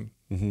pain,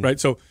 right?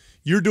 So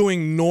you're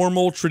doing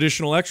normal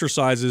traditional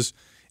exercises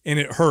and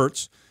it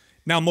hurts.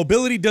 Now,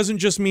 mobility doesn't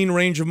just mean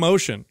range of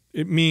motion.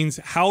 It means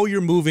how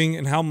you're moving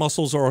and how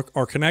muscles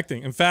are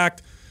connecting. In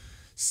fact,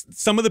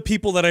 some of the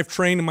people that I've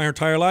trained in my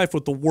entire life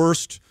with the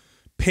worst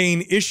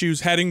pain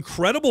issues had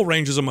incredible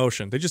ranges of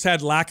motion. They just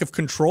had lack of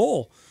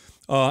control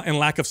and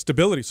lack of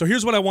stability. So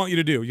here's what I want you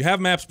to do. You have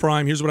MAPS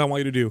Prime. Here's what I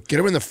want you to do. Get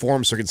him in the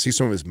form so I can see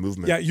some of his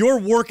movement. Yeah, your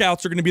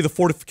workouts are going to be the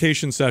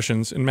fortification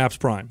sessions in MAPS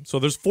Prime. So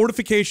there's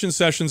fortification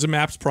sessions in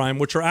MAPS Prime,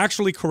 which are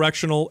actually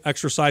correctional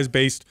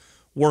exercise-based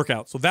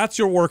workouts. So that's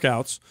your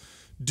workouts.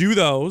 Do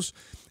those.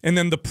 And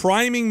then the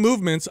priming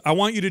movements, I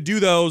want you to do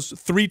those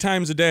 3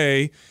 times a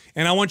day,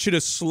 and I want you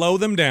to slow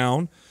them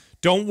down.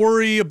 Don't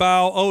worry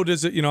about,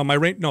 does it, my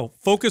range? No,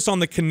 focus on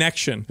the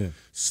connection. Yeah.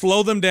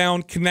 Slow them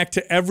down, connect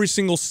to every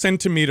single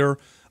centimeter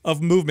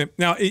of movement.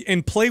 Now,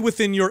 and play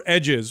within your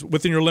edges,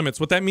 within your limits.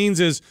 What that means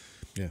is,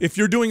 if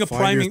you're doing a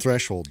priming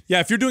threshold.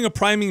 Yeah, if you're doing a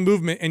priming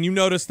movement and you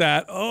notice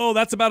that,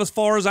 that's about as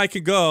far as I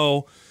could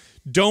go,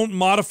 don't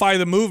modify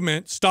the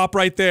movement, stop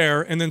right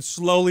there, and then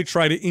slowly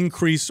try to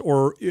increase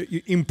or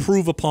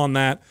improve upon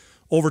that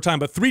over time.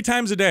 But 3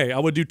 times a day, I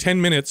would do 10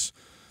 minutes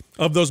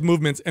of those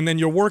movements. And then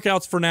your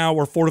workouts for now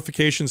are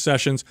fortification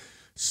sessions.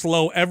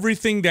 Slow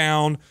everything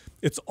down.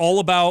 It's all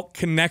about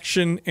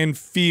connection and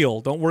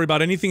feel. Don't worry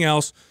about anything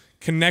else.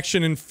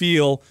 Connection and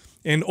feel.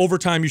 And over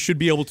time, you should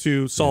be able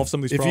to solve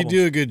some of these problems. If you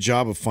do a good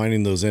job of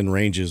finding those end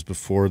ranges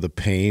before the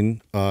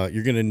pain,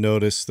 you're going to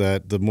notice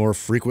that the more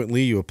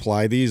frequently you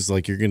apply these,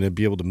 like, you're going to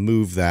be able to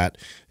move that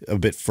a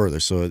bit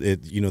further. So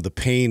the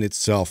pain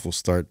itself will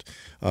start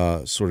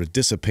sort of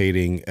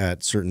dissipating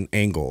at certain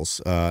angles.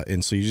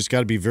 And so you just got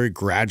to be very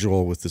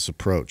gradual with this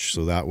approach.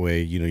 So that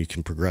way, you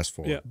can progress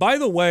forward. Yeah. By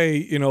the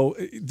way,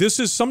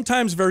 this is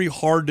sometimes very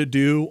hard to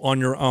do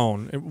on your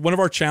own. One of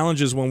our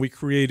challenges when we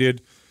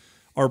created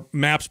our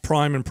MAPS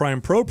Prime and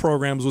Prime Pro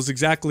programs was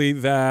exactly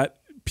that.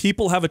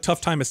 People have a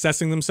tough time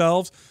assessing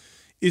themselves,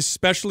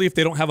 especially if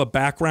they don't have a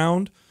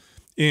background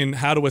in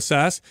how to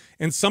assess.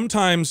 And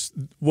sometimes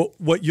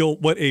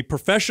what a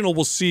professional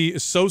will see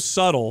is so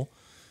subtle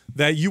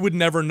that you would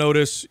never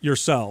notice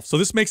yourself. So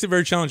this makes it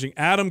very challenging.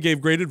 Adam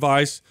gave great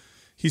advice.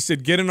 He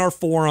said, get in our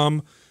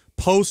forum,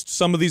 post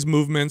some of these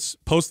movements,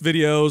 post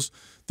videos.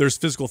 There's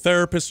physical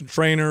therapists and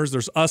trainers.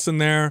 There's us in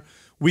there.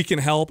 We can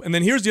help. And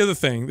then here's the other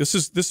thing. This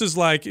is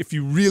like, if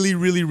you really,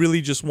 really,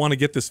 really just want to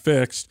get this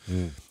fixed,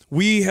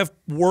 we have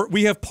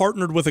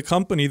partnered with a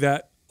company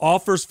that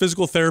offers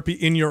physical therapy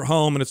in your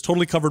home, and it's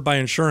totally covered by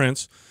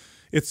insurance.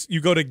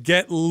 You go to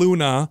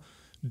getluna.com.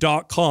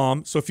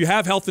 So if you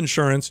have health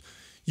insurance,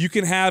 you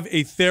can have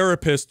a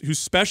therapist who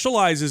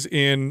specializes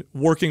in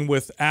working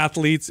with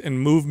athletes and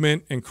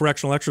movement and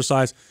correctional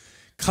exercise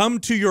come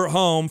to your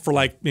home for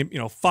 5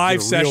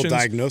 sessions, real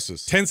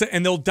diagnosis, 10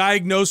 and they'll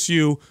diagnose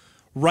you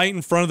right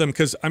in front of them.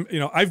 Because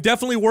I've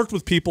definitely worked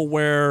with people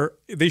where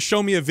they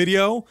show me a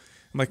video.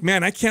 I'm like,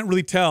 man, I can't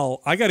really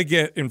tell. I got to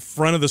get in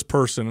front of this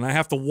person, and I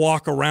have to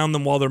walk around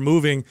them while they're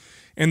moving,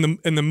 and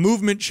the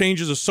movement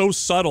changes are so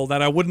subtle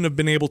that I wouldn't have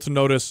been able to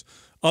notice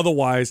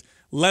otherwise,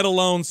 let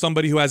alone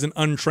somebody who has an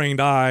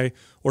untrained eye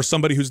or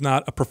somebody who's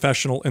not a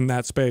professional in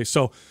that space.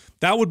 So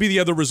That would be the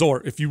other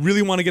resort. If you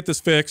really want to get this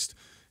fixed,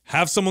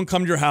 have someone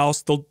come to your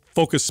house. They'll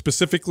focus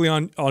specifically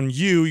on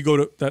you. You go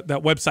to that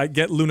website,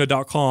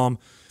 getluna.com,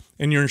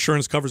 and your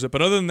insurance covers it.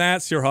 But other than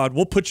that, Sirhad,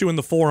 we'll put you in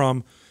the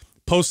forum,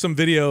 post some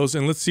videos,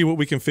 and let's see what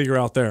we can figure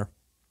out there.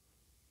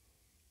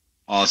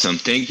 Awesome.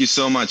 Thank you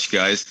so much,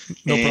 guys.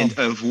 No and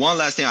problem. One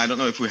last thing, I don't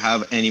know if we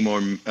have any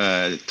more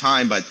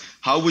time, but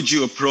how would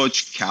you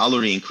approach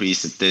calorie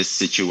increase at this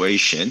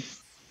situation?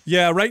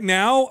 Yeah, right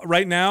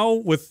now,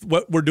 with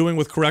what we're doing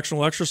with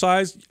correctional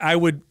exercise, I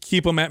would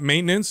keep them at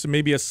maintenance,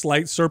 maybe a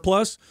slight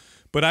surplus,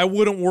 but I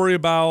wouldn't worry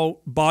about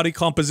body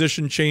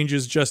composition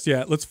changes just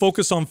yet. Let's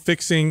focus on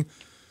fixing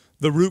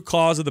the root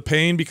cause of the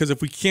pain, because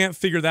if we can't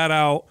figure that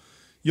out,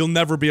 you'll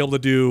never be able to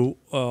do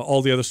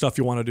all the other stuff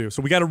you want to do.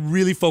 So we got to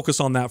really focus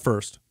on that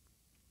first.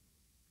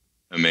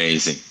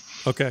 Amazing.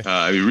 Okay.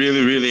 I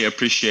really, really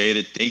appreciate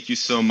it. Thank you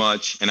so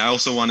much. And I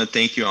also want to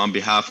thank you on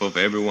behalf of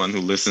everyone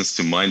who listens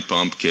to Mind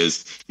Pump,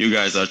 because you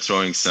guys are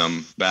throwing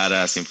some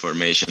badass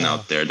information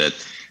out there that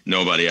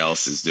nobody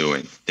else is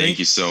doing. Thank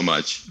you so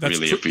much.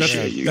 Really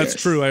appreciate you guys.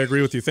 That's true. I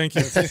agree with you. Thank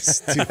you. Thanks,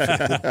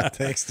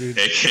 dude.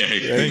 Take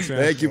care. Thanks, man.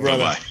 Thank you,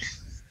 brother. Bye-bye.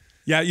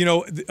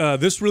 Yeah,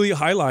 this really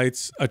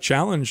highlights a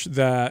challenge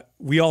that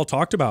we all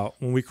talked about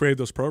when we created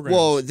those programs.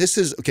 Well, this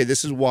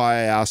is why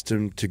I asked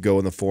him to go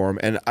in the forum,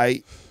 and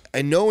I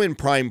know in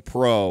Prime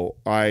Pro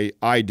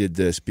I did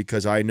this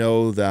because I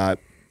know that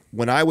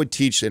when I would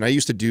teach, and I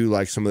used to do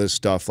like some of this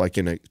stuff like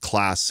in a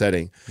class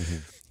setting,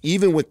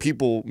 even with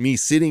people, me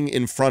sitting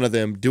in front of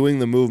them doing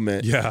the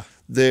movement,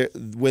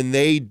 when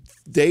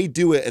they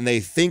do it and they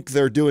think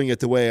they're doing it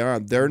the way I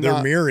am, they're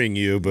not mirroring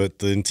you, but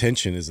the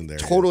intention isn't there.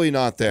 Totally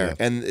not there.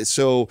 Yeah. And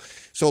so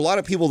a lot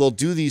of people, they'll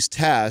do these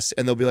tests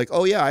and they'll be like,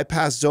 oh yeah, I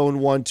passed zone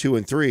 1, 2,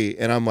 and 3.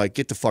 And I'm like,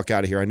 get the fuck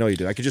out of here. I know you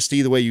did. I can just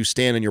see the way you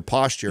stand in your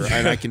posture,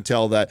 and I can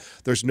tell that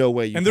there's no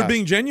way you And they're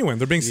being genuine.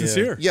 They're being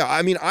sincere. Yeah,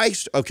 I mean, I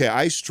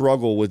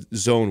struggle with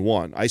zone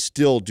 1. I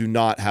still do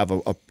not have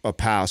a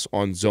pass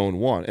on zone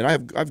 1. And I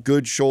have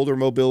good shoulder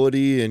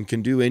mobility and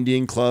can do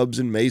Indian clubs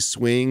and mace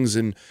swings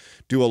and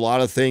do a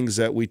lot of things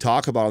that we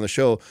talk about on the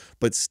show,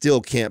 but still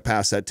can't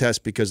pass that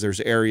test because there's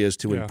areas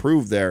to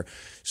improve there.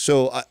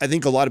 So I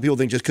think a lot of people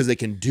think just because they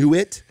can do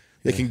it,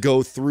 they can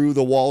go through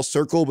the wall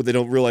circle, but they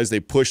don't realize they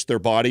push their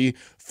body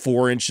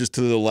 4 inches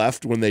to the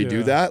left when they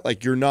do that.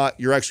 Like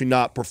you're actually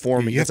not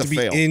performing. You have to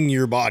be in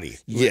your body,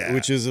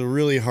 which is a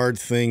really hard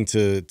thing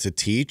to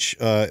teach.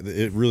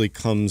 It really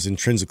comes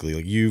intrinsically.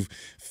 Like you've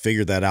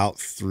figured that out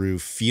through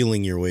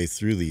feeling your way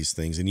through these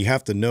things, and you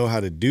have to know how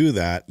to do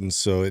that. And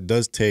so it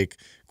does take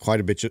quite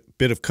a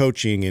bit of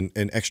coaching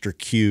and extra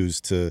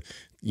cues to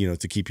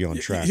keep you on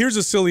track. Here's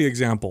a silly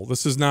example.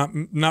 This is not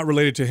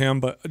related to him,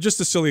 but just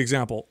a silly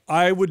example.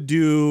 I would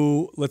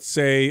do, let's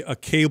say, a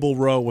cable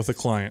row with a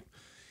client,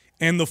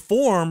 and the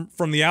form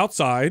from the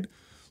outside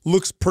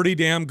looks pretty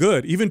damn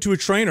good. Even to a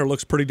trainer,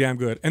 looks pretty damn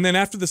good. And then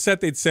after the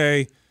set, they'd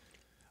say,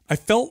 I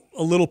felt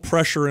a little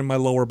pressure in my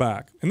lower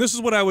back. And this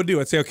is what I would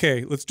do. I'd say,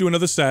 okay, let's do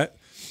another set.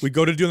 We'd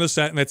go to do another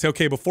set, and I'd say,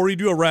 okay, before you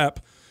do a rep,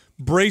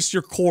 brace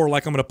your core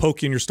like I'm going to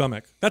poke you in your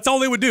stomach. That's all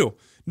they would do.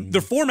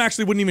 Their form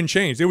actually wouldn't even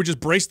change. They would just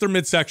brace their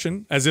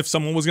midsection as if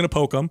someone was going to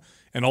poke them,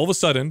 and all of a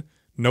sudden,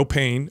 no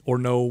pain or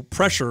no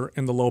pressure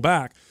in the low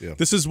back. Yeah.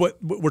 This is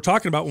what we're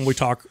talking about when we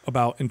talk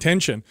about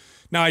intention.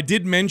 Now, I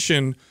did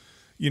mention,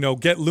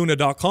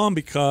 getluna.com,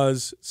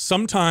 because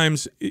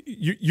sometimes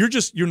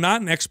you're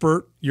not an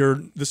expert.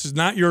 This is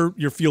not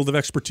your field of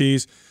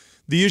expertise.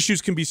 The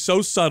issues can be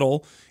so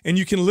subtle, and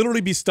you can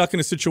literally be stuck in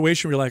a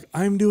situation where you're like,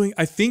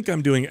 I think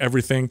I'm doing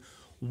everything.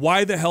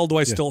 Why the hell do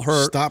I still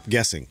hurt? Stop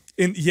guessing.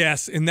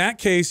 In that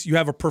case, you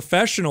have a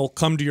professional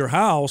come to your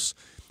house,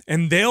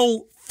 and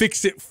they'll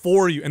fix it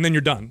for you, and then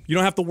you're done. You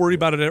don't have to worry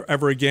about it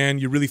ever again.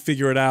 You really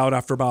figure it out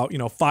after about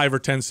 5 or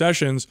 10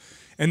 sessions,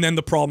 and then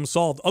the problem's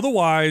solved.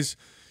 Otherwise,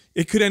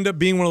 it could end up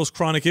being one of those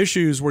chronic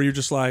issues where you're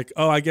just like,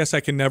 oh, I guess I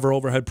can never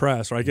overhead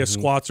press, or I guess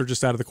squats are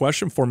just out of the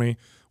question for me,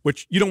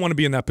 which you don't want to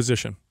be in that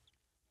position.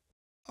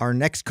 Our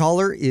next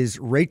caller is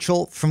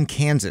Rachel from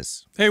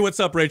Kansas. Hey, what's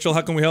up, Rachel?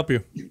 How can we help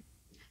you?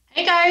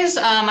 Hey, guys.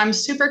 I'm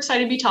super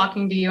excited to be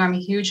talking to you. I'm a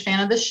huge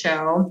fan of the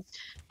show.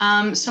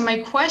 So my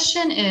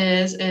question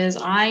is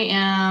I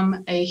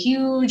am a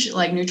huge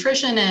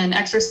nutrition and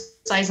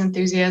exercise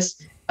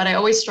enthusiast, but I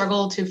always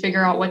struggle to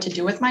figure out what to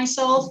do with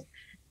myself.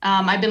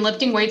 I've been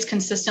lifting weights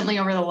consistently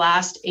over the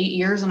last 8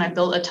 years, and I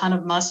built a ton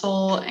of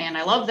muscle, and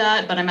I love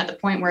that. But I'm at the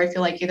point where I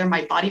feel like either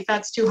my body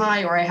fat's too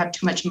high or I have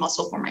too much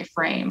muscle for my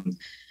frame.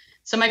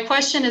 So my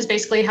question is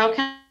basically, how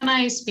can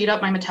I speed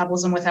up my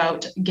metabolism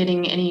without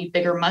getting any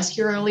bigger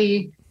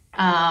muscularly,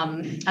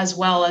 as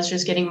well as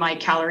just getting my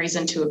calories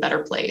into a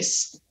better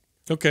place?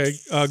 Okay,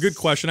 good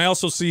question. I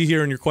also see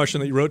here in your question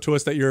that you wrote to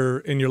us that you're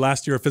in your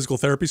last year of physical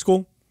therapy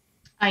school.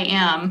 I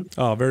am.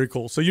 Oh, very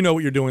cool. So you know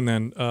what you're doing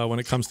then when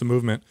it comes to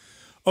movement.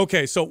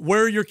 Okay, so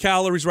where are your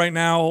calories right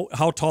now?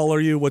 How tall are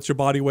you? What's your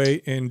body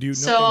weight? And do you know?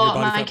 So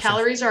my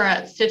calories are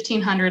at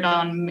 1,500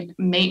 on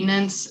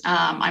maintenance.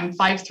 I'm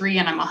 5'3"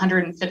 and I'm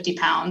 150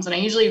 pounds, and I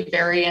usually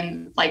vary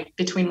in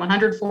between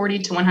 140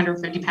 to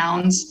 150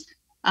 pounds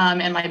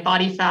and my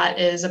body fat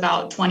is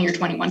about 20 or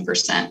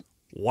 21%.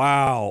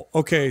 Wow.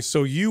 Okay,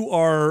 so you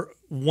are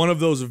one of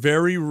those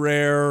very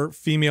rare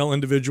female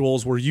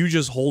individuals where you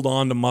just hold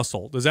on to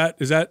muscle. Is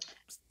that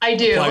I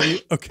do.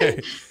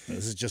 Okay.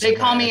 This is just they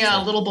call me a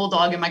little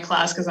bulldog in my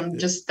class because I'm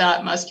just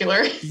that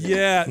muscular.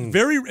 Yeah, and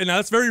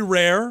that's very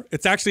rare.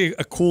 It's actually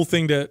a cool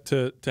thing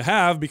to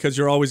have because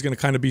you're always going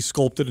to kind of be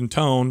sculpted and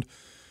toned.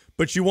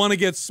 But you want to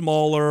get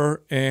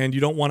smaller and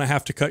you don't want to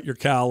have to cut your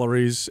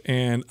calories.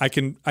 And I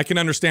can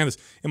understand this.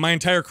 In my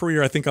entire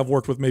career, I think I've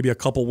worked with maybe a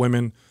couple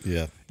women.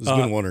 Yeah, there's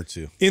been one or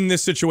two. In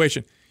this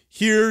situation.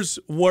 Here's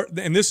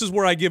and this is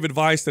where I give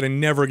advice that I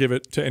never give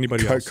it to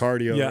anybody else.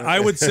 Cardio. Yeah, I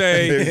would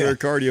say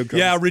cardio comes.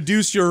 Yeah,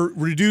 reduce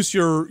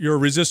your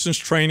resistance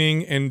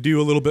training and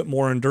do a little bit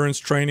more endurance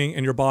training,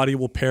 and your body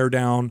will pare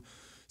down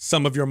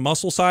some of your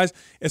muscle size.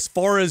 As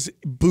far as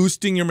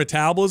boosting your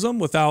metabolism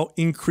without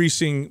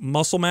increasing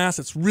muscle mass,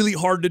 it's really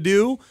hard to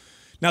do.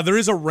 Now, there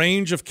is a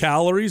range of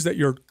calories that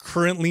your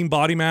current lean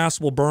body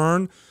mass will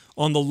burn.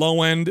 On the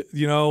low end,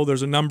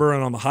 there's a number,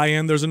 and on the high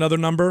end, there's another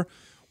number.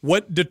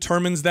 What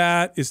determines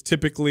that is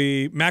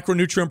typically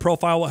macronutrient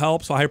profile will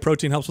help, so high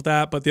protein helps with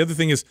that. But the other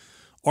thing is,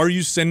 are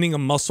you sending a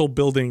muscle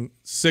building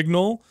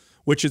signal,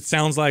 which it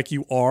sounds like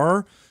you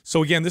are.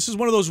 So again, this is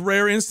one of those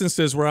rare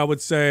instances where I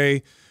would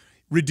say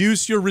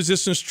reduce your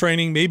resistance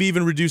training, maybe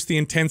even reduce the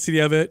intensity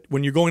of it.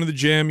 When you're going to the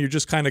gym, you're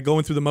just kind of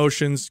going through the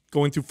motions,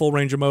 going through full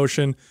range of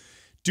motion.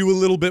 Do a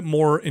little bit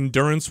more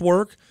endurance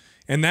work,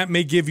 and that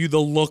may give you the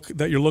look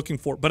that you're looking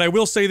for. But I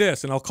will say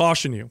this, and I'll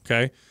caution you,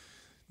 okay?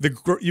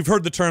 You've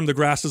heard the term, the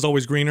grass is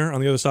always greener on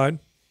the other side?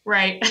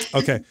 Right.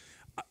 Okay.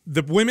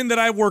 The women that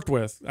I've worked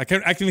with, I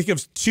can think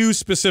of two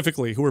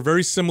specifically who are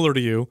very similar to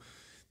you.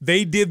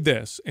 They did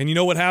this, and you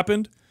know what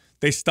happened?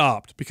 They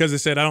stopped because they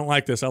said, I don't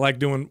like this. I like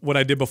doing what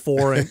I did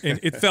before, and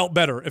it felt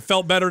better. It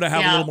felt better to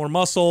have a little more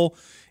muscle,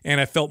 and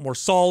I felt more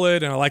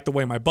solid, and I liked the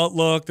way my butt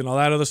looked and all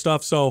that other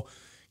stuff. So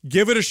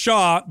give it a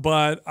shot,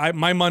 but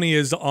my money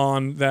is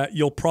on that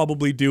you'll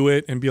probably do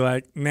it and be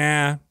like,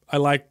 nah, I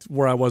liked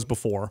where I was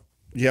before.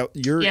 Yeah,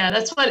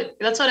 that's what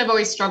I've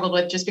always struggled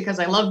with, just because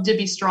I love to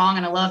be strong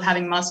and I love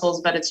having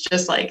muscles, but it's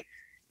just like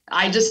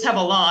I just have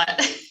a lot.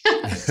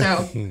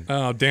 So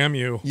oh, damn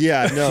you.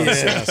 Yeah, no.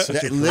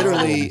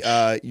 Literally,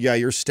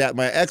 your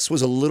my ex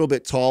was a little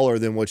bit taller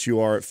than what you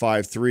are at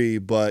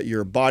 5'3", but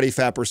your body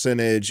fat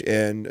percentage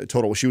and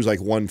total, she was like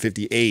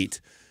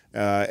 158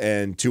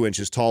 and 2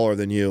 inches taller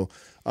than you.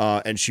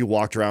 And she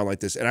walked around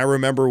like this. And I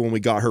remember when we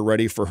got her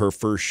ready for her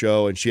first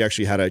show, and she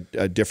actually had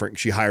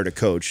she hired a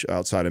coach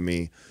outside of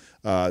me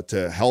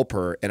to help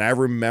her. And I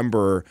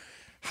remember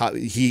how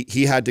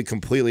he had to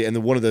completely, and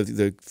one of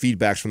the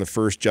feedbacks from the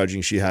first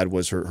judging she had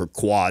was her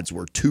quads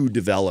were too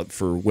developed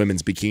for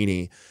women's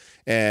bikini.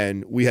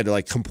 And we had to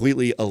like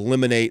completely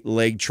eliminate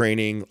leg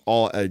training.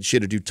 She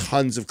had to do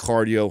tons of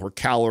cardio. Her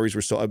calories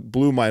were it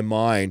blew my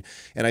mind.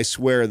 And I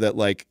swear that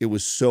like it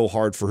was so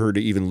hard for her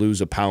to even lose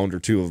a pound or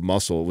two of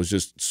muscle. It was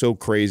just so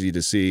crazy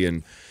to see.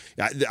 And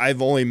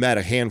I've only met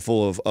a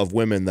handful of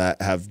women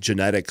that have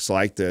genetics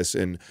like this.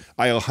 And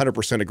I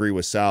 100% agree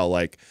with Sal.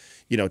 Like,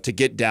 to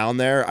get down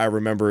there, I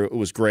remember it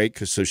was great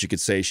so she could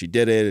say she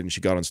did it, and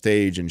she got on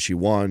stage and she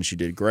won. She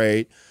did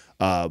great.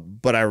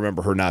 But I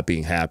remember her not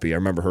being happy. I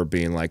remember her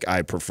being like,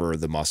 I prefer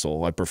the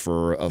muscle. I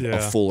prefer a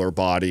fuller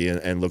body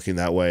and looking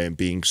that way and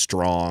being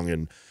strong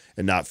and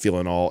not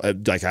feeling all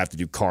like I have to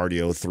do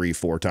cardio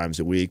 3-4 times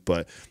a week.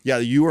 But yeah,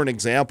 you are an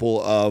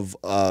example of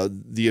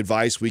the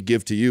advice we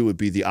give to you would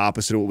be the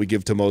opposite of what we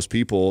give to most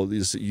people.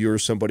 You're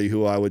somebody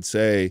who I would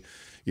say,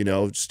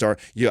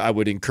 I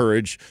would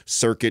encourage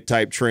circuit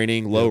type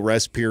training, low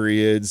rest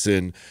periods,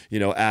 and,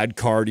 add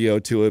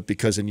cardio to it,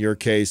 because in your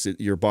case,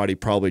 your body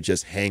probably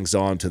just hangs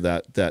on to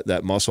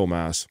that muscle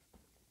mass.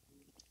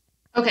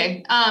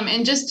 Okay.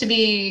 And just to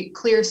be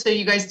clear, so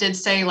you guys did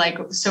say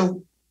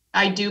so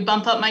I do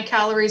bump up my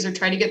calories or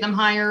try to get them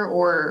higher,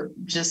 or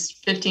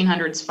just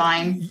 1,500 is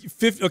fine?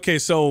 Okay.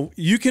 So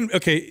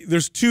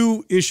there's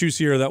two issues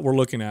here that we're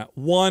looking at.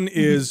 One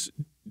is,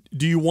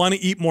 do you want to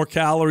eat more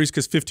calories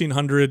because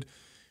 1,500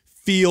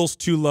 feels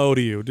too low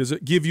to you? Does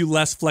it give you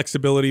less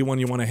flexibility when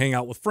you want to hang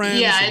out with friends?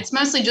 Yeah, it's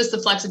mostly just the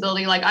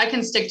flexibility. Like I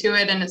can stick to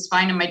it and it's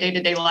fine in my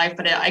day-to-day life,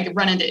 but I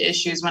run into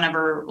issues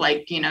whenever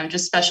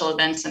just special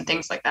events and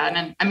things like that.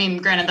 And I mean,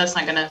 granted, that's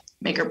not going to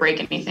make or break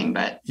anything,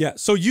 but. Yeah,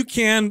 so you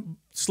can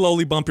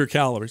slowly bump your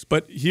calories,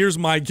 but here's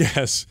my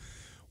guess.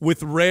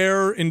 With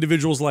rare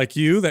individuals like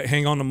you that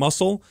hang on to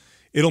muscle,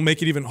 it'll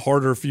make it even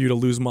harder for you to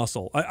lose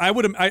muscle.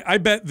 I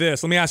bet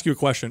this. Let me ask you a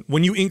question.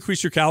 When you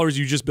increase your calories,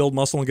 you just build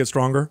muscle and get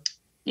stronger?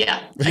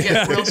 Yeah, I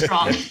get real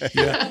strong.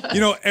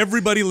 Yeah.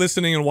 Everybody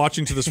listening and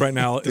watching to this right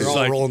now is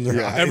all rolling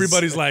their eyes.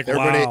 Everybody's like,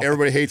 wow.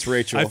 Everybody hates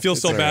Rachel. I feel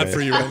so bad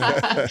for you right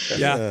now.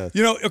 Yeah.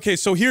 Okay,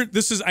 so here,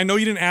 I know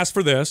you didn't ask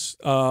for this,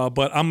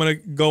 but I'm going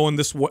to go in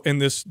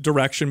this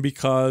direction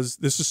because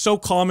this is so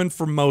common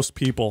for most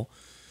people.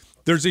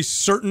 There's a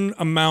certain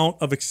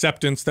amount of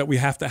acceptance that we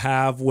have to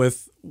have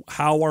with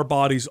how our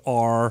bodies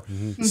are.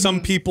 Mm-hmm.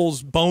 Some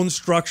people's bone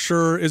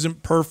structure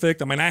isn't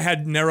perfect. I mean, I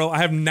have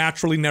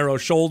naturally narrow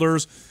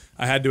shoulders.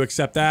 I had to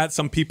accept that.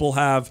 Some people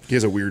have He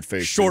has a weird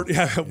face. short,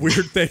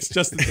 weird face.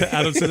 Justin,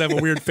 Adam said I have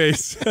a weird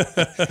face.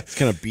 It's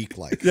kind of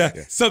beak-like. Yeah.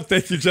 So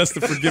thank you,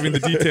 Justin, for giving the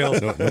details.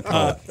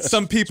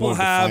 Some people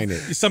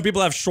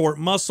have short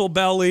muscle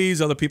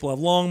bellies. Other people have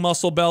long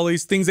muscle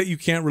bellies. Things that you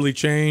can't really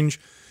change.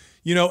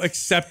 You know,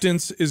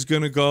 acceptance is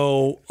going to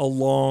go a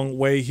long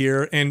way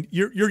here. And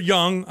you're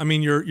young. I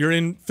mean, you're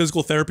in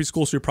physical therapy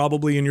school, so you're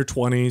probably in your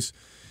 20s.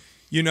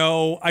 You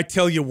know, I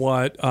tell you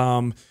what,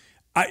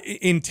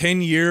 in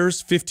 10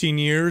 years, 15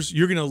 years,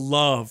 you're going to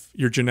love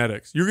your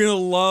genetics. You're going to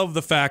love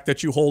the fact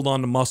that you hold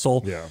on to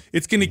muscle. Yeah.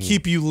 It's going to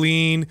keep you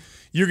lean.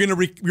 You're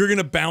going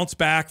to bounce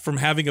back from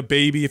having a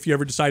baby if you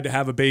ever decide to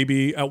have a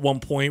baby at one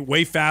point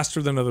way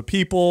faster than other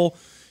people.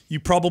 You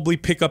probably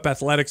pick up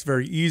athletics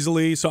very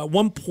easily. So at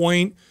one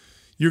point,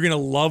 you're going to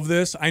love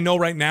this. I know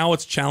right now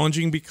it's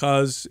challenging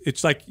because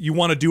it's like you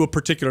want to do a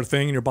particular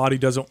thing and your body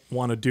doesn't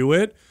want to do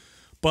it.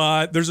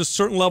 But there's a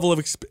certain level of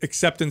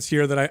acceptance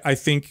here that I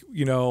think,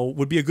 you know,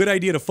 would be a good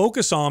idea to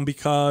focus on,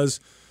 because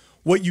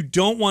what you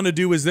don't want to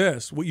do is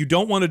this. What you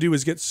don't want to do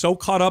is get so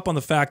caught up on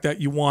the fact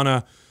that you want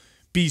to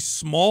be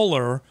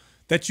smaller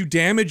that you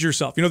damage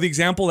yourself. You know, the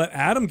example that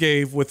Adam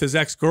gave with his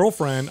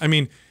ex-girlfriend, I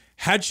mean,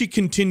 had she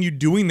continued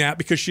doing that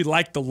because she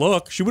liked the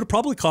look, she would have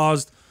probably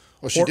caused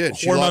she did.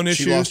 Hormone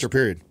issues. She lost her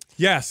period.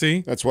 Yeah, see?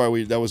 That's why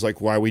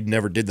why we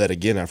never did that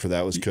again after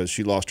that, was because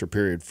she lost her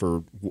period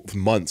for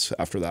months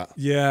after that.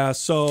 Yeah,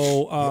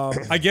 so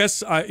I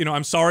guess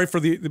I'm sorry for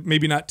the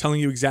maybe not telling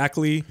you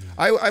exactly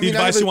the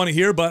advice you want to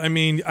hear, but I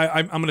mean,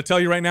 I'm going to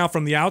tell you right now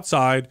from the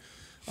outside,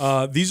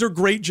 these are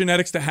great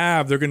genetics to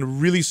have. They're going to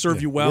really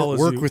serve you well.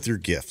 Work with your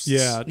gifts.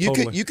 Yeah,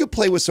 totally. You could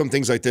play with some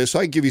things like this. So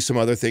I give you some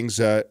other things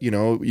that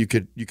you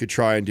could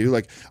try and do.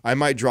 Like I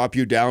might drop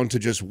you down to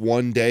just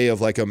one day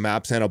of like a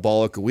MAPS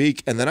anabolic a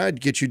week, and then I'd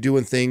get you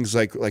doing things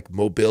like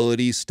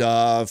mobility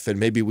stuff, and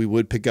maybe we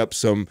would pick up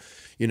some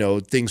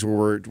things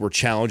where we're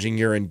challenging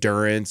your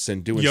endurance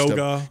and doing yoga.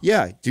 Stuff.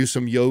 Yeah, do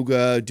some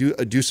yoga,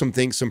 do some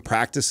things, some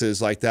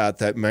practices like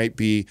that might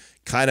be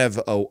kind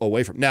of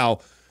away from now.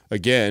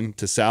 Again,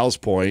 to Sal's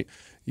point,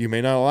 you may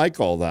not like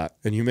all that,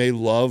 and you may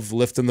love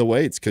lifting the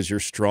weights because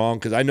you're strong.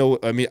 Because I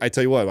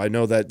tell you what, I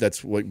know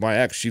that's what my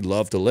ex, she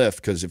loved to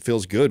lift because it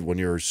feels good when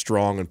you're a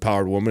strong,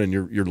 empowered woman and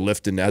you're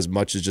lifting as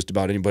much as just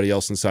about anybody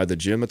else inside the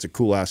gym. It's a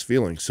cool ass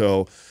feeling.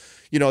 So,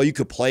 you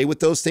could play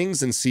with those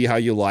things and see how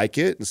you like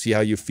it and see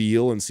how you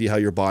feel and see how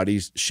your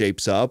body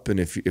shapes up and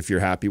if you're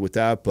happy with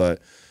that.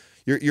 But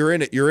you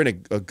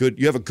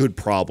have a good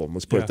problem.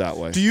 Let's put it that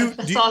way.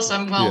 That's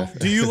awesome. Well,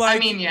 do you like? I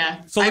mean,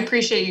 yeah. So I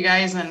appreciate you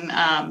guys, and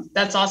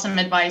that's awesome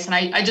advice. And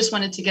I just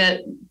wanted to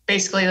get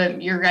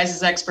basically your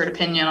guys' expert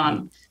opinion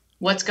on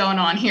what's going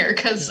on here,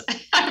 because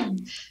I've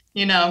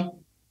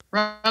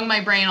rung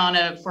my brain on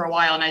it for a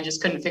while and I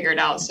just couldn't figure it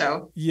out.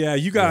 So yeah,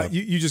 you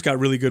just got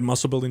really good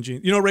muscle building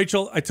genes.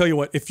 Rachel, I tell you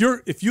what, if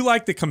you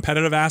like the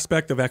competitive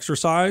aspect of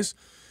exercise,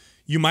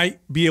 you might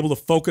be able to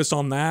focus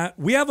on that.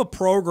 We have a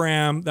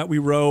program that we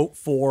wrote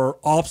for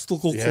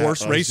obstacle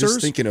course racers.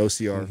 Just thinking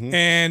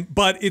OCR,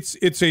 but it's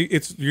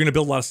you're going to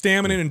build a lot of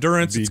stamina and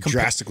endurance. It's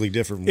drastically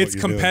different. It's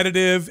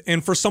competitive,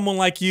 and for someone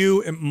like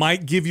you, it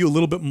might give you a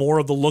little bit more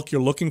of the look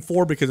you're looking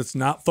for because it's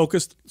not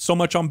focused so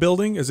much on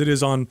building as it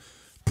is on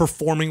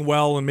performing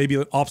well and maybe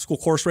an obstacle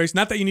course race.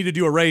 Not that you need to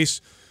do a race,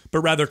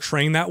 but rather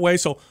train that way.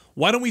 So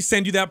why don't we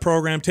send you that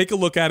program? Take a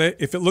look at it.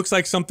 If it looks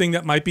like something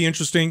that might be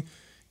interesting,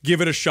 give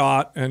it a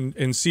shot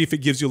and see if it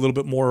gives you a little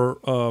bit more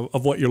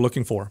of what you're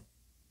looking for.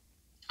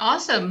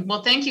 Awesome.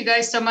 Well, thank you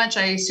guys so much.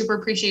 I super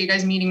appreciate you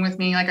guys meeting with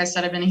me. Like I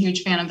said, I've been a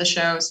huge fan of the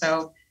show,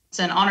 so it's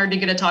an honor to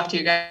get to talk to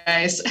you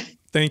guys.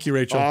 Thank you,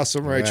 Rachel.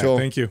 Awesome, Rachel.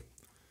 Thank you.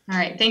 All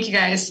right. Thank you,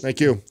 guys. Thank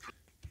you.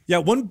 Yeah,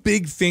 one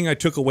big thing I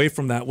took away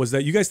from that was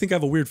that you guys think I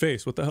have a weird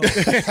face. What the hell?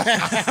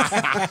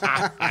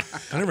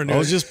 I never knew. I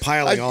was just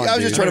piling on. I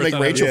was just trying to make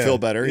Rachel feel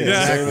better.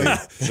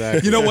 Yeah.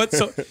 Exactly. You know what?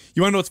 So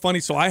you want to know what's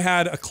funny? So I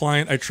had a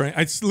client I trained.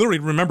 I literally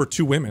remember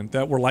 2 women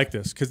that were like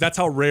this because that's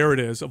how rare it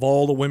is of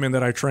all the women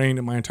that I trained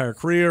in my entire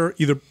career,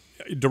 either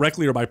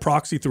directly or by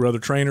proxy through other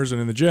trainers and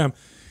in the gym.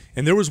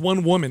 And there was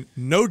one woman,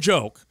 no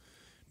joke,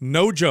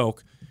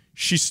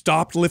 she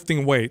stopped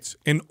lifting weights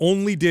and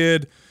only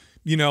did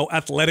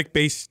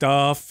athletic-based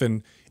stuff,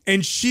 and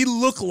she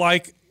looked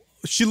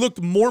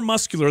more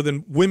muscular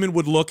than women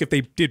would look if they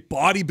did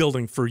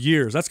bodybuilding for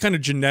years. That's kind of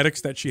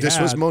genetics that she had. This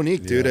was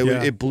Monique, dude.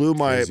 Yeah. It blew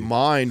my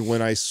mind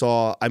when I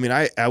saw. I mean,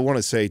 I want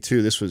to say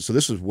too. This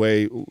was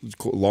way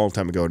a long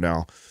time ago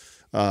now.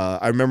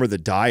 I remember the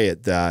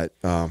diet that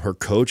her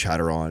coach had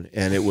her on,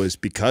 and it was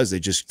because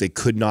they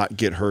could not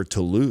get her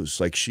to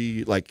lose. Like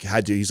she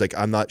had to. He's like,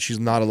 she's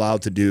not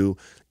allowed to do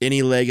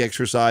any leg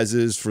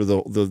exercises for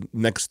the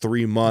next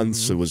 3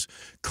 months. It was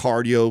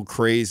cardio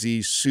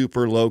crazy,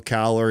 super low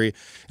calorie.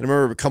 And I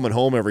remember coming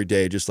home every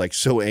day just like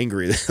so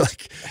angry that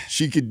like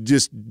she could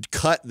just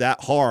cut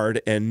that hard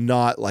and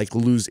not like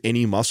lose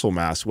any muscle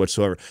mass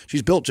whatsoever.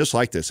 She's built just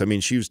like this. I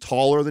mean, she was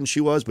taller than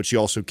she was, but she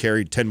also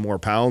carried 10 more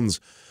pounds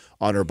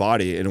on her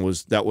body, and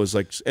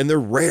and they're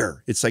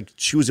rare. It's like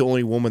she was the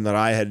only woman that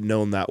I had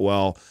known that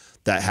well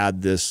that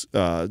had this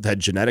had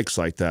genetics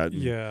like that.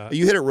 Yeah.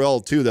 You hit it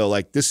real too though.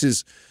 Like this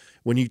is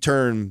when you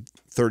turn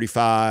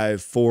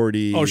 35,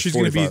 40. Oh, she's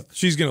 45.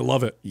 she's gonna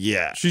love it.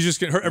 Yeah. She's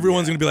just gonna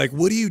everyone's gonna be like,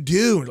 what do you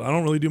do? I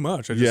don't really do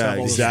much. I just have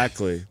all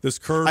exactly. This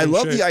curve. I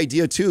love shape. the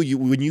idea too.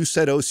 When you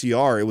said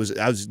OCR, I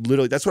was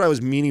literally, that's what I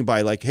was meaning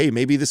by like, hey,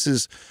 maybe this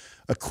is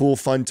a cool,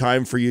 fun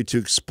time for you to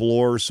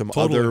explore some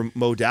other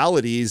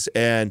modalities.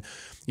 And,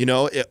 you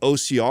know,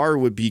 OCR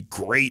would be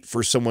great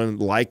for someone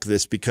like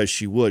this because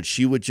she would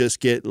just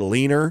get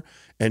leaner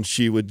and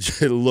she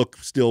would look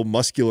still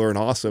muscular and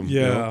awesome.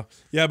 Yeah. You know?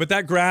 Yeah. But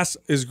that grass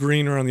is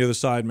greener on the other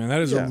side, man.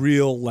 That is a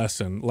real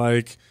lesson.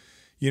 Like,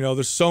 you know,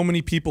 there's so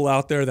many people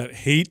out there that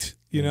hate,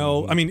 you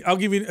know, I mean, I'll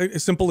give you a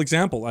simple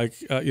example. Like,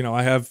 you know,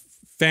 I have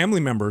family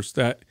members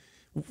that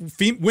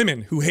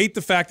women who hate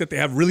the fact that they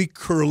have really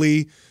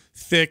curly,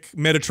 thick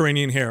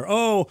Mediterranean hair.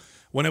 Oh,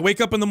 when I wake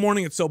up in the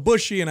morning, it's so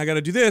bushy and I got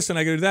to do this and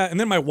I got to do that. And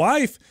then my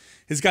wife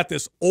has got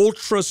this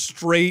ultra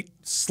straight,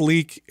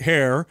 sleek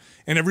hair.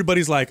 And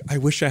everybody's like, I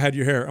wish I had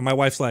your hair. And my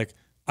wife's like,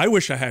 I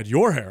wish I had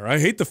your hair. I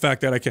hate the fact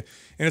that I can't.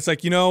 And it's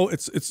like, you know,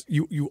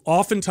 you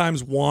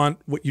oftentimes want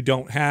what you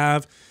don't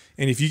have.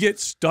 And if you get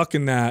stuck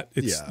in that,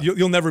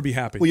 you'll never be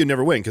happy. Well, you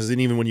never win because then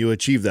even when you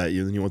achieve that,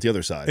 then you want the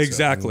other side.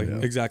 Exactly,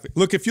 exactly.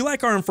 Look, if you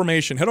like our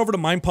information, head over to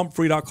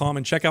mindpumpfree.com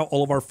and check out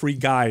all of our free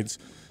guides.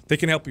 They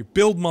can help you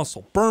build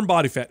muscle, burn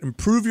body fat,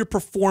 improve your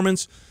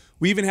performance.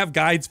 We even have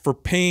guides for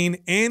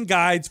pain and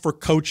guides for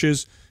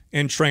coaches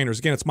and trainers.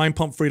 Again, it's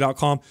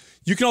mindpumpfree.com.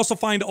 You can also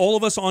find all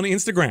of us on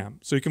Instagram.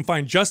 So you can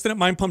find Justin at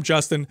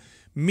mindpumpjustin,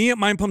 me at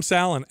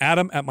mindpumpsal, and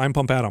Adam at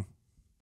mindpumpadam.